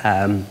this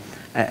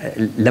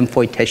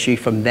lymphoid tissue.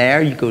 From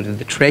there, you go to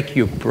the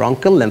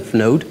tracheobronchial lymph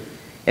node.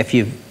 If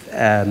the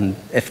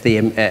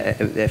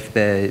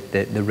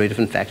route of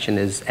infection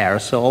is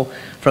aerosol,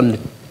 from the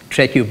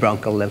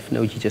tracheobronchial lymph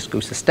node, you just go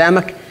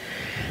systemic.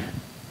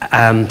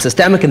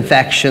 Systemic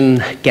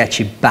infection gets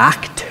you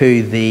back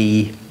to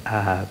the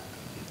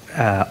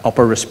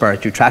upper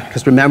respiratory tract,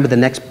 because remember, the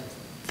next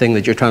thing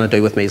that you're trying to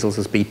do with measles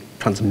is be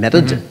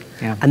transmitted.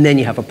 And then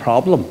you have a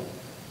problem.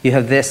 You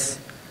have this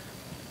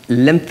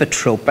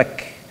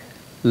lymphotropic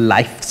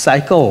life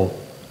cycle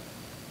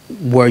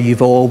where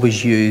you've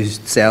always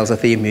used cells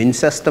of the immune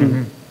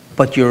system,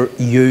 but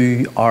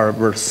you are a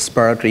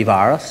respiratory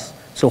virus.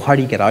 So how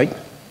do you get out?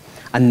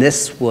 And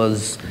this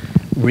was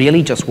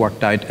really just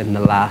worked out in the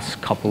last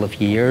couple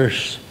of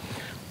years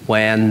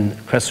when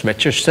Chris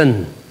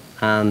Richardson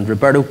and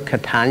Roberto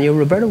Catania,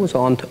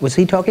 was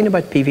he talking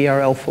about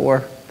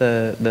PVRL4,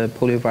 the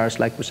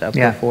poliovirus-like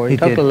receptor 4? He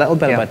talked a little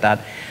bit about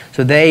that.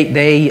 So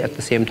they at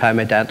the same time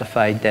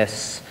identified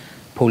this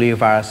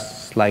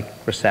poliovirus-like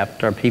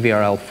receptor,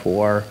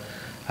 PVRL4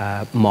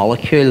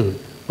 molecule,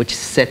 which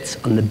sits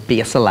on the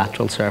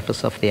basolateral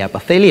surface of the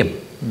epithelium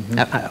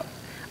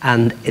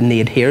and in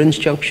the adherence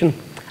junction.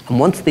 And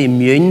once the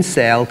immune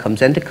cell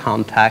comes into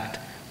contact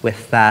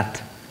with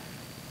that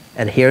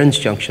adherence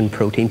junction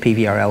protein,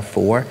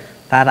 PVRL4,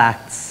 that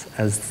acts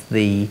as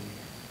the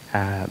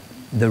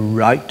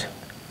route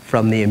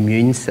from the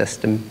immune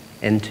system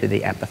into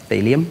the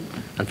epithelium,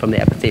 and from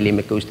the epithelium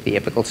it goes to the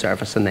apical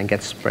surface and then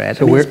gets spread.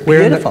 So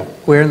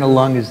where in the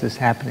lung is this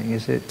happening?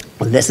 Is it?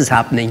 Well, this is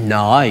happening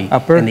now in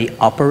the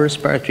upper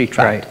respiratory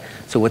tract. Right.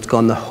 So it's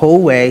gone the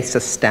whole way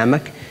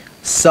systemic,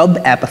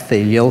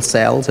 subepithelial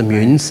cells,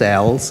 immune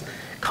cells,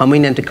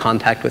 coming into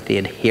contact with the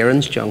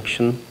adherence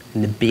junction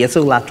in the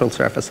basolateral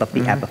surface of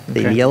the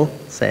epithelial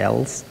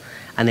cells,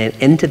 and then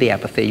into the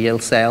epithelial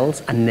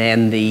cells, and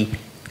then the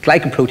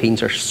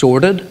glycoproteins are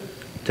sorted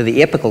to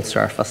the apical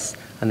surface,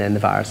 and then the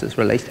virus is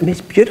released. I mean,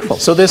 it's beautiful.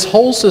 So this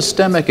whole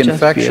systemic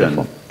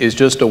infection is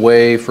just a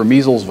way for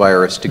measles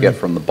virus to get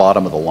from the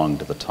bottom of the lung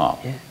to the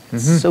top. Yeah,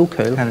 it's so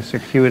cool. Kind of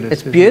circuitous.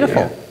 It's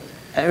beautiful.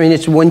 I mean,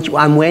 it's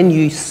when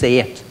you see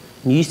it,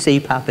 when you see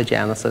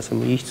pathogenesis,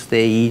 and when you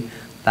see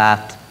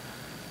that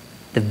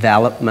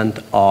development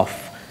of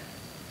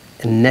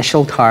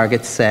initial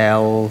target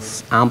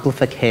cells,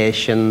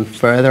 amplification,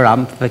 further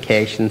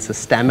amplification,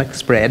 systemic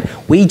spread.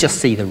 We just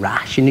see the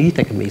rash. You know, you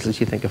think of measles,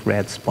 you think of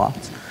red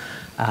spots.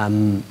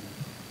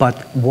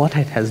 But what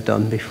it has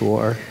done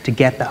before to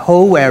get the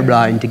whole way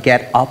around, to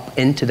get up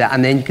into that,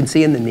 and then you can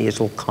see in the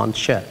nasal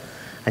concha,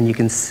 and you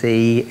can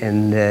see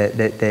in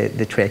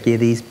the trachea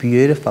these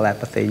beautiful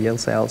epithelial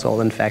cells, all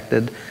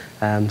infected,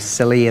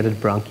 ciliated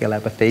bronchial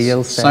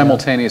epithelial cells.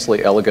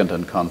 Simultaneously elegant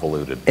and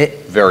convoluted.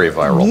 Very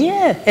viral.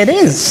 Yeah, it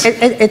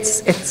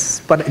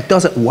is. But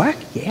does it work?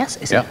 Yes.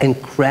 It's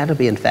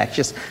incredibly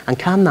infectious. And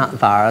can that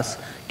virus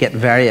get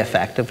very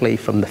effectively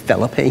from the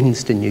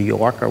Philippines to New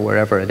York or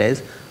wherever it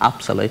is?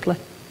 Absolutely.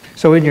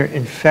 So in your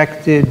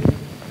infected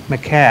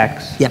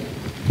macaques,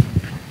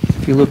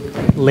 if you look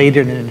later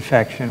in an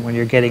infection, when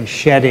you're getting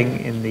shedding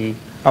in the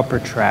upper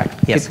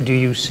tract. Yes. Do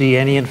you see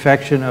any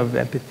infection of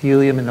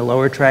epithelium in the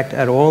lower tract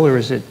at all, or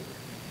is it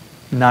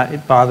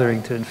not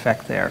bothering to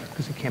infect there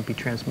because it can't be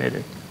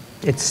transmitted?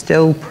 It's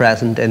still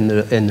present in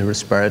the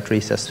respiratory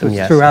system, So it's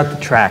yes. throughout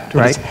the tract, But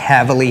right? it's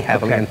heavily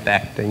Okay.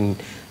 infecting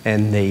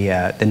in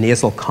the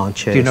nasal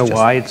concha. Do you know is just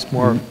why it's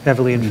more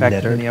heavily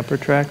infected in littered. the upper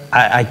tract?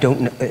 I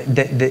don't know.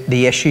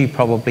 The issue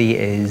probably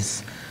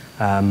is,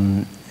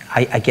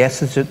 I guess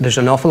there's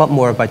an awful lot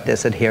more about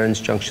this adherence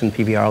junction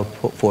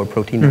PVR4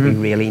 protein that we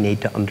really need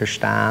to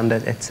understand.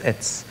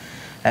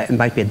 It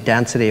might be a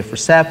density of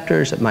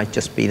receptors. It might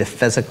just be the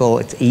physical.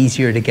 It's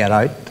easier to get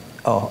out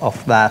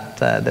of that.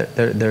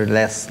 There are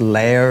less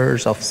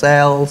layers of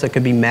cells. There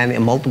could be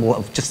multiple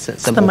of just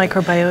simple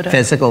microbiota.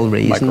 physical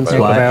reasons Microbiota.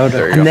 why.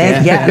 There you And go.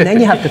 then, and then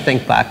you have to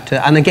think back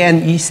to, and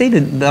again, you see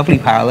the lovely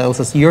parallels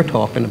as you're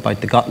talking about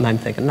the gut, and I'm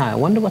thinking, now I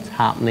wonder what's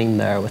happening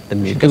there with the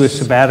mucus. Do a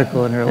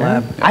sabbatical in her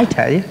lab, I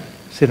tell you,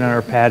 sit on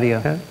our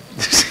patio.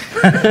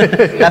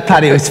 that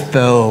patio is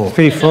full.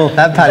 Pretty full.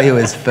 That patio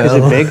is full.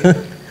 Is it big?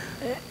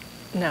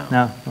 No,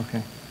 No,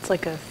 okay. it's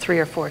like a 3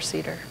 or 4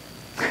 seater.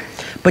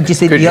 But you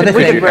see, Could the you, other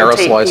could thing, you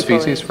rotate aerosolize people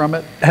feces in. from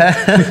it?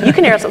 You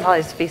can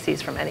aerosolize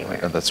feces from anywhere.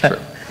 That's true.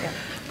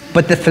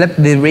 but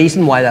the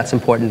reason why that's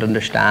important to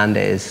understand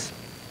is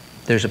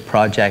there's a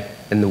project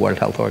in the World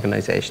Health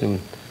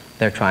Organization.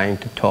 They're trying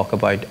to talk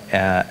about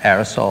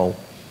aerosol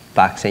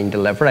vaccine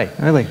delivery.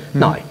 Really?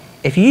 Now,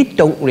 if you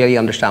don't really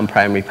understand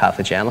primary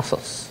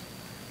pathogenesis,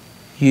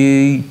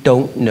 you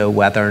don't know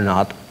whether or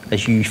not,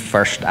 as you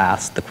first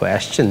asked the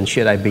question,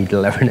 should I be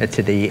delivering it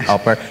to the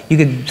upper? You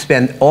could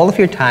spend all of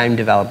your time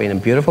developing a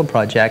beautiful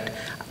project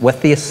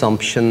with the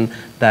assumption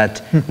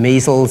that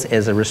measles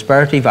is a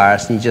respiratory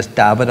virus and you just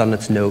dab it on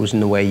its nose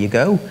and away you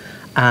go.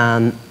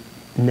 And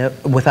no,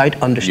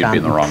 without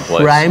understanding the wrong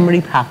place.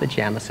 primary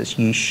pathogenesis,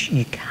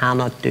 you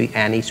cannot do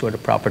any sort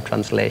of proper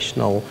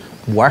translational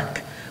work,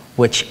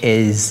 which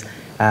is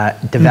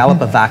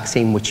develop a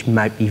vaccine which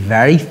might be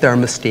very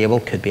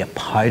thermostable, could be a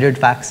powdered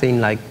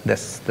vaccine like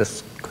this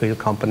cool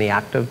company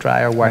Active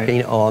Dry are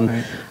working on.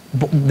 right.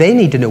 But they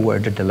need to know where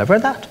to deliver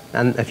that.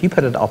 And if you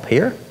put it up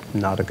here,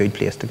 not a good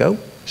place to go.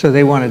 So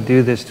they want to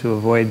do this to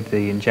avoid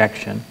the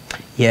injection.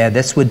 Yeah,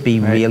 this would be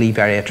Right. really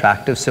very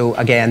attractive. So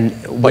again,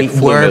 Like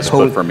flu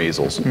but for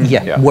measles.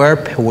 yeah, where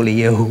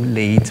polio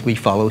leads, we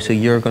follow. So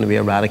you're going to be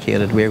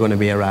eradicated, we're going to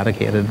be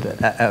eradicated.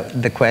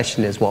 The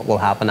question is what will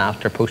happen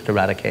after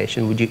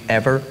post-eradication. Would you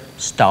ever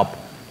stop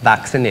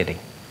vaccinating?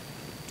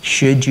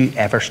 Should you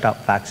ever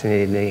stop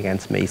vaccinating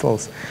against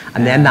measles?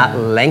 And then that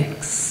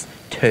links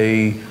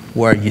to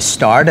where you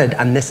started,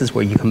 and this is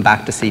where you come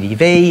back to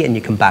CDV, and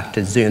you come back to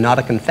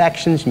zoonotic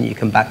infections, and you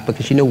come back,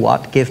 because you know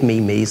what? Give me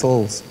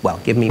measles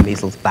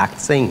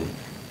vaccine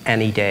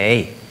any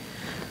day.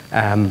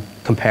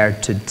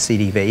 Compared to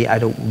CDV, I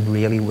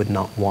would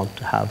not want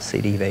to have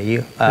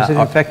CDV. Does it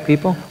infect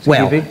people,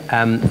 CDV?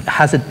 Well,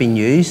 has it been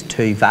used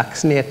to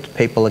vaccinate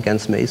people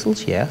against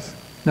measles? Yes.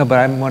 No, but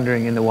I'm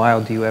wondering in the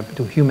wild,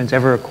 do humans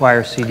ever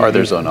acquire CDV? Are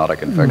there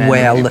zoonotic infections?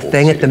 Well, the People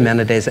thing with at the CDV?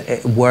 minute is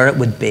where it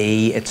would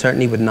be, it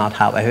certainly would not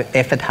happen.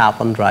 If it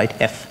happened, right,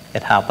 if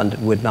it happened, it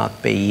would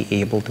not be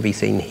able to be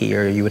seen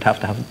here. You would have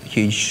to have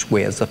huge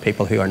swathes of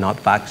people who are not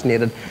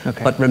vaccinated.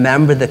 Okay. But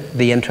remember that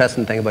the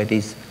interesting thing about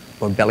these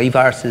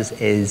morbilliviruses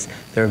is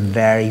they're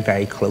very,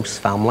 very close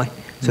family.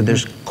 So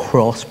there's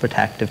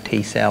cross-protective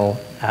T-cell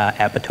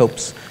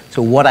epitopes.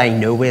 So what I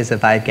know is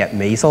if I get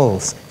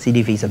measles,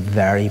 CDV is a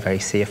very, very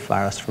safe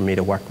virus for me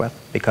to work with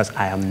because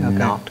I am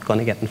not going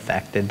to get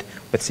infected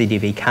with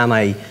CDV. Can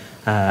I?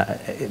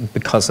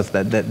 Because of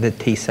the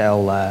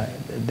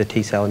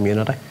T-cell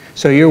immunity.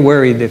 So you're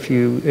worried if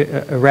you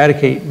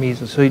eradicate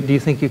measles. So do you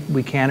think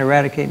we can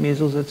eradicate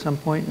measles at some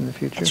point in the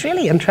future? It's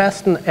really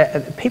interesting.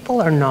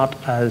 People are not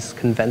as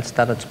convinced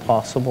that it's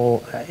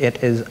possible.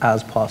 It is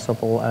as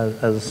possible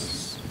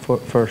as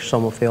for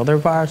some of the other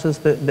viruses.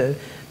 The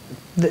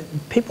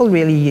people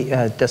really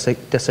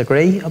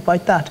disagree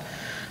about that.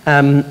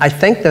 I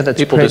think that it's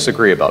People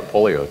disagree about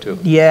polio too.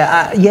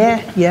 Yeah.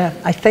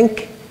 I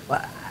think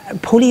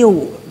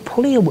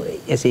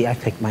polio is, I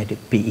think,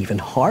 might be even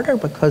harder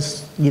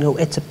because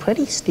it's a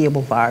pretty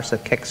stable virus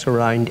that kicks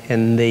around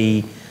in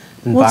the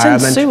environment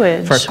it's in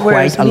sewage, for quite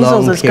whereas a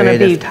measles long is gonna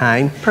period be of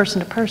time.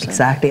 person to person.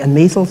 Exactly, and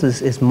measles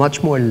is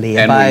much more labile.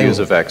 And we use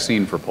a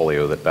vaccine for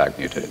polio that back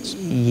mutates.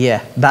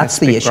 Yeah, that's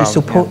the the big issue.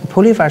 So problem,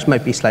 poliovirus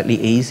might be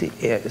slightly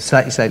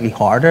slightly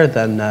harder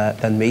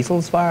than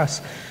measles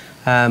virus.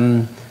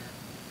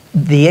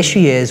 The issue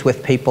is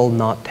with people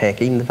not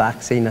taking the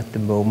vaccine at the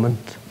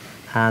moment,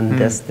 and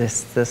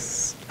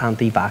this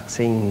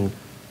anti-vaccine.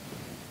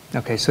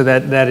 Okay, so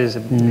that is a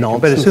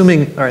Nonsense. But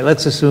assuming, all right,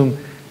 let's assume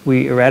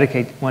we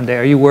eradicate one day.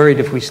 Are you worried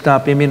if we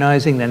stop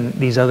immunizing, then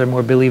these other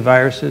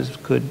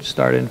morbilliviruses could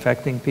start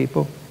infecting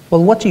people?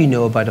 Well, what do you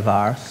know about a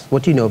virus?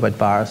 What do you know about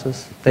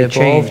viruses? They evolve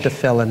change. to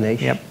fill a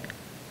niche. Yep.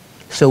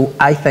 So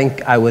I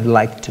think I would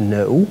like to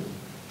know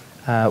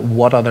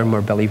what other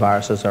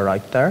morbilliviruses are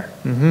out there.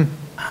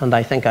 And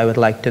I think I would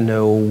like to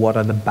know what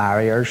are the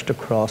barriers to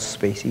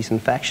cross-species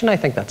infection. I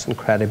think that's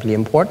incredibly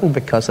important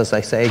because, as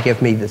I say,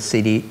 give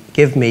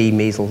me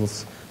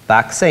measles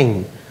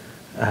vaccine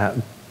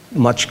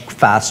much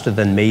faster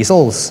than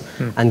measles,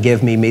 and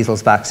give me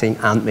measles vaccine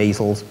and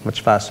measles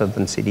much faster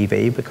than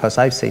CDV, because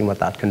I've seen what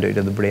that can do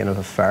to the brain of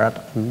a ferret,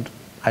 and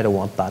I don't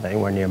want that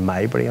anywhere near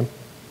my brain.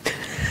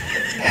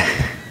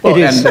 Well,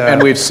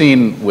 and we've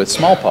seen with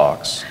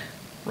smallpox,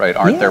 right?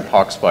 Aren't there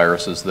pox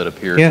viruses that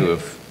appear to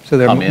have so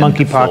there are come in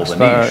to fill monkeypox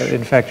the niche?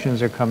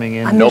 infections are coming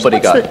in. And nobody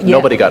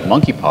got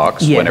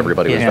monkeypox when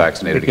everybody was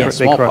vaccinated against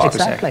smallpox.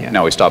 Exactly.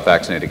 Now we stop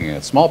vaccinating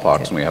against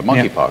smallpox and we have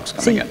monkeypox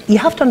coming in. You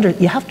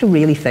have to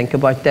really think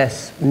about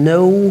this.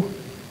 No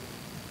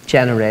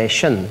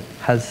generation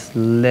has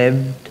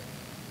lived,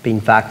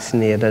 been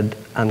vaccinated,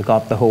 and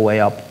got the whole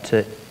way up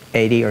to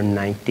 80 or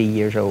 90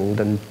 years old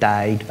and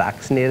died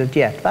vaccinated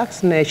yet.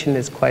 Vaccination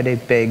is quite a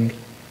big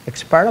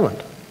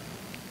experiment.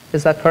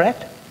 Is that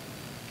correct?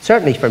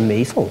 Certainly for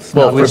measles.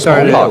 Well, for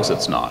smallpox,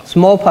 it's not.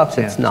 Smallpox,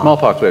 it's not.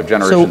 Smallpox, we have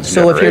generations.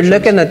 So if you're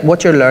looking at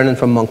what you're learning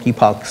from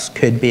monkeypox,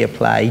 could be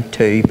applied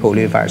to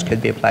poliovirus,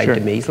 could be applied to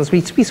measles.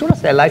 We sort of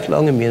say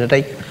lifelong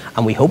immunity,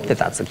 and we hope that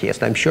that's the case.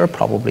 And I'm sure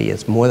probably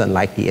is more than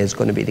likely is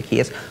going to be the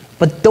case.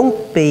 But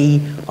don't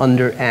be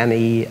under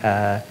any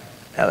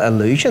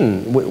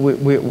illusion.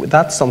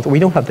 That's something we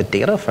don't have the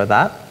data for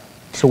that,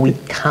 so we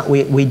can't.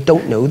 We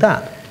don't know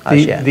that.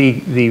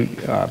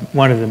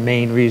 One of the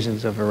main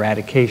reasons of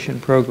eradication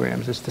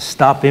programs is to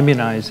stop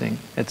immunizing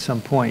at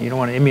some point. You don't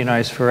want to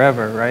immunize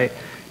forever, right?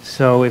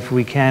 So if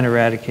we can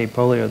eradicate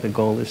polio, the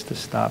goal is to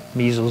stop.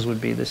 Measles would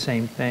be the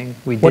same thing.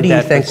 What do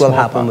you think will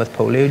happen with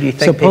polio? Do you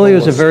think polio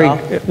is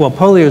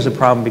polio is a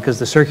problem because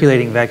the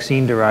circulating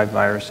vaccine-derived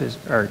viruses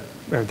are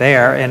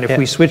there, and if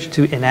we switch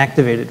to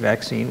inactivated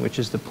vaccine, which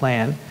is the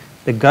plan,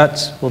 the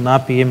guts will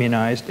not be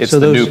immunized. It's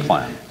the new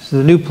plan.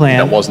 The new plan.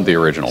 That wasn't the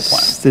original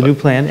plan. The new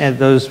plan, and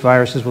those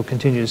viruses will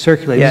continue to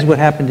circulate. This is what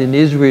happened in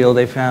Israel.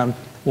 They found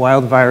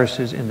wild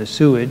viruses in the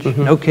sewage.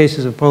 No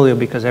cases of polio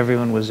because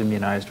everyone was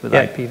immunized with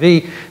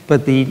IPV,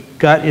 but the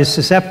gut is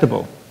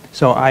susceptible.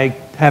 So I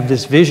have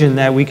this vision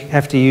that we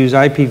have to use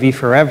IPV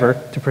forever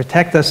to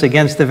protect us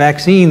against the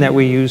vaccine that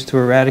we use to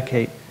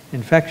eradicate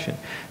infection.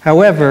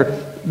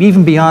 However,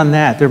 even beyond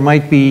that, there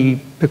might be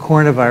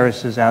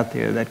picornaviruses out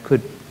there that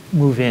could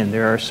move in.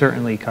 There are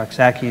certainly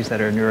Coxsackies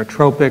that are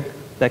neurotropic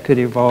that could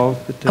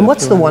evolve. And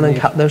what's the one in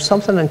there's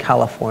something in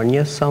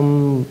California,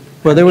 Well,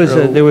 there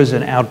was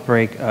an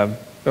outbreak of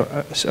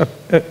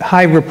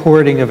high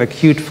reporting of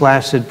acute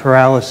flaccid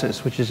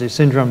paralysis, which is a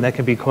syndrome that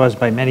can be caused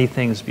by many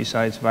things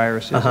besides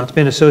viruses. It's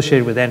been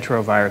associated with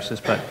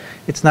enteroviruses, but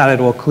it's not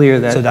at all clear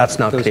that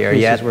those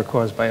cases were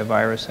caused by a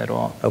virus at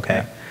all. Okay.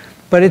 Yeah.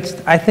 But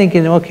I think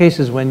in all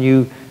cases when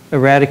you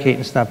eradicate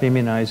and stop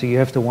immunizing, you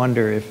have to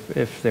wonder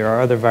if there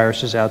are other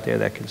viruses out there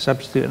that can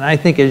substitute. And I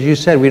think, as you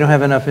said, we don't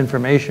have enough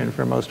information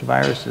for most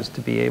viruses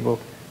to be able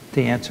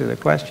to answer the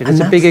question. It's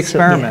a big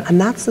experiment. And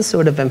that's the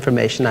sort of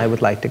information I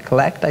would like to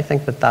collect. I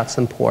think that that's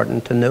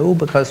important to know,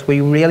 because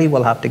we really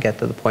will have to get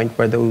to the point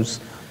where those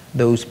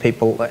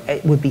people,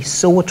 it would be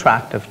so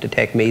attractive to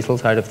take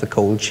measles out of the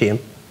cold chain.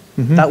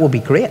 That would be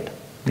great,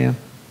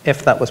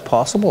 if that was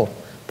possible.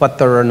 But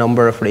there are a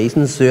number of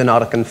reasons,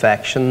 zoonotic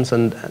infections,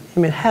 and I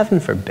mean, heaven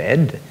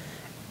forbid,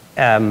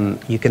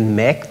 you can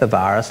make the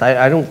virus.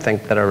 I don't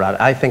think that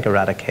I think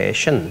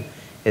eradication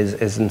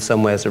is in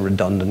some ways a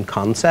redundant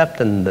concept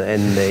in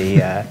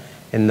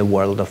the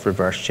world of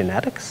reverse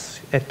genetics.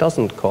 It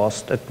doesn't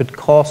cost. It would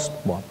cost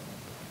what,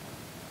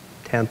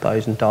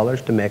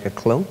 $10,000 to make a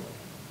clone.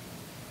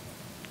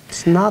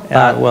 It's not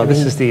that. Well,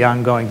 this is the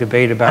ongoing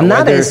debate about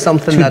whether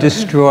to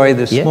destroy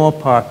the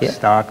smallpox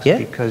stocks,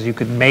 because you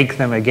could make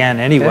them again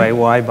anyway.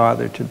 Why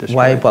bother to destroy them?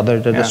 Why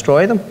bother to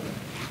destroy them?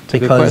 It's a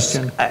good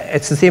question.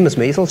 It's the same as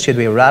measles. Should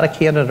we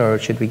eradicate it, or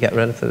should we get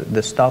rid of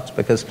the stocks?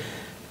 Because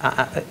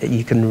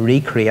you can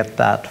recreate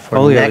that for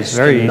polio next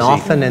to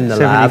nothing in the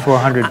lab.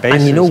 7,400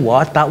 bases. And you know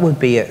what? That would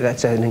be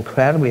that's an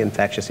incredibly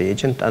infectious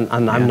agent. And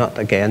I'm not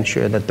again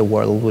sure that the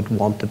world would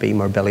want to be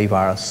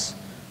morbillivirus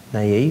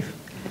naive.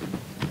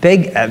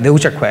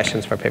 Those are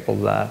questions for people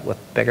with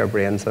bigger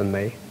brains than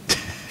me.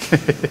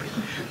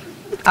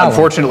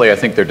 Unfortunately, I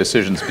think they're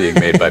decisions being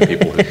made by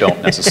people who don't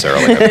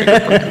necessarily have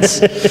bigger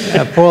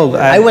brains. Paul,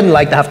 I wouldn't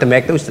like to have to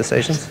make those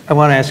decisions. I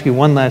want to ask you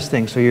one last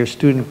thing. So your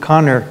student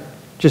Connor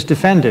just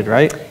defended,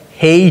 right?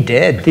 He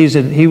did.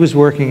 He was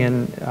working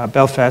in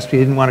Belfast. He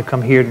didn't want to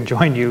come here and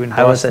join you in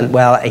Boston.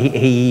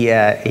 He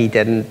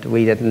didn't.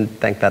 We didn't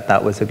think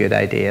that was a good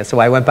idea. So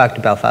I went back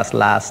to Belfast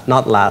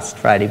not last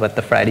Friday, but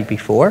the Friday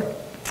before.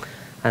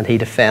 And he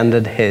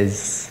defended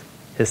his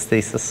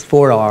thesis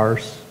 4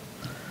 hours.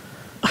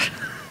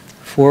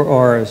 4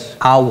 hours.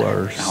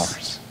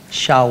 Hours.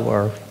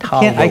 Shower.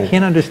 I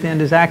can't understand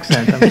his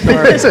accent. I'm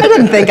sorry. I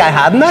didn't think I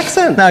had an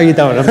accent. No, you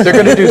don't. They're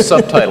going to do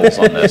subtitles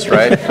on this,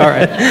 right? All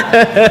right.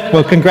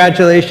 Well,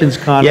 congratulations,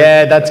 Connor.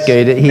 Yeah, that's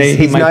good.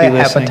 He's now a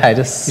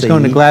hepatitis C. He's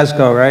going to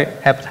Glasgow, right?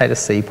 Hepatitis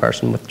C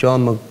person with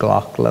John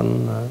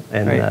McLaughlin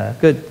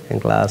in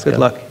Glasgow. Good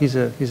luck. He's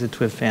a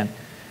TWiV fan.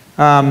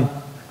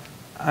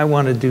 I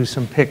want to do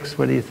some picks.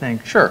 What do you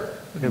think? Sure.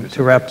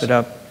 To wrap it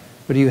up,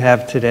 what do you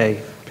have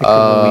today? Pick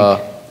of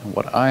the week.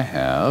 What I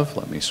have,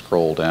 let me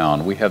scroll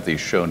down. We have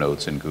these show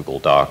notes in Google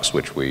Docs,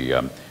 which we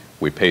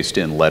paste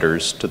in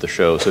letters to the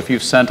show. So if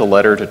you've sent a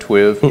letter to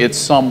TWiV, it's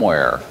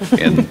somewhere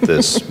in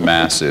this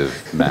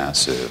massive,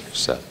 massive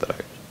set that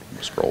I'm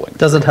scrolling.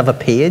 Does it have a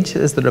page?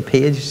 Is there a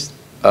page?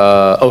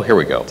 Oh, here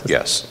we go.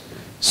 Yes.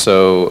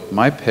 So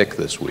my pick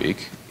this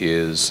week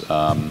is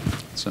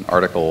it's an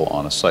article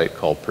on a site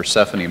called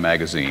Persephone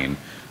Magazine.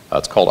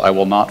 It's called "I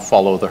Will Not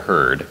Follow the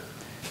Herd,"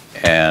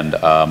 and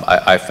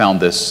I found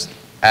this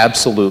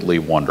absolutely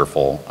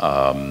wonderful.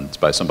 It's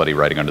by somebody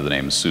writing under the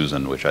name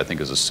Susan, which I think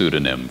is a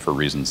pseudonym for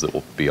reasons that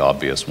will be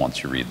obvious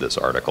once you read this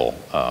article.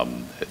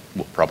 It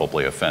will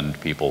probably offend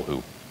people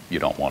who you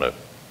don't want to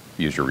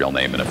use your real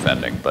name in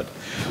offending, but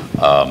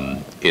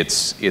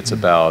it's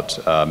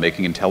about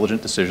making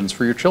intelligent decisions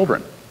for your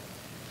children.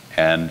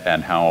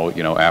 And how,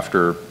 you know,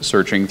 after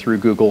searching through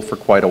Google for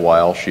quite a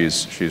while,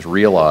 she's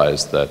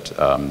realized that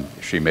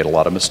she made a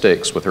lot of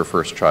mistakes with her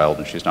first child,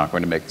 and she's not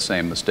going to make the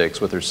same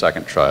mistakes with her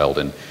second child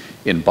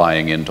in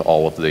buying into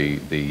all of the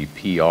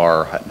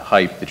PR and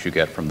hype that you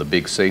get from the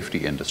big safety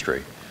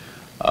industry,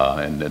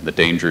 and the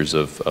dangers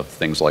of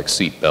things like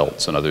seat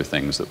belts and other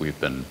things that we've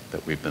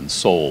been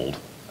sold.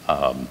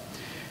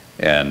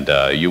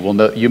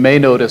 You may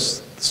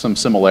notice some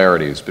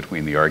similarities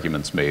between the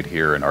arguments made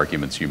here and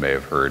arguments you may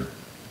have heard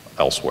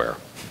elsewhere.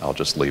 I'll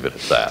just leave it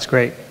at that. That's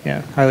great.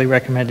 Yeah, highly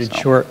recommended.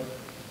 So, short. You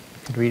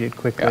could read it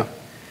quickly. Yeah,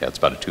 it's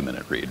about a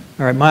 2-minute read.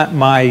 All right,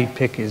 my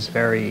pick is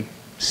very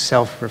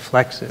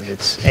self-reflexive.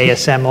 It's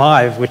ASM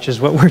Live, which is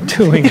what we're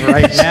doing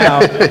right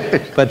now.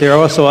 But there are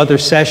also other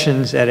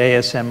sessions at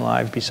ASM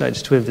Live.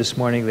 Besides TWiV this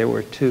morning, there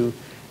were 2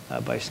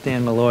 by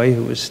Stan Malloy,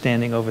 who was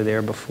standing over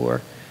there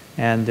before.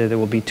 And there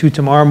will be 2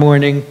 tomorrow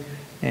morning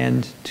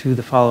and 2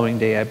 the following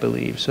day, I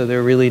believe. So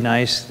they're really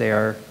nice. They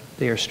are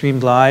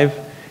streamed live.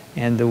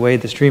 And the way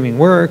the streaming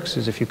works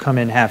is if you come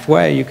in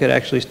halfway, you could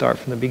actually start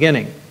from the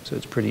beginning. So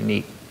it's pretty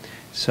neat.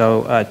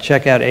 So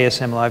check out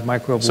ASM Live,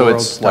 MicrobeWorld.org. So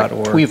it's like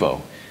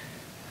TWiVo.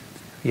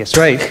 Yes,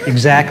 right.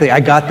 Exactly. I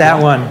got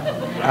that one.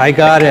 I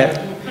got it.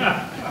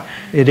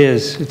 It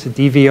is. It's a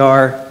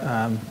DVR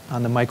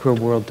on the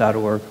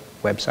MicrobeWorld.org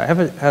website. I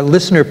have a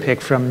listener pick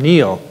from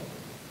Neil.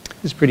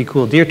 This is pretty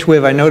cool. Dear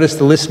TWiV, I noticed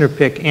the listener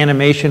pick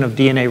animation of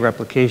DNA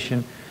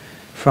replication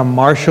from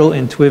Marshall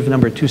in TWiV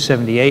number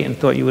 278 and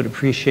thought you would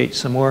appreciate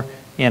some more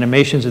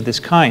animations of this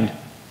kind.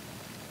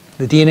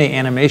 The DNA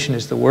animation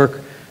is the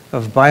work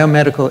of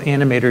biomedical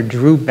animator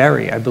Drew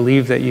Berry. I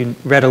believe that you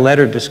read a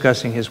letter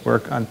discussing his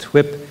work on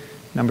TWiP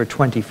number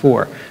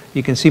 24.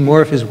 You can see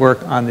more of his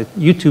work on the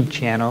YouTube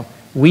channel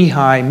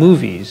WeHi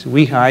Movies.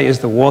 WeHi is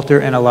the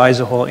Walter and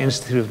Eliza Hall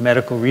Institute of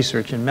Medical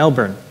Research in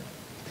Melbourne.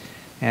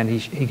 And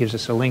he gives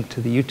us a link to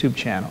the YouTube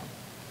channel.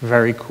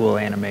 Very cool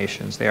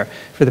animations there.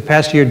 For the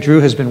past year,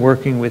 Drew has been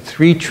working with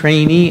 3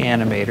 trainee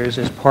animators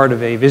as part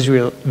of a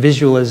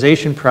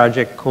visualization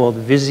project called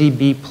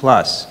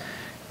VisiB+.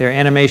 Their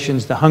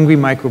animations, The Hungry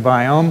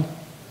Microbiome,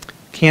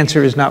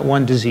 Cancer is Not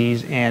One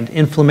Disease, and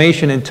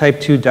Inflammation and Type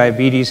 2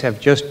 Diabetes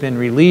have just been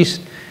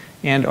released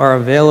and are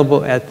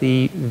available at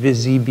the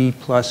VisiB+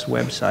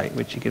 website,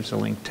 which he gives a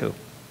link to.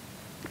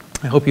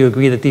 I hope you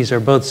agree that these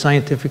are both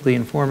scientifically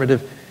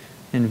informative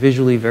and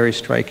visually very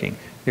striking.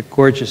 They're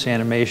gorgeous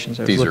animations.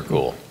 These are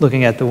cool.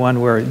 Looking at the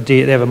one where they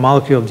have a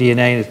molecule of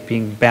DNA that's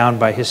being bound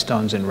by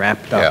histones and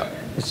wrapped up. Yeah.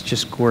 It's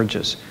just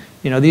gorgeous.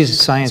 You know,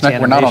 these science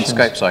animations. We're not on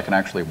Skype, so I can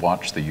actually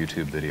watch the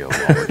YouTube video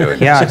while we're doing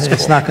this. Yeah,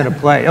 it's not going to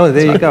play. Oh,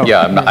 there you go.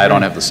 Yeah, I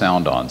don't have the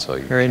sound on, so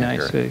you Very can't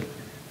nice. hear it. You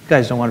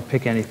guys don't want to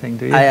pick anything,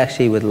 do you? I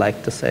actually would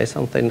like to say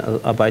something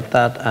about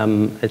that.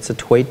 It's a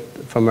tweet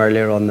from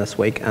earlier on this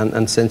week,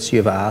 and since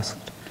you've asked,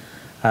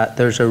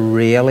 there's a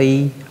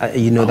really,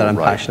 you know that I'm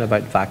passionate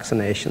about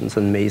vaccinations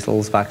and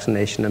measles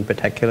vaccination in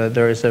particular.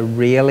 There is a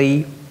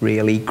really,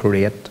 really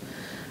great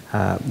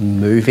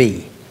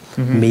movie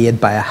made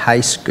by a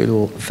high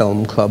school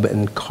film club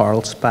in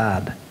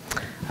Carlsbad,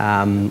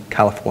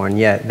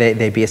 California.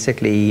 They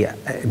basically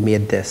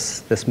made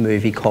this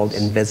movie called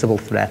Invisible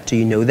Threat. Do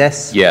you know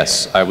this?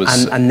 Yes, I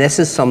was. And this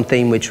is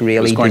something which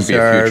really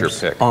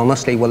deserves,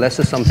 honestly, well, this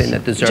is something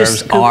that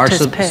deserves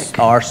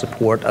our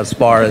support as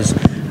far as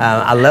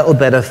a little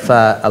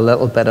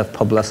bit of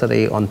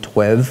publicity on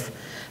TWiV.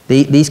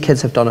 These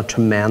kids have done a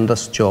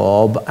tremendous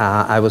job.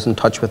 I was in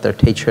touch with their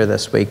teacher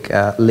this week,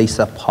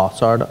 Lisa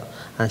Possard,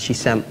 and she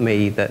sent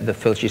me the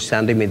full. She's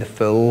sending me the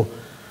full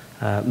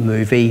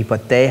movie,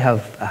 but they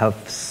have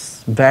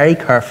very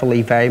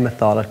carefully, very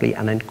methodically,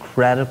 and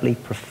incredibly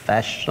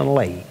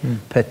professionally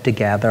put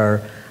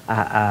together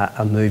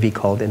a movie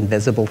called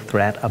Invisible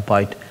Threat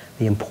about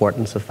the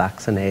importance of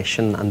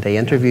vaccination, and they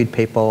interviewed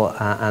people,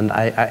 and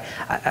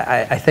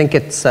I think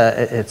it's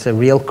a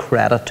real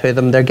credit to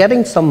them. They're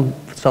getting some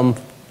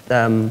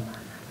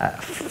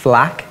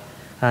flack.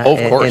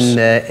 Of course,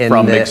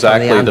 from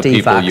exactly the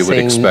people you would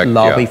expect,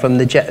 lobby, from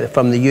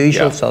the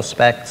usual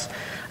suspects,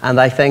 and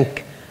I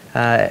think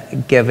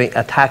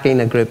attacking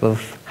a group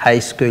of high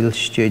school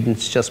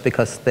students just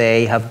because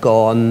they have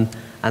gone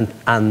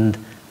and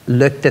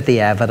looked at the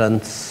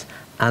evidence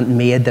and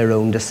made their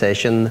own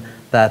decision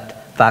that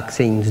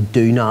vaccines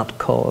do not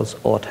cause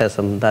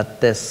autism,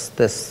 that this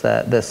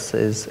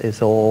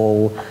is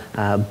all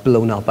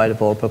blown up out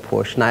of all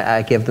proportion.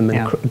 I give them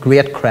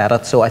great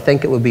credit, so I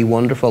think it would be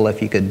wonderful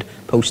if you could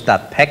post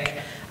that pic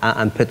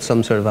and put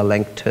some sort of a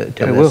link to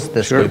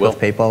this group of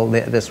people.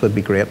 This would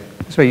be great.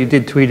 So you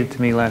did tweet it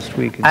to me last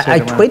week. And I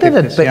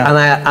tweeted it, but, yeah. and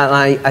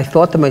I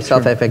thought to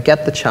myself, if I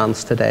get the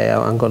chance today,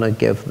 I'm going to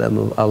give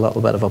them a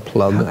little bit of a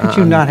plug. How could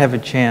you not have a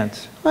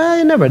chance? Well,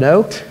 you never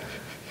know.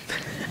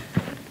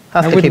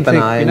 Have to keep an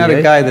eye on you. You're not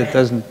a guy that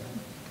doesn't,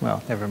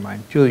 well, never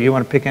mind. Julie, you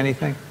want to pick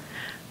anything?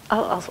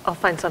 I'll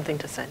find something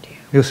to send you.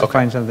 You'll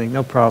find something,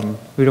 no problem.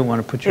 We don't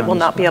want to put you It on will the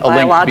not be a A link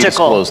to be biological.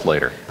 disclosed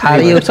later.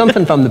 Patio,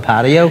 something from the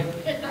patio.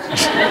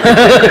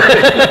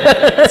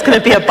 It's going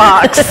to be a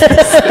box.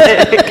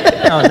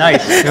 Oh,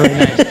 nice, really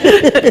nice.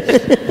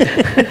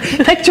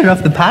 Picture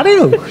of the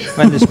patio.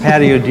 On this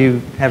patio, do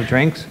you have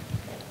drinks?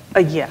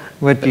 Yeah.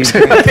 What do you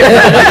drink?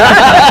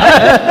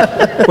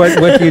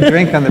 what do you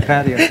drink on the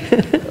patio?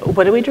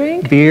 What do we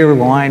drink? Beer,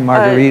 wine,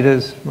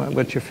 margaritas?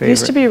 What's your favorite?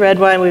 Used to be red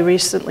wine. We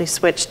recently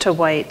switched to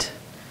white.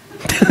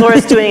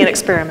 Laura's doing an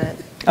experiment.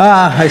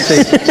 Ah, I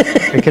see.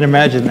 I can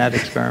imagine that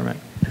experiment.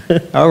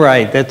 All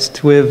right, that's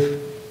TWiV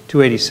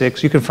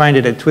 286. You can find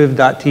it at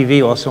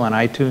twiv.tv, also on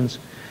iTunes.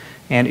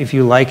 And if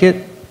you like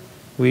it,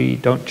 we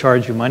don't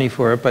charge you money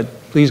for it, but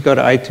please go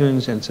to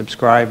iTunes and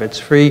subscribe. It's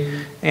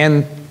free.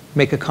 And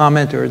make a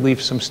comment or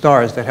leave some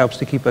stars. That helps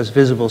to keep us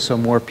visible so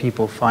more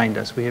people find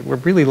us. We're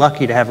really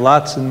lucky to have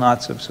lots and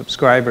lots of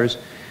subscribers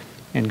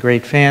and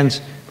great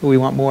fans, but we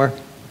want more.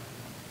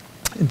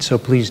 And so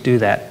please do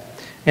that.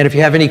 And if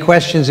you have any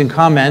questions and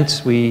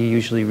comments, we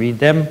usually read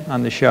them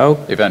on the show.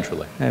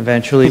 Eventually.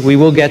 Eventually. We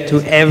will get to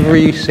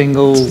every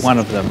single one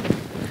of them,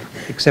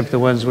 except the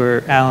ones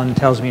where Alan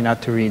tells me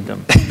not to read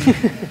them.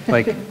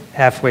 Like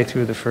halfway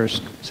through the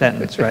first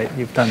sentence, right?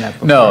 You've done that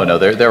before. No,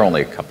 there are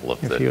only a couple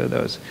of A few of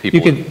those. people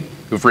You can,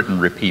 who've written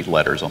repeat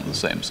letters on the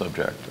same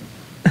subject.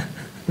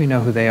 we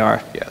know who they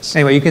are. Yes.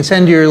 Anyway, you can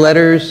send your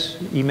letters,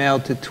 email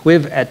to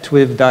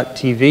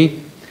twiv@twiv.tv,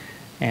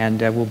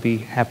 and we'll be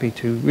happy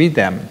to read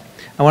them.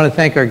 I want to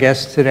thank our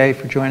guests today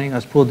for joining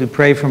us. Paul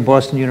Duprex from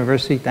Boston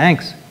University.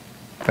 Thanks.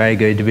 Very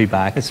good to be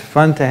back. It's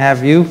fun to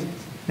have you,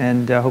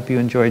 and I hope you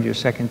enjoyed your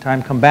second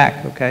time. Come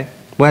back, okay?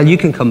 Well, you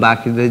can come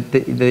back.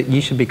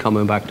 You should be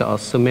coming back to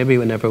us. So maybe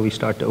whenever we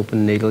start to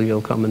open NEIDL,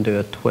 you'll come and do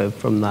a TWiV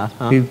from that.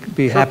 Huh? We'd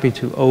be happy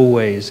to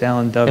always.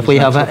 Alan Dove. If we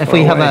have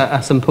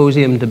a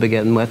symposium to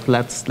begin with,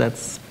 let's put a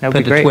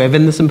TWiV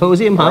in the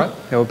symposium, huh? Right.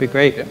 That would be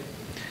great. Yeah.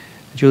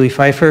 Julie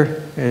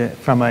Pfeiffer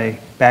from a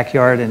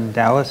backyard in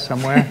Dallas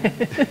somewhere.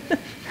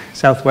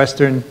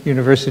 Southwestern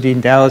University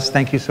in Dallas.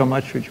 Thank you so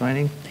much for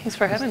joining. Thanks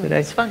for having me. Today.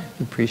 It's fun.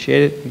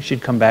 Appreciate it. You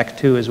should come back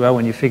too as well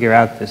when you figure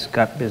out this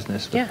gut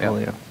business with Yeah.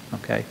 polio.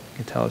 Okay, you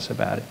can tell us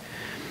about it.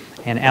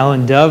 And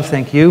Alan Dove,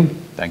 thank you.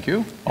 Thank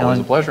you. Always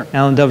a pleasure.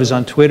 Alan Dove is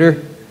on Twitter,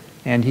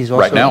 and he's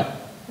also Right now.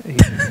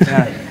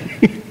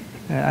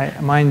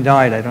 Mine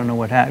died. I don't know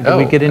what happened. Did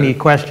we get any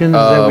questions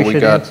that we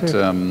should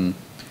answer?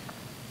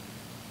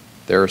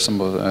 There are some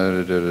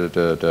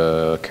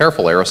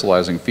careful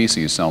aerosolizing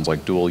feces sounds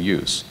like dual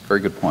use. Very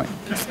good point.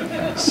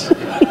 Yes.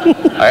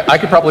 I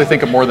could probably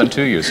think of more than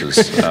two uses.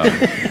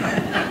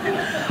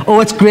 Oh,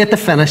 it's great to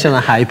finish on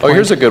a high point. Oh,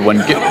 here's a good one.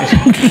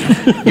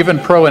 Given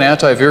pro and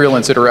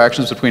anti-virulence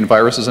interactions between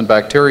viruses and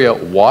bacteria,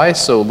 why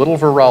so little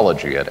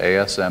virology at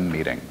ASM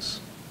meetings?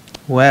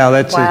 Well,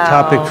 that's a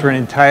topic for an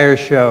entire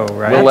show,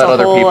 right? We'll let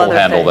other whole people other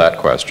handle thing. that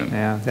question.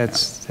 Yeah,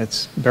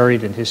 that's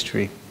buried in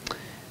history.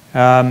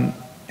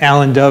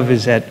 Alan Dove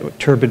is at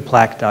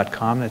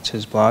turbidplaque.com. That's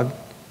his blog.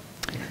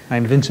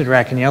 I'm Vincent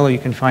Racaniello. You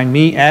can find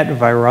me at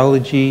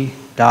virology.ws,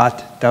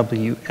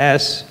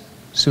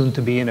 soon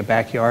to be in a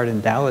backyard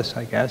in Dallas,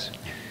 I guess.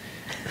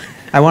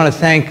 I want to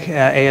thank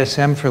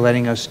ASM for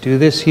letting us do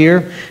this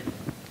here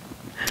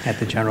at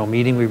the general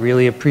meeting. We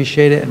really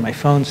appreciate it. And my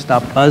phone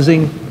stopped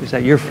buzzing. Is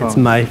that your phone? It's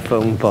my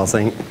phone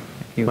buzzing.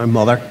 My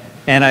mother.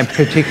 And I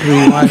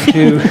particularly want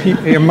to,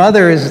 your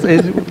mother is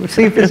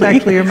see if it's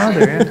actually your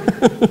mother. Yeah.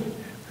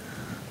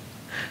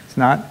 It's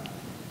not?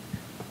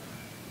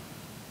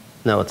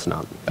 No, it's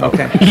not.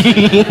 Okay.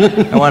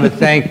 I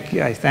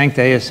thanked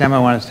ASM. I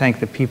want to thank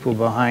the people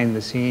behind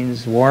the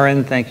scenes.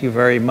 Warren, thank you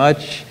very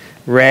much.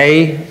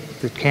 Ray,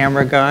 the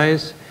camera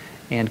guys,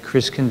 and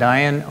Chris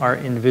Kandayan, our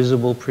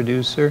invisible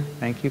producer.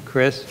 Thank you,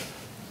 Chris.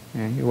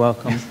 Yeah, you're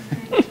welcome.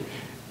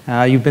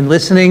 You've been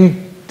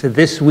listening to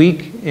This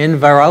Week in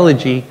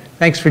Virology.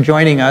 Thanks for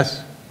joining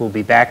us. We'll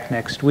be back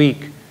next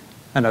week.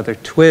 Another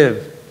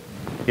TWiV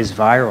is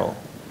viral.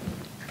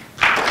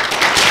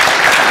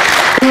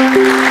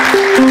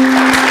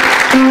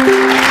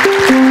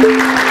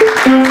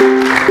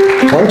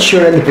 Once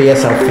you're in the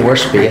BSL-4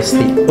 space,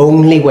 the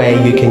only way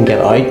you can get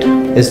out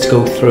is to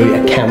go through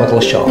a chemical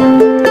shock.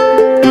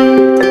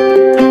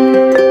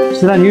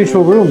 It's an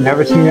unusual room.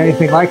 Never seen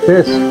anything like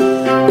this.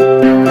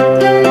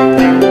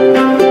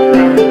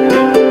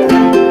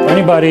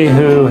 Anybody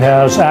who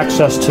has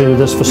access to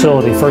this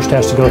facility first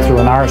has to go through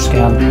an R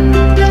scan.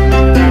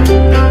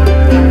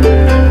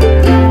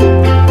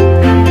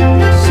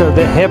 So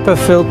the HEPA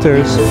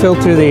filters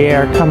filter the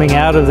air coming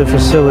out of the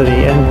facility,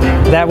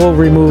 and that will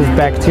remove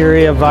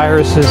bacteria,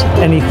 viruses,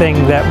 anything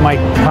that might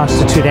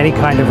constitute any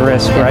kind of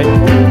risk, right?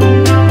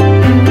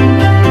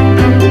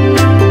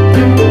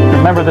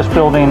 Remember, this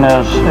building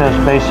is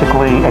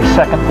basically a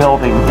second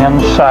building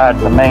inside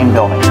the main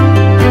building.